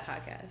love that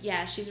podcast.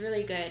 Yeah, she's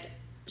really good.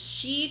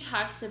 She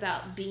talks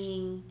about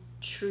being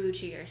true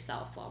to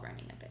yourself while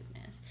running a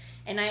business.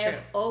 And I have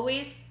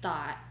always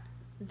thought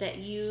that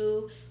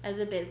you, as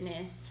a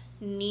business,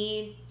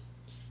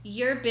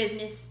 your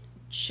business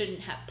shouldn't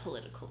have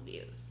political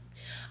views.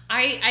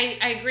 I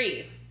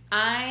agree.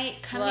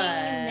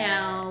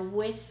 Now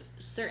with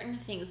certain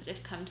things that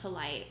have come to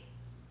light.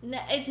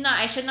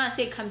 I should not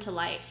say come to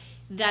light,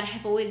 that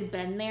have always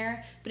been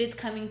there, but it's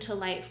coming to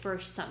light for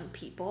some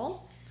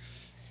people.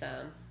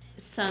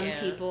 Some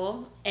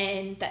people,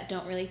 and that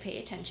don't really pay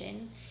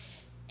attention.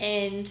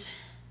 And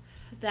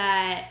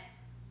that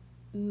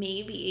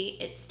maybe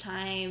it's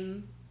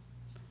time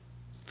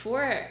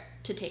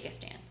to take a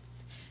stance.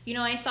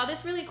 I saw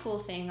this really cool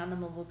thing on the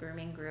mobile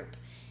grooming group,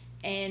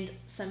 and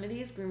some of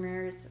these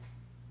groomers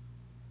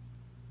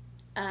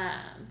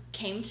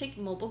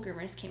mobile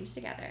groomers came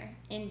together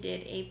and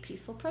did a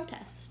peaceful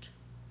protest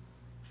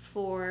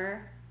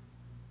for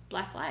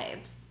Black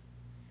Lives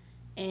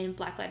and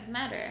Black Lives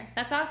Matter.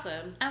 That's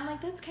awesome. I'm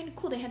like, that's kind of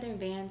cool. They had their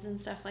vans and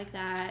stuff like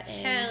that.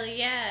 And hell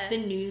yeah. The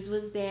news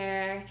was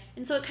there.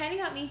 And so it kind of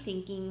got me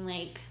thinking,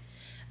 like,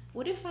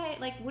 what if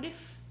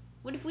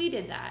we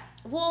did that?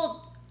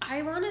 Well,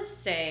 I want to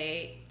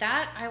say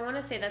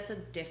that's a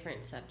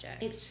different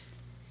subject.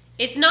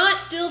 It's not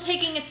still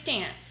taking a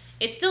stance.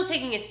 It's still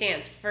taking a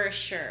stance for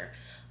sure.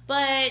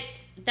 But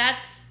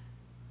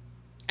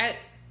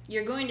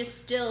you're going to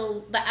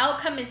the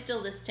outcome is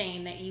still the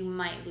same, that you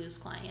might lose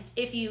clients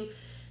if you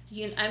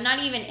I'm not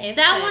even if.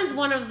 That one's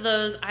one of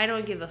those, I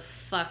don't give a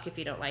fuck if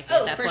you don't like it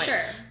at that for point.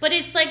 sure. But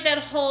it's like that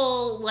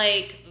whole,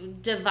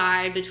 like,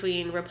 divide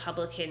between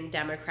Republican,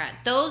 Democrat.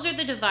 Those are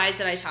the divides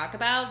that I talk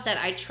about that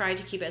I try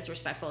to keep as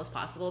respectful as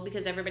possible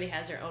because everybody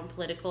has their own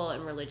political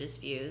and religious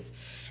views.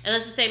 And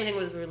that's the same thing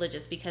with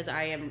religious because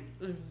I am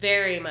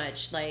very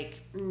much,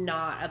 like,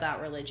 not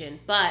about religion.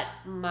 But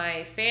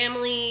my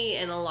family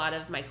and a lot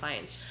of my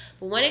clients.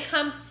 But when it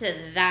comes to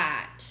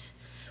that...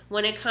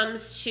 When it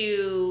comes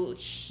to,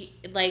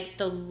 like,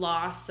 the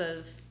loss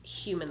of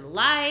human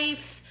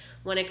life,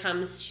 when it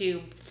comes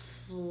to,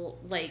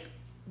 like,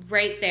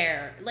 right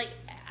there, like,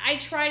 I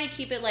try to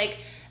keep it like,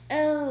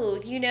 oh,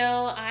 you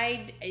know,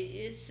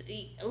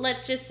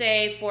 let's just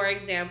say, for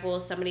example,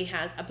 somebody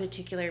has a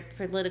particular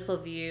political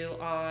view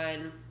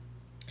on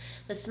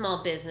the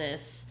small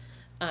business,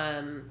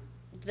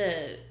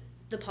 the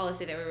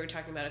policy that we were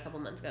talking about a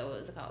couple months ago. What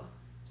was it called?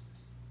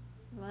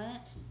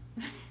 What?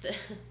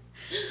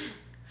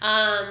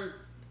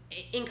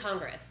 In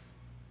Congress,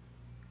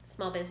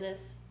 small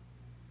business,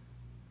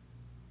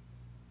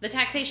 the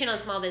taxation on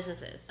small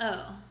businesses.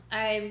 Oh,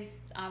 I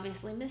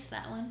obviously missed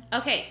that one.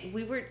 Okay,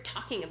 we were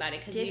talking about it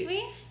because Did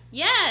we?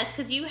 Yes,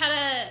 because you had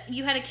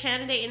a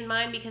candidate in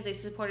mind because they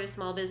supported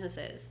small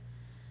businesses.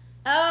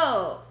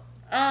 Oh,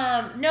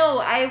 no.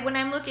 When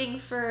I'm looking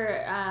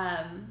for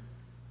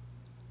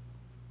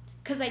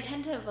because I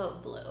tend to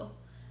vote blue,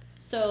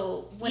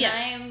 so when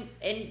I'm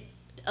in.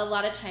 A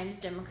lot of times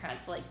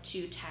Democrats like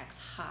to tax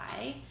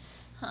high.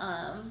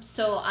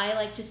 So I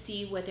like to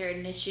see what their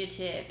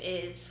initiative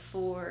is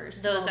for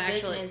small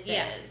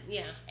businesses.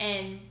 Yeah.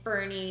 And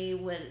Bernie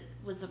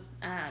was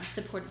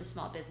supported the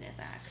Small Business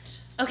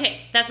Act.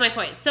 Okay, that's my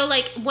point. So,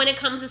 like, when it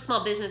comes to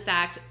Small Business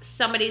Act,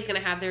 somebody's going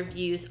to have their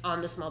views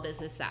on the Small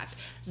Business Act.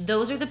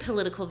 Those are the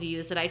political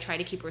views that I try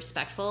to keep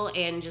respectful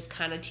and just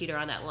kind of teeter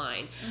on that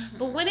line. Mm-hmm.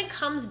 But when it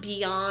comes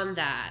beyond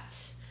that...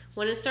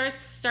 When it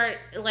starts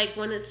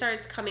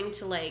coming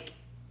to like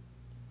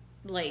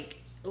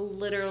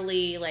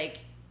literally like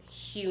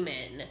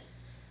human,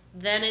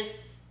 then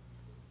it's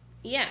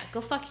go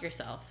fuck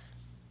yourself.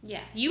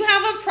 Yeah. You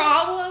have a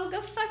problem,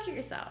 go fuck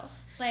yourself.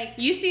 Like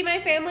you see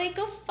my family,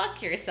 go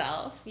fuck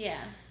yourself.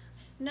 Yeah.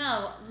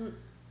 No.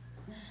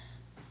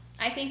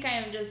 I think I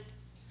am just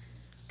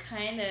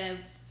kind of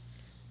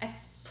I've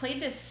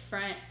played this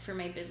front for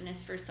my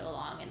business for so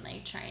long and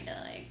like trying to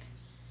like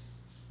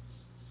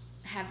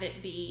have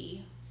it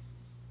be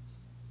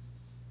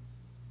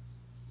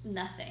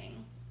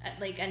nothing,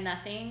 like a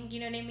nothing,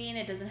 you know what I mean?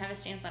 It doesn't have a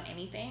stance on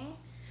anything.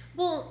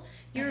 Well,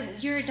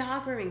 you're a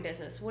dog grooming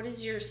business. What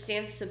is your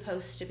stance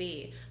supposed to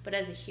be? But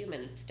as a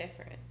human, it's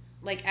different.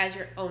 Like as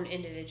your own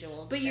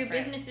individual. But your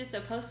business is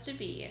supposed to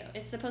be you.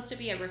 It's supposed to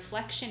be a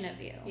reflection of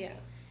you. Yeah.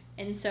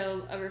 And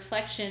so a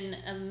reflection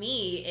of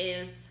me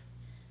is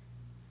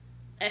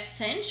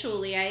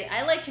essentially,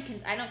 I like to,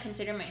 I don't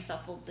consider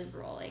myself a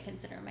liberal. I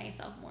consider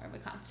myself more of a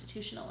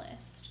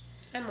constitutionalist.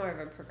 I'm more of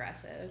a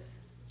progressive.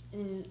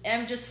 And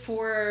I'm just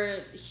for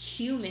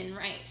human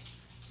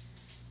rights.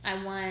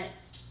 I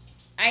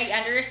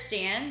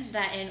understand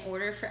that in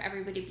order for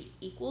everybody to be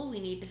equal, we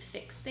need to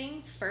fix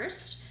things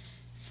first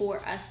for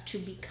us to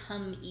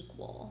become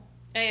equal.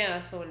 I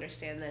also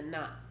understand that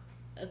not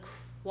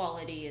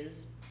equality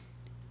is...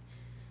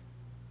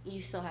 You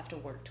still have to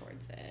work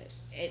towards it.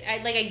 I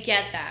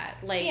get that.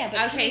 Like, yeah,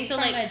 but okay, so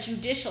from like a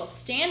judicial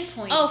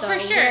standpoint, oh, though, for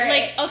sure.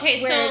 Like,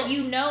 okay, where so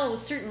you know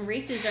certain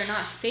races are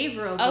not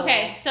favorable.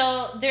 Okay,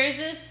 so there's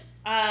this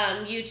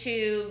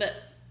YouTube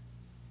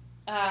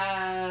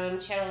channel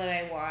that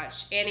I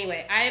watch.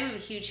 Anyway, I'm a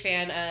huge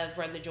fan of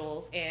Run the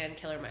Jewels and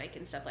Killer Mike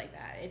and stuff like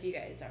that. If you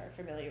guys are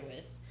familiar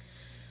with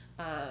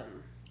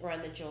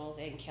Run the Jewels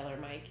and Killer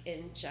Mike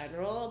in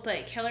general,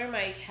 but Killer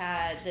Mike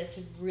had this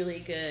really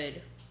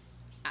good.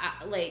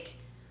 Like,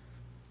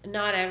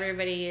 not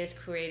everybody is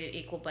created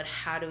equal, but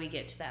how do we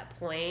get to that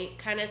point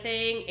kind of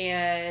thing?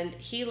 And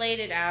he laid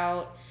it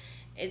out.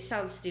 It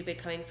sounds stupid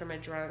coming from a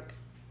drunk,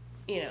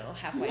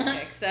 half-white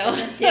chick. So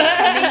it's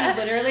coming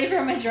literally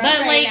from a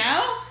drunk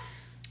now?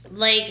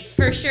 Like,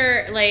 for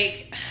sure,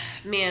 like,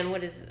 man,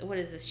 what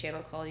is this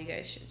channel called? You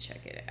guys should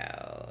check it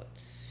out.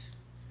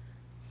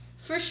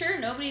 For sure,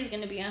 nobody's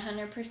going to be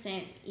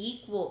 100%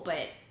 equal,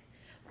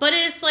 but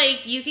it's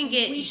like you can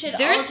get... We should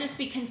all just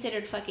be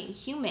considered fucking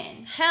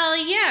human. Hell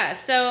yeah.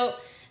 So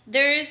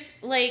there's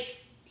like,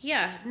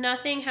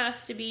 nothing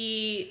has to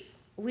be...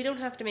 We don't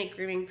have to make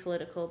grooming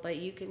political, but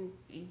you can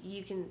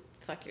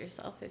fuck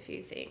yourself if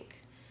you think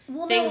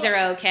things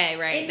are okay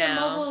right now. In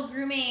the mobile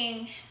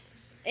grooming,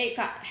 it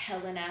got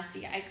hella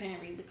nasty. I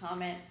couldn't read the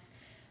comments.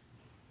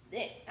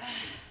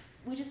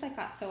 We just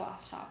got so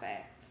off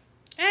topic.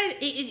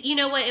 You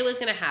know what? It was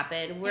going to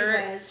happen. It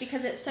was,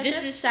 because it's such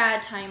a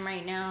sad time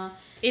right now.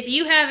 If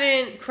you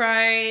haven't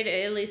cried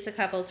at least a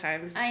couple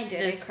times. I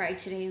did. I cried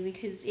today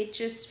because it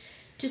just...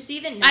 To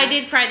see the I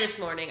did cry this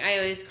morning. I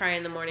always cry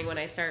in the morning when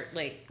I start,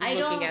 looking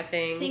at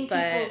things. I don't think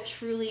people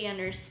truly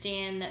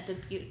understand that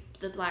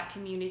the Black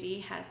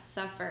community has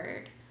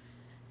suffered.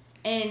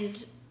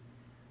 And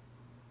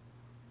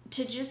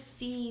to just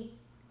see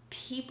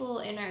people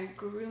in our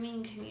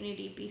grooming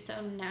community be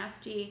so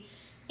nasty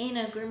in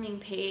a grooming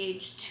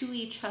page to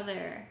each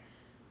other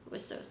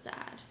was so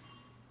sad.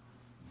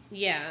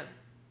 Yeah.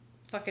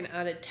 Fucking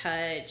out of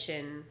touch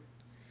and...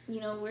 You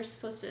know, we're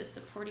supposed to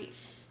support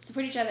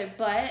each other,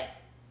 but,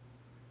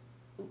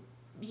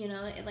 you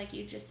know, like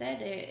you just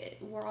said,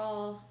 we're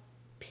all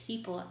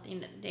people at the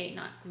end of the day,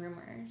 not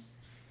groomers.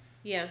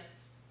 Yeah.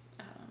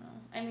 I don't know.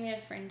 I made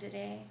a friend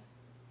today.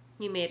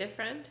 You made a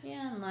friend?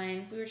 Yeah,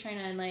 online. We were trying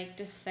to, like,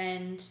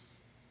 defend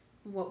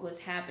what was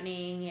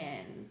happening,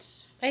 and...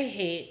 I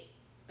hate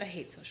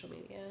social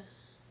media.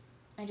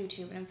 I do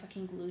too, but I'm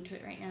fucking glued to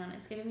it right now, and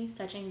it's giving me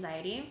such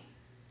anxiety.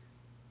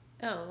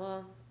 Oh,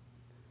 well,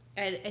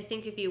 I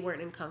think if you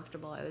weren't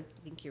uncomfortable, I would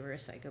think you were a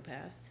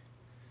psychopath.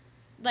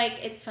 Like,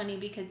 it's funny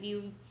because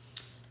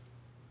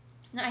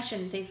no, I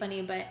shouldn't say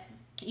funny, but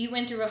you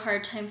went through a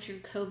hard time through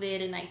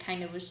COVID, and I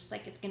kind of was just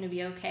like, it's going to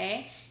be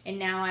okay. And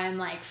now I'm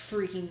like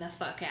freaking the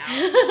fuck out.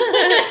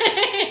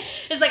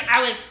 It's like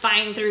I was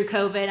fine through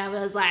COVID. I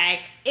was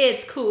like,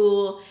 it's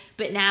cool.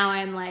 But now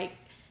I'm like,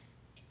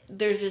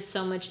 there's just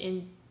so much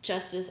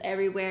injustice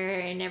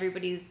everywhere, and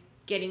everybody's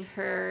getting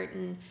hurt.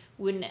 And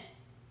when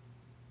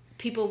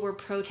people were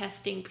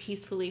protesting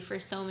peacefully for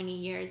so many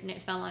years, and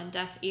it fell on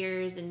deaf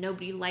ears, and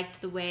nobody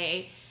liked the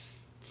way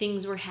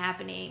things were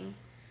happening.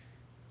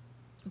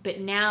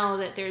 But now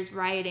that there's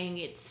rioting,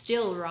 it's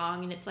still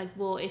wrong. And it's like,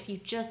 well, if you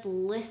just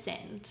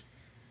listened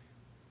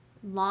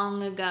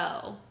long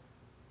ago,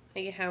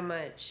 like, how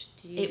much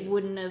do you... it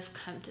wouldn't have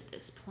come to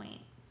this point.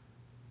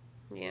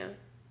 Yeah.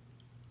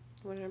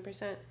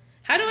 100%.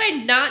 How do I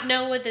not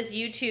know what this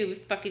YouTube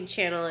fucking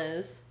channel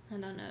is? I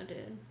don't know,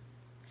 dude.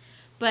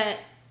 But,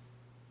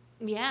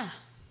 yeah.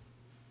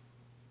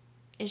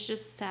 It's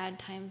just sad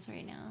times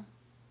right now.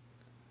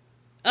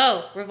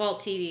 Oh,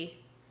 Revolt TV.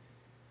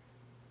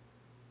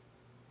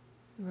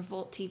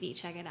 Revolt TV,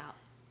 check it out.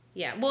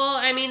 Yeah, well,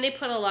 I mean, they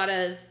put a lot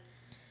of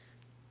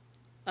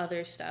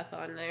other stuff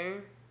on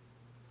there.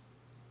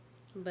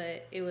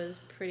 But it was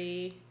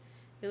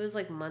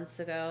like months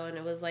ago, and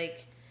it was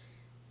like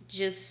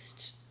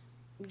just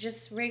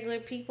regular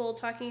people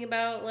talking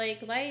about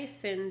like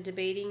life and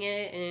debating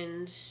it,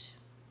 and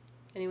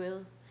anyway.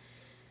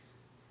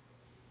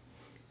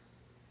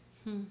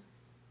 But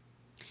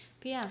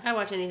yeah. I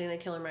watch anything that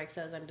Killer Mike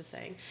says, I'm just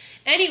saying.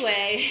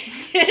 Anyway.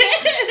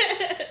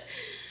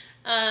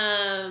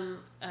 I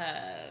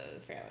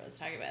forgot what I was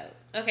talking about.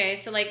 Okay,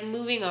 so like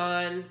moving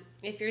on.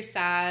 If you're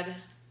sad,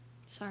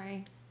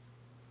 Sorry.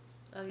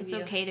 it's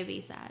okay to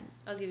be sad.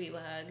 I'll give you a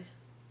hug.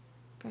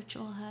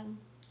 Virtual hug.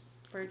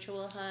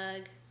 Virtual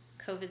hug.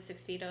 COVID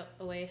 6 feet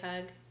away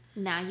hug.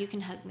 Nah, you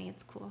can hug me.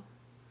 It's cool.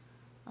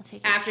 I'll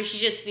take it. After she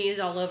just sneezed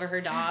all over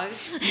her dog.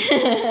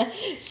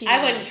 I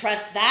wouldn't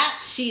trust that.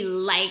 She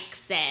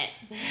likes it.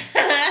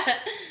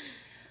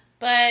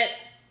 But,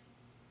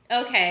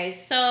 okay,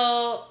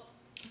 so...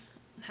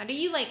 How do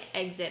you, like,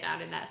 exit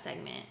out of that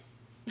segment?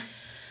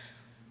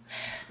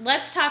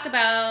 Let's talk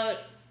about,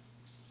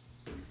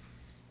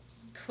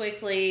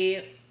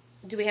 quickly,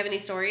 do we have any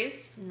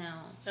stories? No.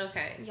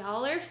 Okay.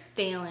 Y'all are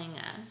failing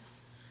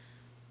us.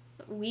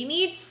 We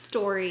need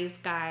stories,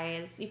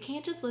 guys. You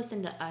can't just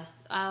listen to us,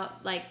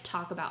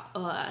 talk about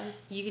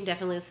us. You can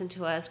definitely listen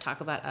to us,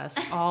 talk about us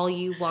all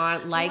you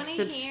want. Like,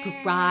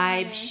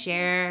 subscribe,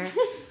 share,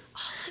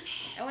 all of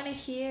it. I want to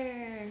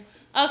hear.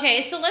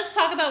 Okay, so let's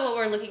talk about what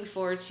we're looking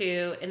forward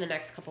to in the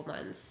next couple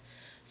months.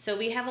 So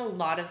we have a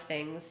lot of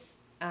things.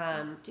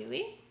 Do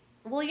we?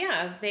 Well,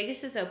 yeah,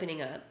 Vegas is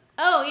opening up.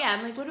 Oh, yeah.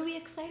 I'm like, what are we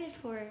excited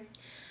for?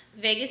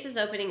 Vegas is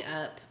opening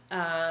up.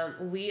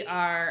 We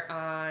are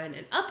on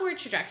an upward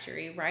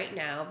trajectory right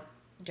now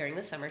during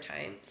the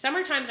summertime.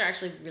 Summertimes are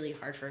actually really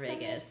hard for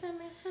Vegas.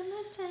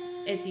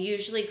 Summertime. It's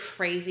usually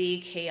crazy,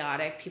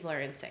 chaotic. People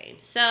are insane.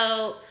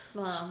 So...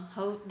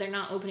 Well, they're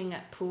not opening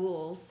up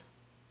pools.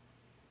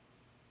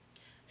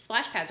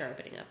 Splash pads are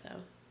opening up, though.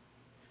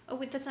 Oh,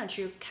 wait, that's not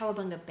true.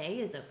 Cowabunga Bay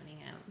is opening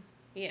up.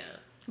 Yeah.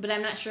 But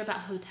I'm not sure about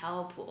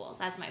hotel pools.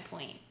 That's my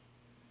point.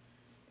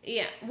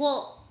 Yeah.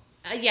 Well,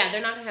 yeah,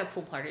 they're not going to have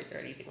pool parties or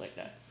anything like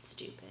that.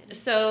 Stupid.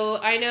 So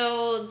I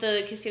know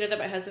the casino that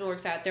my husband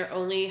works at, they're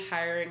only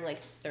hiring like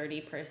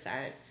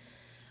 30%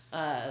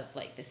 of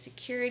like the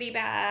security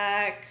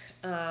back.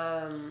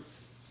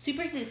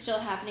 Super Zoo's still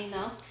happening,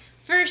 though.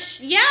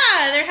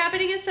 Yeah, they're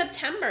happening in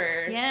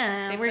September.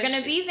 Yeah, we're going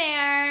to be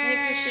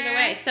there. They pushed it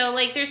away. So,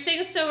 like, there's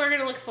things still we're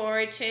going to look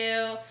forward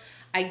to.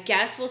 I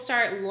guess we'll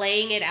start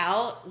laying it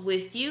out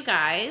with you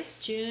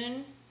guys.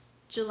 June,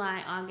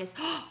 July, August.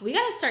 We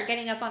got to start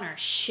getting up on our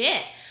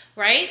shit.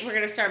 Right? We're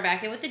going to start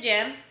back in with the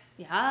gym.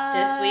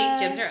 Yeah.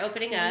 This week, gyms are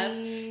opening up.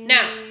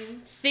 Now,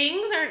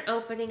 things aren't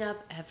opening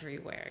up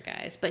everywhere,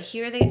 guys. But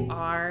here they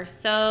are.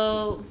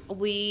 So,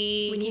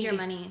 we need your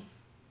money.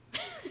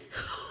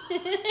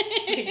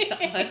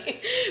 God.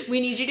 We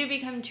need you to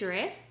become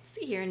tourists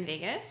here in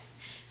Vegas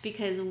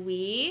because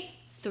we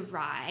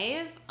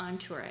thrive on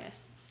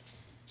tourists.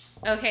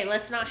 Okay,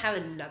 let's not have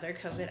another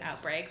COVID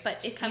outbreak,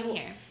 but if Come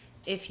here.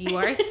 if you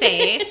are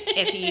safe,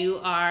 if you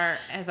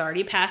have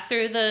already passed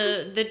through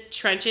the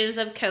trenches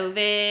of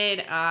COVID,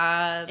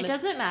 it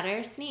doesn't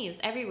matter. Sneeze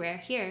everywhere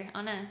here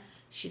on us.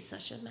 She's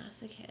such a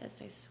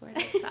masochist. I swear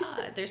to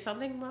God, there's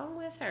something wrong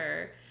with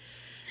her.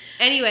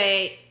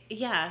 Anyway,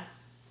 yeah,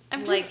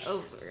 I'm just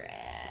over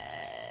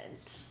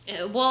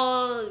it.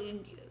 Well,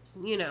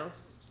 you know,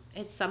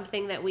 it's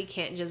something that we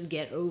can't just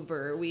get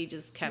over. We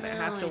just kind of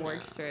have to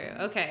work through.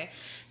 Okay,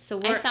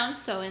 so I sound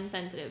so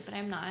insensitive, but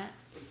I'm not.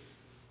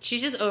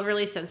 She's just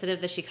overly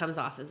sensitive that she comes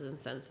off as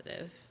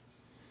insensitive.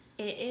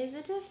 It is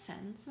a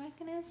defense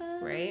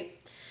mechanism. Right?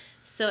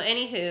 So,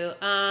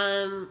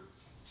 anywho,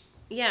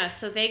 yeah,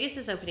 so Vegas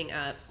is opening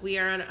up. We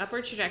are on an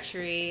upward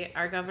trajectory.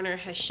 Our governor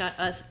has shut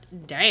us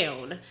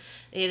down.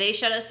 They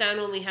shut us down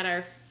when we had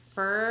our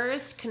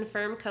first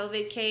confirmed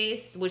COVID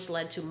case, which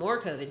led to more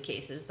COVID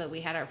cases, but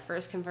we had our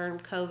first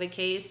confirmed COVID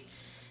case.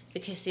 The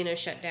casino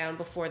shut down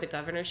before the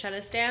governor shut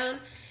us down.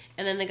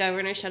 And then the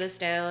governor shut us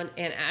down,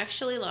 and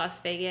actually Las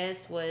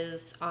Vegas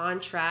was on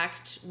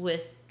track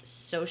with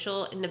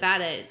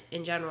Nevada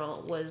in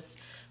general was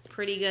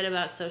pretty good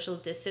about social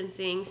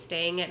distancing,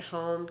 staying at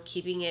home,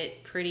 keeping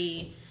it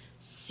pretty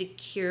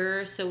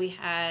secure. So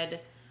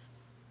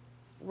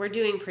we're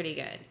doing pretty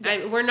good.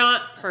 Yes. We're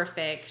not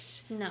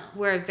perfect. No.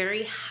 We're a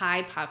very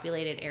high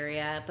populated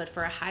area, but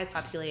for a high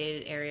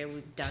populated area,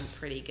 we've done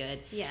pretty good.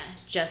 Yeah.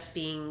 Just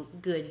being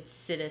good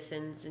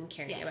citizens and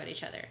caring about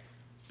each other.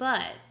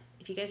 But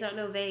if you guys don't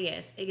know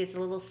Vegas, it gets a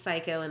little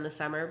psycho in the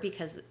summer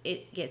because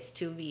it gets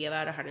to be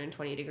about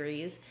 120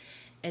 degrees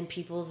and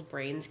people's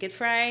brains get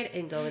fried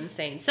and go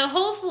insane. So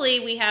hopefully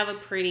we have a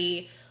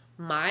pretty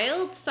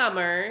mild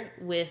summer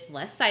with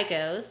less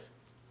psychos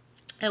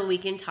and we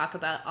can talk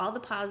about all the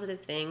positive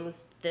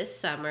things this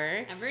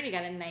summer. I've already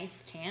got a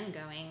nice tan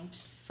going.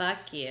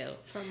 Fuck you.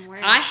 From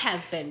work. I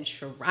have been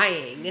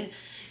trying.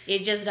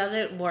 It just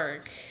doesn't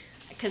work.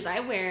 Because I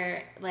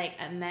wear like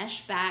a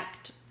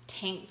mesh-backed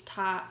tank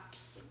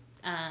tops,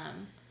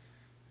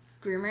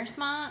 groomer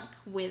smock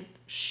with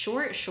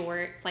short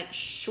shorts, like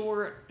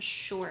short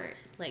shorts.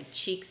 Like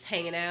cheeks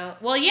hanging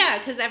out. Well, yeah,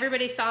 because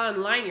everybody saw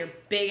online your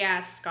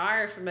big-ass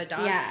scar from a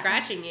dog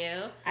scratching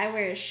you. I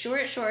wear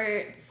short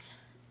shorts,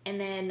 and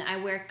then I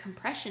wear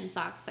compression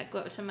socks that go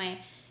up to my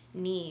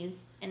knees,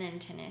 and then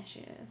tennis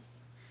shoes.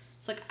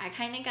 So, like, I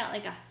kind of got,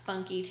 like, a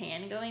funky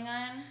tan going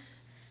on,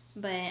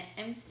 but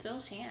I'm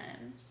still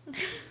tan.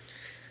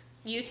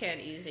 You tan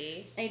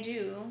easy. I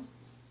do.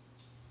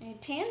 I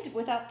tanned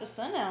without the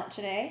sun out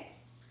today.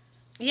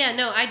 Yeah,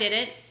 no, I did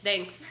it.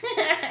 Thanks.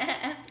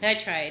 I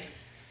tried.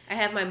 I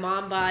have my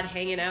mom bod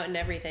hanging out and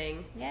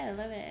everything. Yeah, I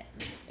love it.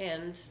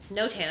 And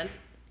no tan.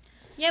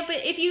 Yeah, but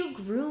if you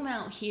groom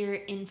out here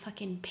in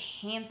fucking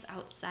pants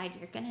outside,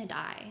 you're gonna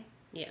die.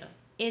 Yeah.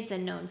 It's a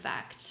known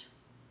fact.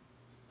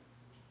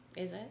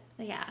 Is it?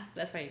 Yeah.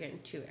 That's why you're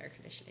getting 2 air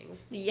conditionings.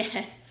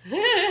 Yes.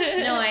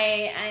 No,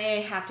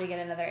 I have to get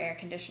another air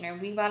conditioner.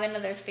 We bought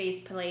another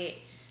faceplate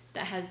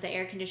that has the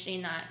air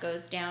conditioning that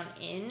goes down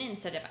in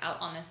instead of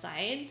out on the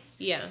sides.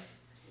 Yeah.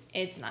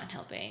 It's not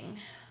helping.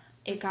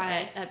 It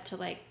got up to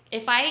like,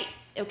 if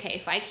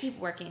I keep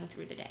working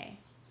through the day,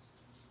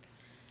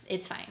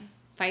 it's fine.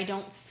 If I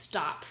don't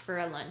stop for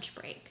a lunch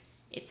break,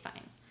 it's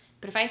fine.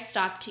 But if I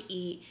stop to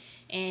eat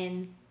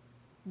and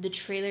the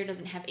trailer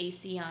doesn't have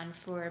AC on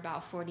for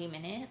about 40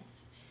 minutes,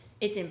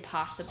 it's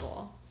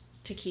impossible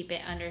to keep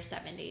it under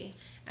 70.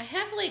 I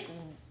have like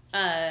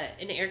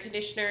an air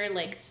conditioner,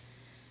 like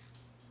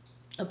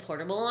a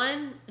portable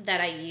one that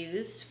I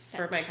use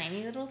for my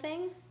tiny little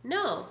thing.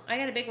 No, I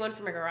got a big one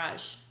for my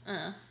garage.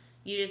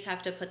 You just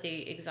have to put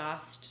the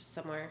exhaust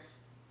somewhere.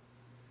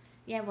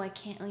 Yeah, well, I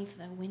can't leave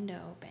the window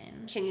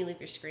open. Can you leave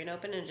your screen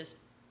open and just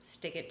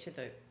stick it to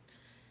the...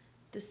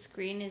 The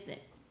screen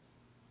isn't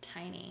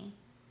tiny.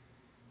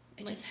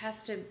 It just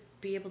has to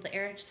be able... The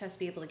air just has to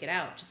be able to get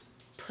out. Just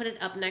put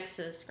it up next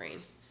to the screen.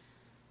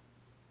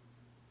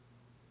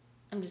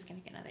 I'm just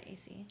going to get another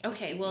AC.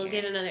 Okay, well,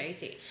 get another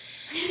AC.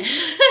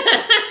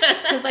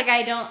 Because, like,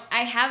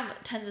 I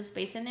have tons of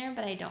space in there,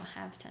 but I don't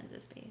have tons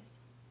of space.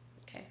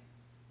 Okay.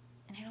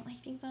 And I don't like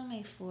things on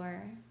my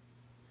floor.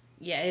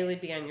 Yeah, it would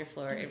be on your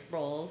floor. It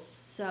rolls.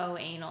 So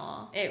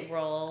anal. It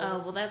rolls.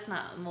 Oh, well, that's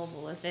not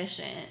mobile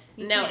efficient.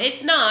 No,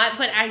 it's not,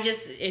 but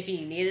if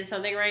you needed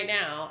something right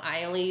now,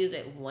 I only use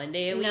it one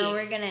day a week. No,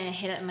 we're going to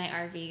hit up my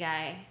RV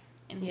guy,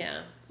 and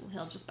yeah,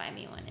 he'll just buy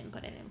me one and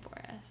put it in for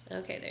us.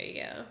 Okay, there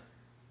you go.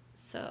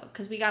 So,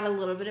 because we got a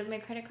little bit of my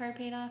credit card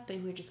paid off, but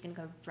we're just going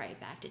to go right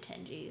back to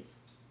 10 G's.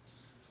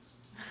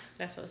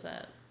 That's what's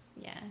up.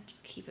 Yeah,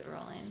 just keep it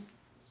rolling.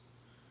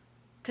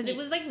 Because it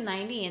was like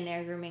 90 in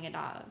there grooming a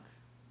dog.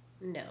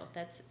 No,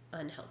 that's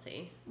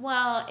unhealthy.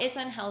 Well, it's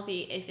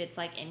unhealthy if it's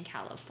like in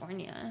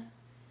California.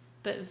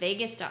 But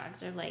Vegas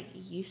dogs are like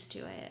used to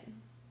it.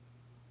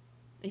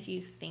 If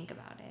you think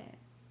about it.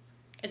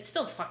 It's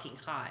still fucking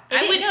hot. No.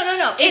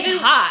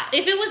 It's hot.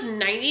 If it was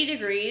 90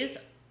 degrees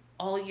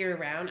all year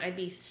round, I'd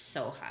be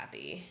so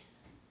happy.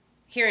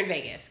 Here in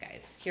Vegas,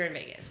 guys. Here in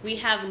Vegas. We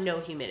have no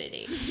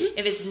humidity.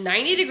 If it's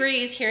 90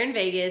 degrees here in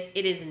Vegas,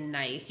 it is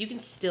nice. You can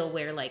still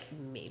wear, like,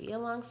 maybe a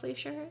long sleeve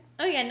shirt.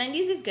 Oh, yeah.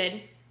 90s is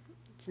good.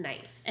 It's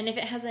nice. And if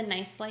it has a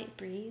nice light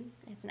breeze,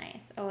 it's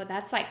nice. Oh,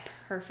 that's, like,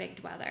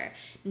 perfect weather.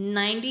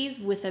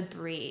 90s with a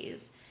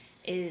breeze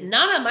is...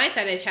 Not on my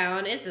side of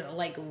town. It's,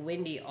 like,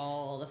 windy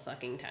all the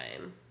fucking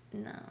time.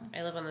 No.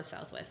 I live on the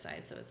southwest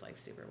side, so it's, like,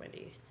 super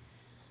windy.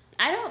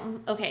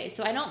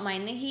 So I don't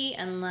mind the heat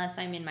unless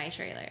I'm in my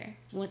trailer.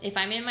 If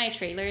I'm in my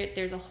trailer,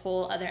 there's a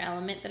whole other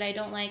element that I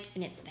don't like,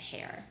 and it's the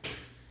hair.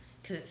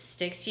 Because it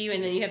sticks to you,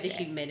 and then you have the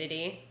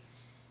humidity.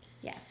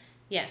 Yeah.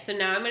 Yeah, so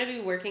now I'm going to be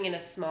working in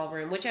a small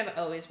room, which I've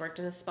always worked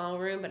in a small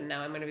room, but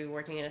now I'm going to be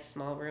working in a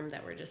small room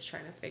that we're just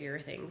trying to figure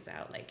things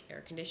out, like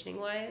air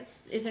conditioning-wise.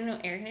 Is there no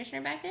air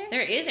conditioner back there?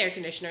 There is air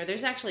conditioner.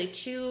 There's actually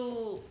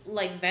 2,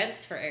 like,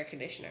 vents for air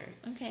conditioner.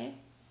 Okay.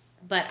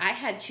 But I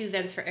had 2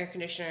 vents for air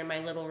conditioner in my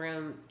little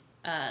room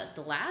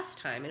the last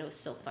time, and it was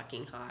still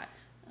fucking hot.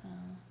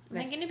 Am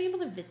I going to be able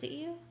to visit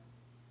you?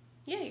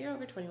 Yeah, you're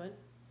over 21.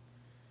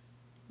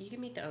 You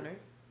can meet the owner.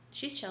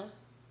 She's chill.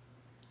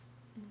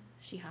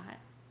 Is she hot?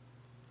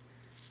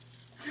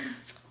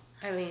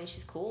 I mean,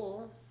 she's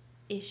cool.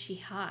 Is she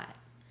hot?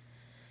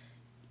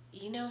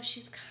 You know,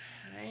 she's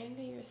kind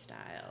of your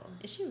style.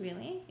 Is she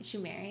really? Is she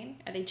married?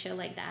 Are they chill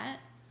like that?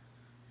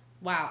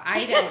 Wow,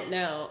 I don't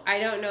know.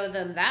 I don't know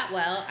them that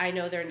well. I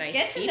know they're nice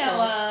people. Get to know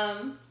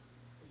them.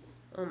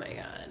 Oh my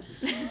god.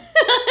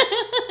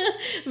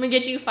 I'm gonna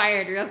get you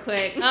fired real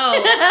quick.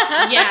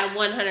 Oh, yeah,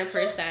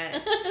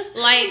 100%.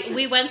 Like,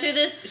 we went through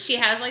this. She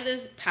has, like,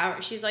 this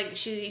power. She's, like,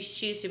 she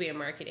used to be in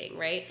marketing,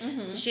 right?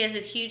 Mm-hmm. So she has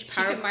this huge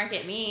She could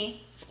market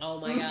me. Oh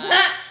my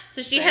god.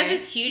 So she has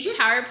this huge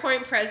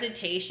PowerPoint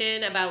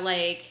presentation about,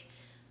 like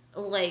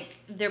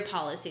their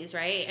policies,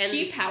 right? And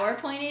she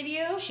PowerPointed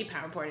you? She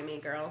PowerPointed me,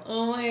 girl.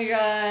 Oh my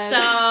god.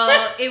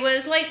 So it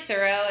was, like,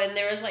 thorough, and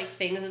there was, like,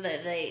 things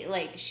that they,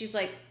 like, she's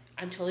like,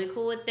 I'm totally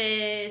cool with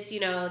this.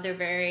 You know, they're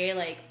very,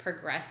 like,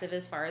 progressive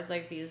as far as,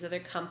 like, views of their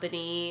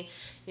company.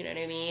 You know what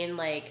I mean?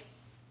 Like,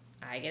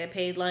 I get a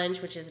paid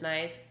lunch, which is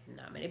nice.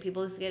 Not many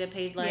people get a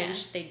paid lunch.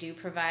 Yeah. They do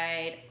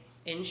provide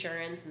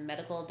insurance,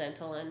 medical,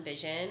 dental, and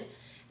vision.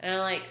 And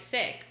I'm like,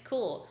 sick,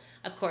 cool.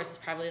 Of course, it's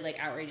probably, like,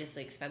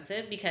 outrageously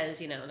expensive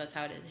because, you know, that's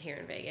how it is here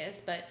in Vegas.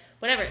 But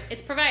whatever,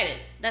 it's provided.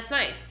 That's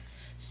nice.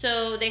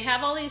 So they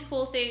have all these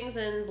cool things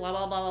and blah,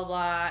 blah, blah, blah,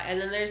 blah. And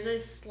then there's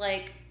this,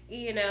 like,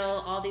 you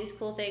know, all these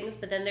cool things,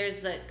 but then there's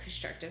the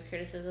constructive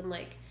criticism,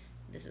 like,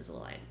 this is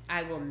what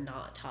I will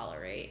not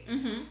tolerate.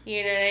 Mm-hmm.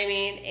 You know what I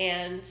mean?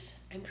 And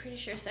I'm pretty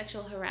sure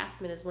sexual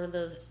harassment is one of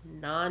those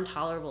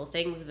non-tolerable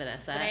things,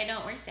 Vanessa. But I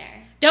don't work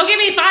there. Don't get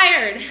me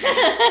fired!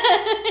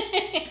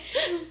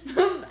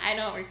 I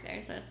don't work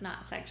there, so it's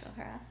not sexual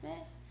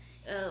harassment.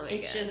 Oh my God.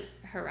 It's just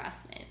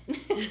harassment.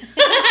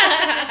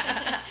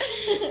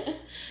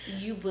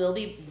 You will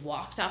be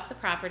walked off the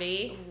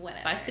property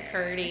by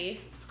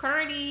security.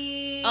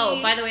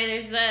 Oh, by the way,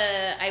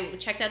 I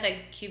checked out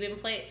that Cuban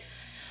plate.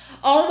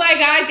 Oh my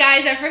god,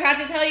 guys, I forgot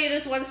to tell you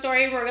this one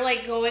story. We're,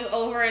 like, going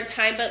over in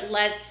time, but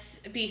let's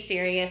be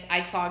serious.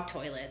 I clogged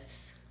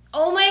toilets.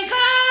 Oh my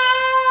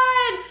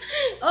god!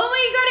 Oh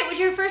my god, it was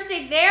your first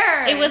day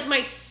there. It was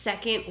my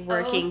second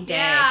working day.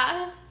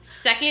 Yeah.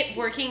 Second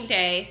working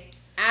day.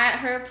 At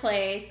her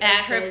place.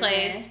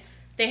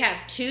 They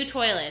have 2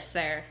 toilets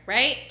there,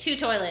 right? 2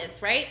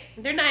 toilets, right?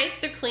 They're nice,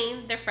 they're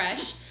clean, they're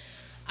fresh.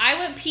 I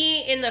would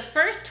pee in the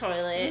first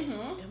toilet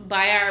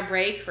by our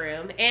break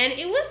room, and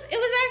it was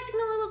acting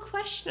a little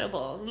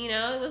questionable. You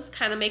know, it was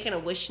kind of making a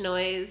whoosh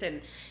noise,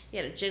 and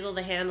you had to jiggle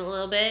the hand a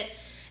little bit.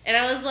 And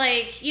I was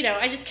like, you know,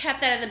 I just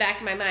kept that in the back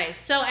of my mind.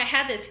 So I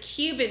had this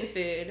Cuban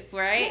food,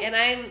 right? And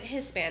I'm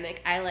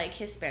Hispanic. I like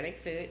Hispanic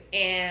food,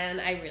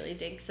 and I really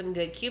dig some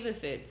good Cuban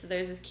food. So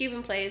there's this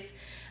Cuban place.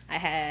 I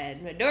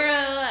had Maduro.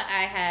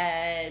 I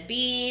had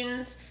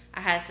beans. I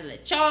had some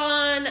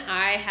lechon.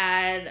 I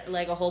had,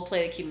 like, a whole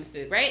plate of Cuban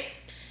food, right?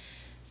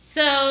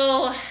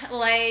 So,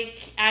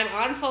 like, I'm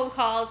on phone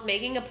calls,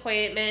 making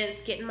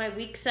appointments, getting my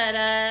week set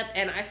up,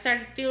 and I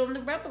started feeling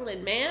the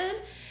rumbling, man.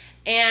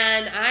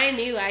 And I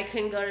knew I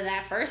couldn't go to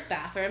that first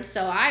bathroom,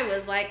 so I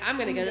was like, I'm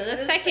going to go to the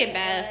second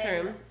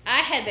bathroom. I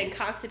had been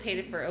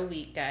constipated for a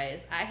week,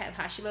 guys. I have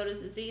Hashimoto's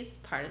disease,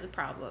 part of the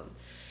problem.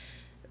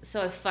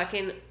 So I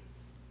fucking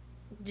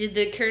did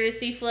the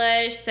courtesy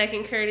flush,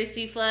 second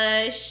courtesy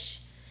flush,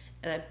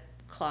 and I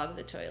clogged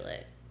the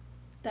toilet.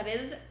 That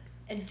is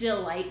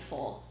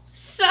delightful.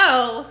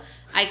 So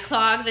I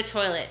clogged the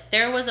toilet.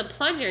 There was a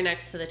plunger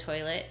next to the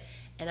toilet,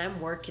 and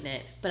I'm working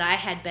it. But I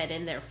had been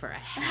in there for a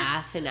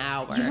half an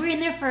hour. You were in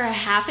there for a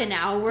half an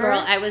hour?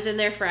 Girl, I was in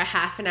there for a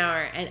half an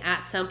hour, and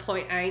at some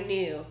point I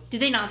knew.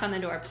 Did they knock on the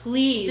door?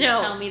 Please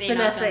tell me they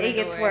knocked on the door. Vanessa, it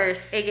gets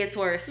worse. It gets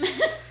worse.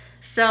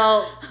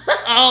 So,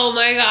 oh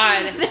my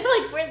god. They're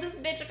like, where'd this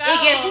bitch go?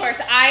 It gets worse.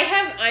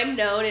 I'm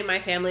known in my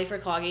family for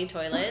clogging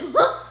toilets.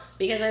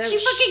 Because I don't She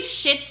fucking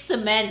shit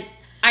cement.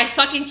 I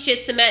fucking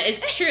shit cement.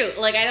 It's true.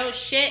 Like, I don't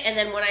shit, and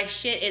then when I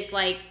shit, it's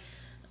like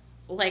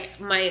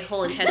my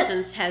whole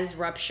intestines has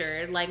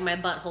ruptured. Like, my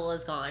butthole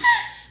is gone.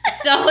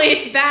 So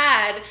it's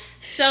bad.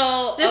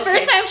 So The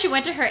first time she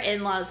went to her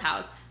in-laws'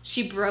 house,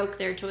 she broke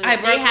their toilet.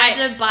 They had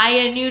to buy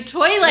a new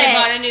toilet. They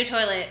bought a new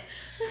toilet.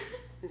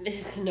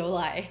 It's no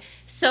lie.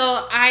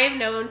 So I am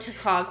known to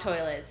clog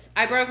toilets.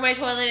 I broke my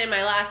toilet in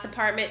my last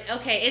apartment.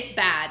 Okay, it's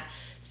bad.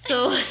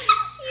 So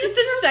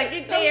the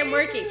second day I'm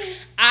working,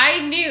 I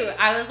knew.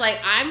 I was like,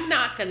 I'm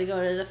not gonna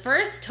go to the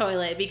first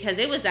toilet because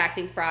it was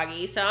acting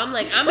froggy. So I'm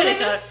like, I'm gonna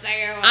go to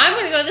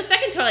the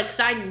second toilet because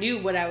I knew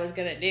what I was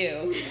gonna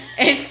do.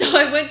 And so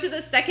I went to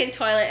the second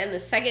toilet, and the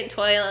second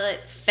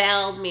toilet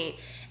failed me.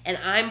 And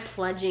I'm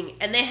plunging,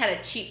 and they had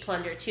a cheap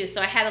plunger too,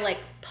 so I had to like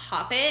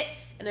pop it.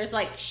 And there's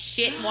like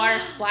shit water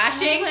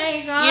splashing. Oh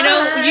my god!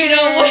 You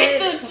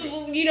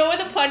know where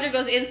the plunger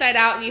goes inside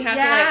out, and you have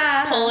to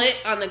like pull it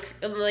on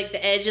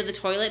the edge of the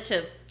toilet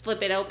to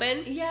flip it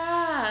open.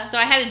 Yeah. So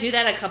I had to do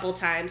that a couple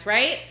times,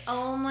 right?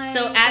 Oh my.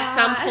 So god. at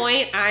some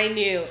point, I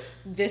knew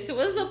this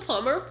was a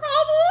plumber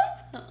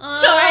problem.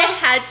 So I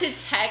had to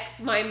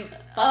text my fucking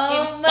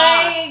boss. Oh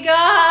my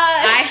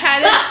god! I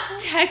had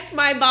to text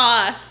my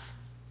boss.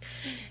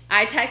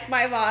 I text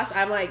my boss.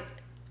 I'm like,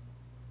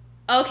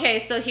 okay,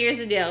 so here's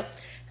the deal.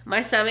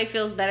 My stomach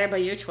feels better,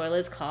 but your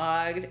toilet's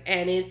clogged,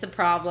 and it's a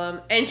problem.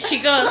 And she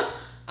goes,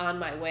 on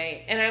my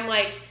way. And I'm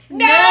like,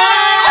 no!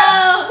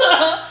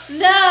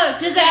 No!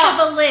 Does it have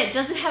a lid?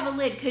 Does it have a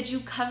lid? Could you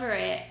cover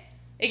it?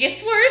 It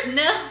gets worse.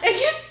 No. It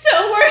gets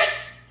so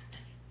worse.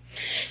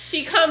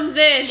 She comes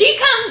in. She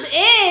comes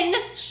in.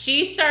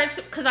 She starts,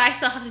 because I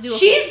still have to do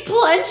She's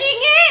plunging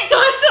it? So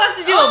I still have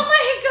to do Oh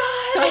my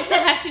god. So I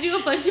still have to do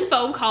a bunch of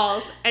phone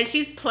calls, and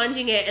she's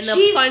plunging it, and the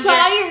she plunger.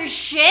 saw your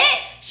shit?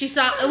 She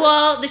saw,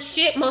 well,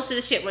 most of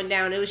the shit went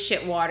down. It was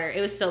shit water.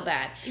 It was so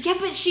bad. Yeah,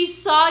 but she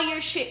saw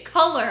your shit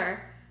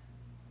color.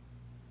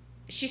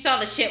 She saw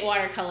the shit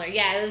water color.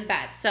 Yeah, it was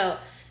bad. So,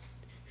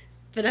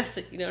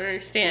 Vanessa, you don't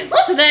understand.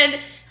 So then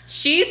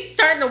she's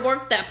starting to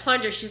work that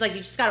plunger. She's like, you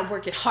just gotta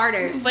work it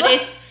harder. But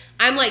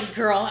I'm like,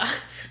 girl,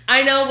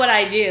 I know what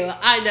I do.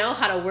 I know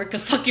how to work a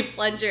fucking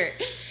plunger.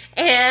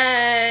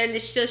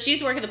 And so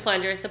she's working the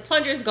plunger. The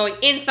plunger's going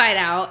inside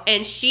out,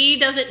 and she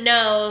doesn't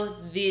know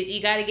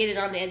you gotta get it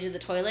on the edge of the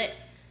toilet.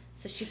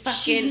 So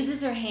she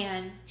uses her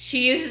hand.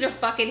 She uses her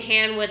fucking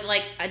hand with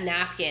like a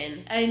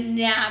napkin. A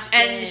napkin.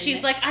 And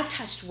she's like, I've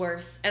touched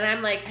worse. And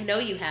I'm like, I know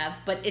you have,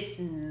 but it's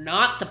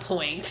not the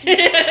point.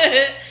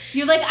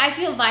 You're like, I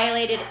feel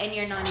violated, and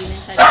you're not even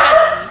touching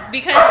me.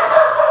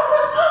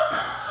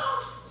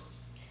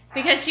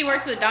 Because she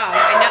works with dogs.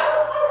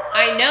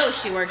 I know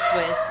she works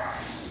with.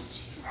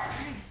 Jesus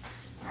Christ.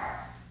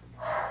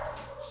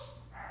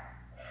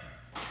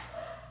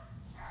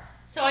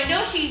 So I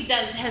know she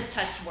has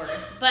touched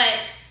worse, but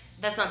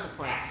that's not the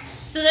point.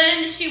 So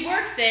then she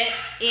works it,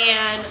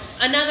 and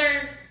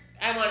another,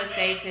 I want to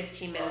say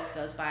 15 minutes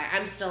goes by.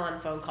 I'm still on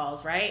phone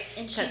calls, right?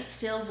 And she's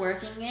still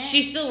working it?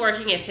 She's still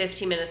working it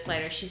 15 minutes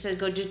later. She said,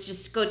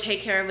 just go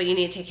take care of what you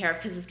need to take care of,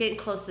 because it's getting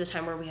close to the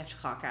time where we have to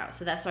clock out.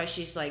 So that's why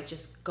she's like,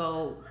 just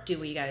go do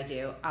what you got to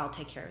do. I'll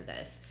take care of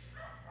this.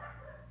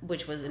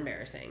 Which was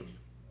embarrassing.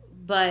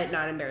 But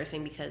not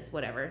embarrassing because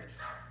whatever.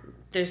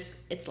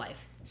 It's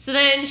life. So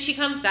then she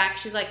comes back.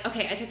 She's like,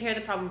 okay, I took care of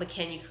the problem, but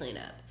can you clean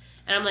up?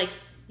 And I'm like,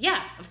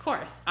 yeah, of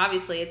course.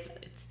 Obviously, it's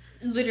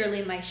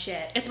literally my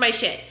shit. It's my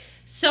shit.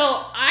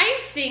 So I'm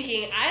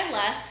thinking I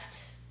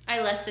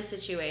left the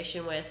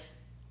situation with,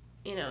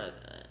 it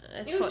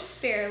was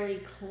fairly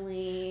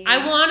clean.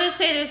 I want to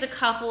say there's a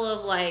couple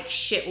of like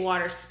shit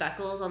water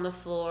speckles on the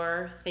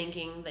floor,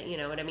 thinking that, you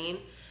know what I mean?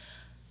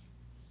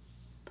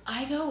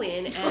 I go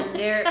in,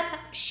 and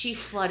she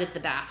flooded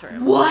the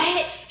bathroom.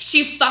 What?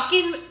 She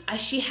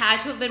had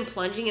to have been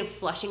plunging and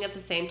flushing at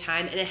the same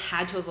time, and it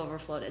had to have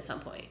overflowed at some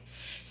point.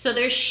 So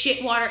there's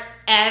shit water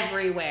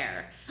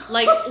everywhere.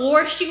 Like,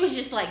 or she was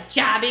just like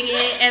jabbing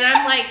it, and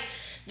I'm like,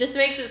 this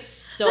makes it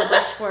so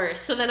much worse.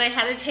 So then I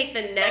had to take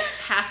the next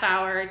half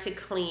hour to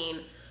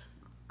clean.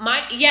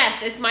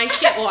 It's my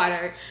shit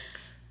water.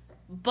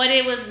 But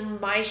it was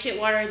my shit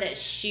water that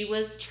she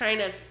was trying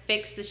to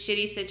fix the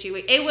shitty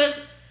situation. It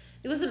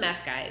was a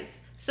mess, guys.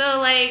 So,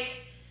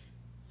 like,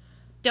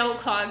 don't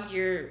clog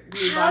your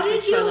new How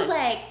boss's did you, toilet.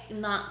 like,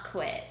 not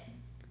quit?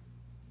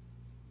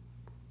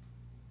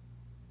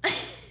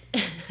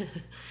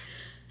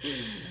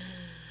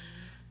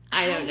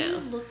 I don't know. How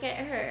do you look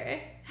at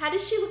her? How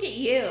did she look at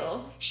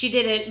you? She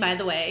didn't, by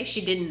the way.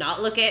 She did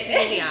not look at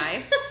me in the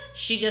eye.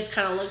 She just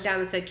kind of looked down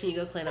and said, can you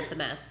go clean up the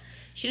mess?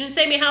 She didn't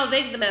say to me how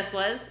big the mess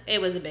was. It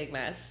was a big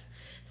mess.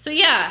 So,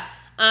 yeah.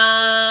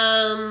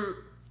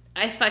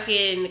 I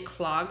fucking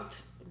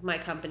clogged my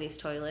company's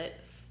toilet,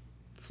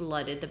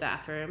 flooded the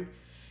bathroom,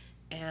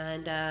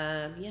 and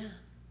yeah.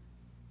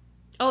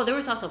 Oh, there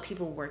was also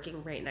people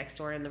working right next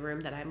door in the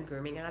room that I'm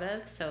grooming out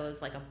of, so it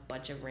was like a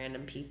bunch of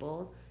random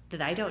people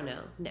that I don't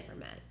know, never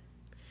met,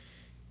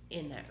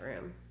 in that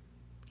room.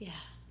 Yeah,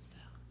 so.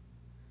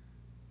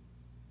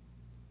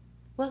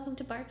 Welcome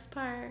to Barks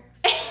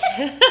Parks.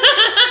 Dude.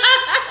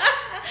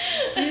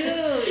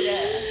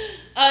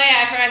 Oh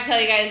yeah, I forgot to tell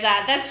you guys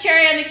that. That's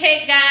cherry on the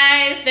cake,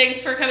 guys.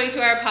 Thanks for coming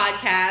to our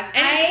podcast.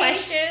 Any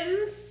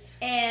questions?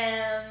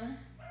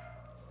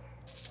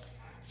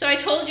 I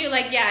told you,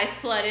 like, yeah, I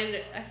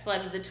flooded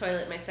the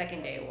toilet my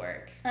second day of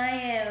work.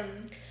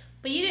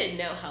 But you didn't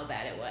know how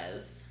bad it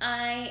was.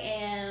 I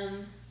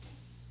am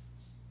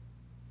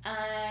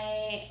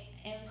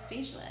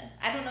speechless.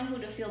 I don't know who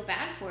to feel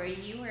bad for,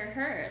 you or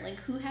her. Like,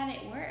 who had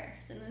it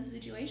worse in this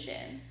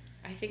situation?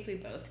 I think we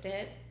both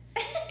did.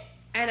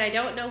 And I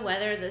don't know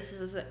whether this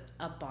is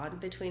a bond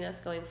between us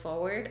going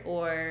forward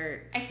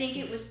or... I think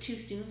it was too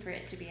soon for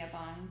it to be a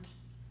bond.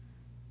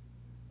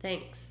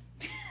 Thanks.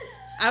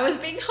 I was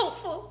being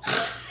hopeful.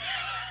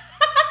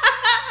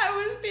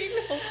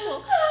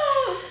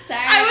 Oh,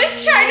 sorry. I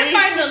was trying to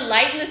find the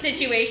light in the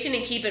situation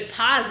and keep it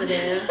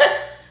positive.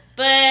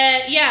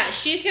 But yeah,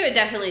 she's going to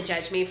definitely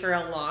judge me for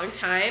a long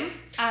time.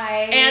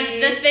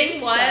 And the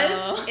thing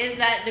is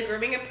that the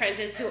grooming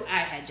apprentice who I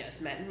had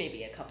just met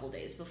maybe a couple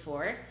days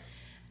before,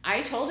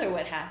 I told her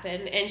what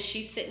happened, and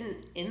she's sitting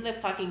in the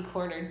fucking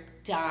corner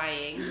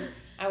dying.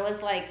 I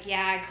was like,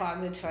 yeah, I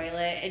clogged the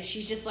toilet, and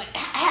she's just like,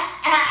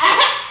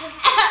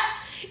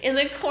 in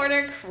the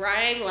corner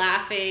crying,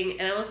 laughing,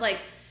 and I was like,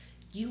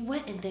 you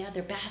went in the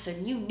other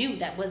bathroom. You knew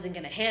that wasn't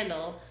going to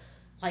handle,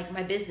 like,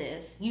 my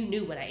business. You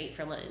knew what I ate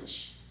for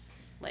lunch.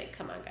 Like,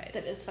 come on, guys.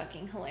 That is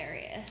fucking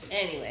hilarious.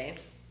 Anyway.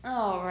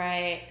 All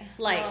right.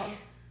 Like. Well,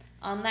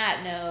 on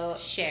that note.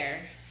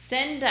 Share.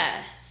 Send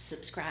us.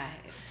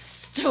 Subscribe.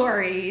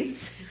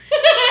 Stories.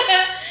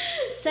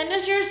 Send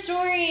us your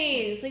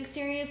stories. Like,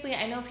 seriously,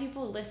 I know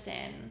people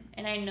listen.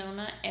 And I know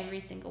not every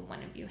single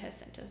one of you has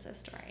sent us a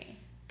story.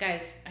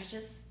 Guys,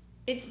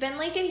 It's been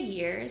like a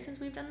year since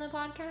we've done the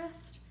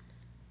podcast.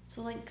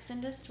 So, like,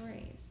 send us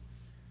stories.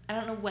 I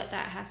don't know what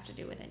that has to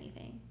do with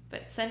anything.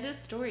 But send us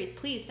stories.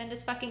 Please, send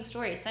us fucking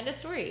stories. Send us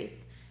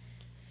stories.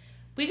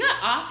 We got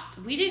off.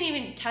 We didn't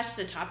even touch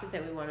the topic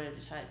that we wanted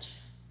to touch.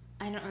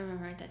 I don't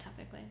remember what that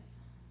topic was.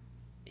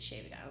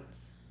 Shave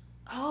downs.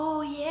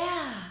 Oh,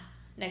 yeah.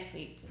 Next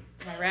week.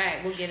 All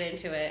right. We'll get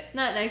into it.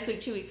 Not next week,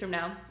 2 weeks from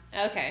now.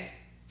 Okay.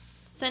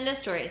 Send us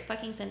stories.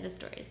 Fucking send us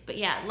stories. But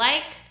yeah,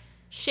 like,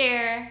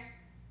 share,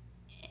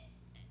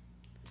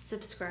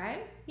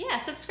 subscribe. Yeah,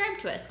 subscribe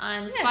to us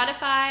on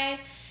Spotify,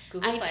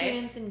 Google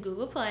iTunes, Play. and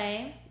Google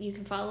Play. You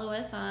can follow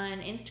us on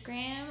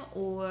Instagram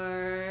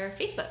or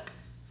Facebook.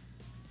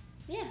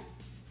 Yeah.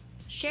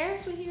 Share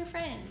us with your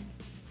friends.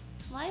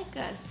 Like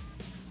us.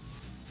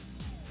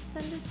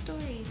 Send us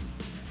stories.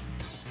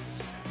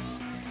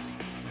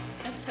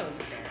 I'm so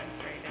embarrassed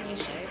right now. You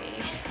should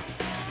be.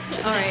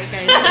 All right,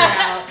 guys. We're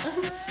out.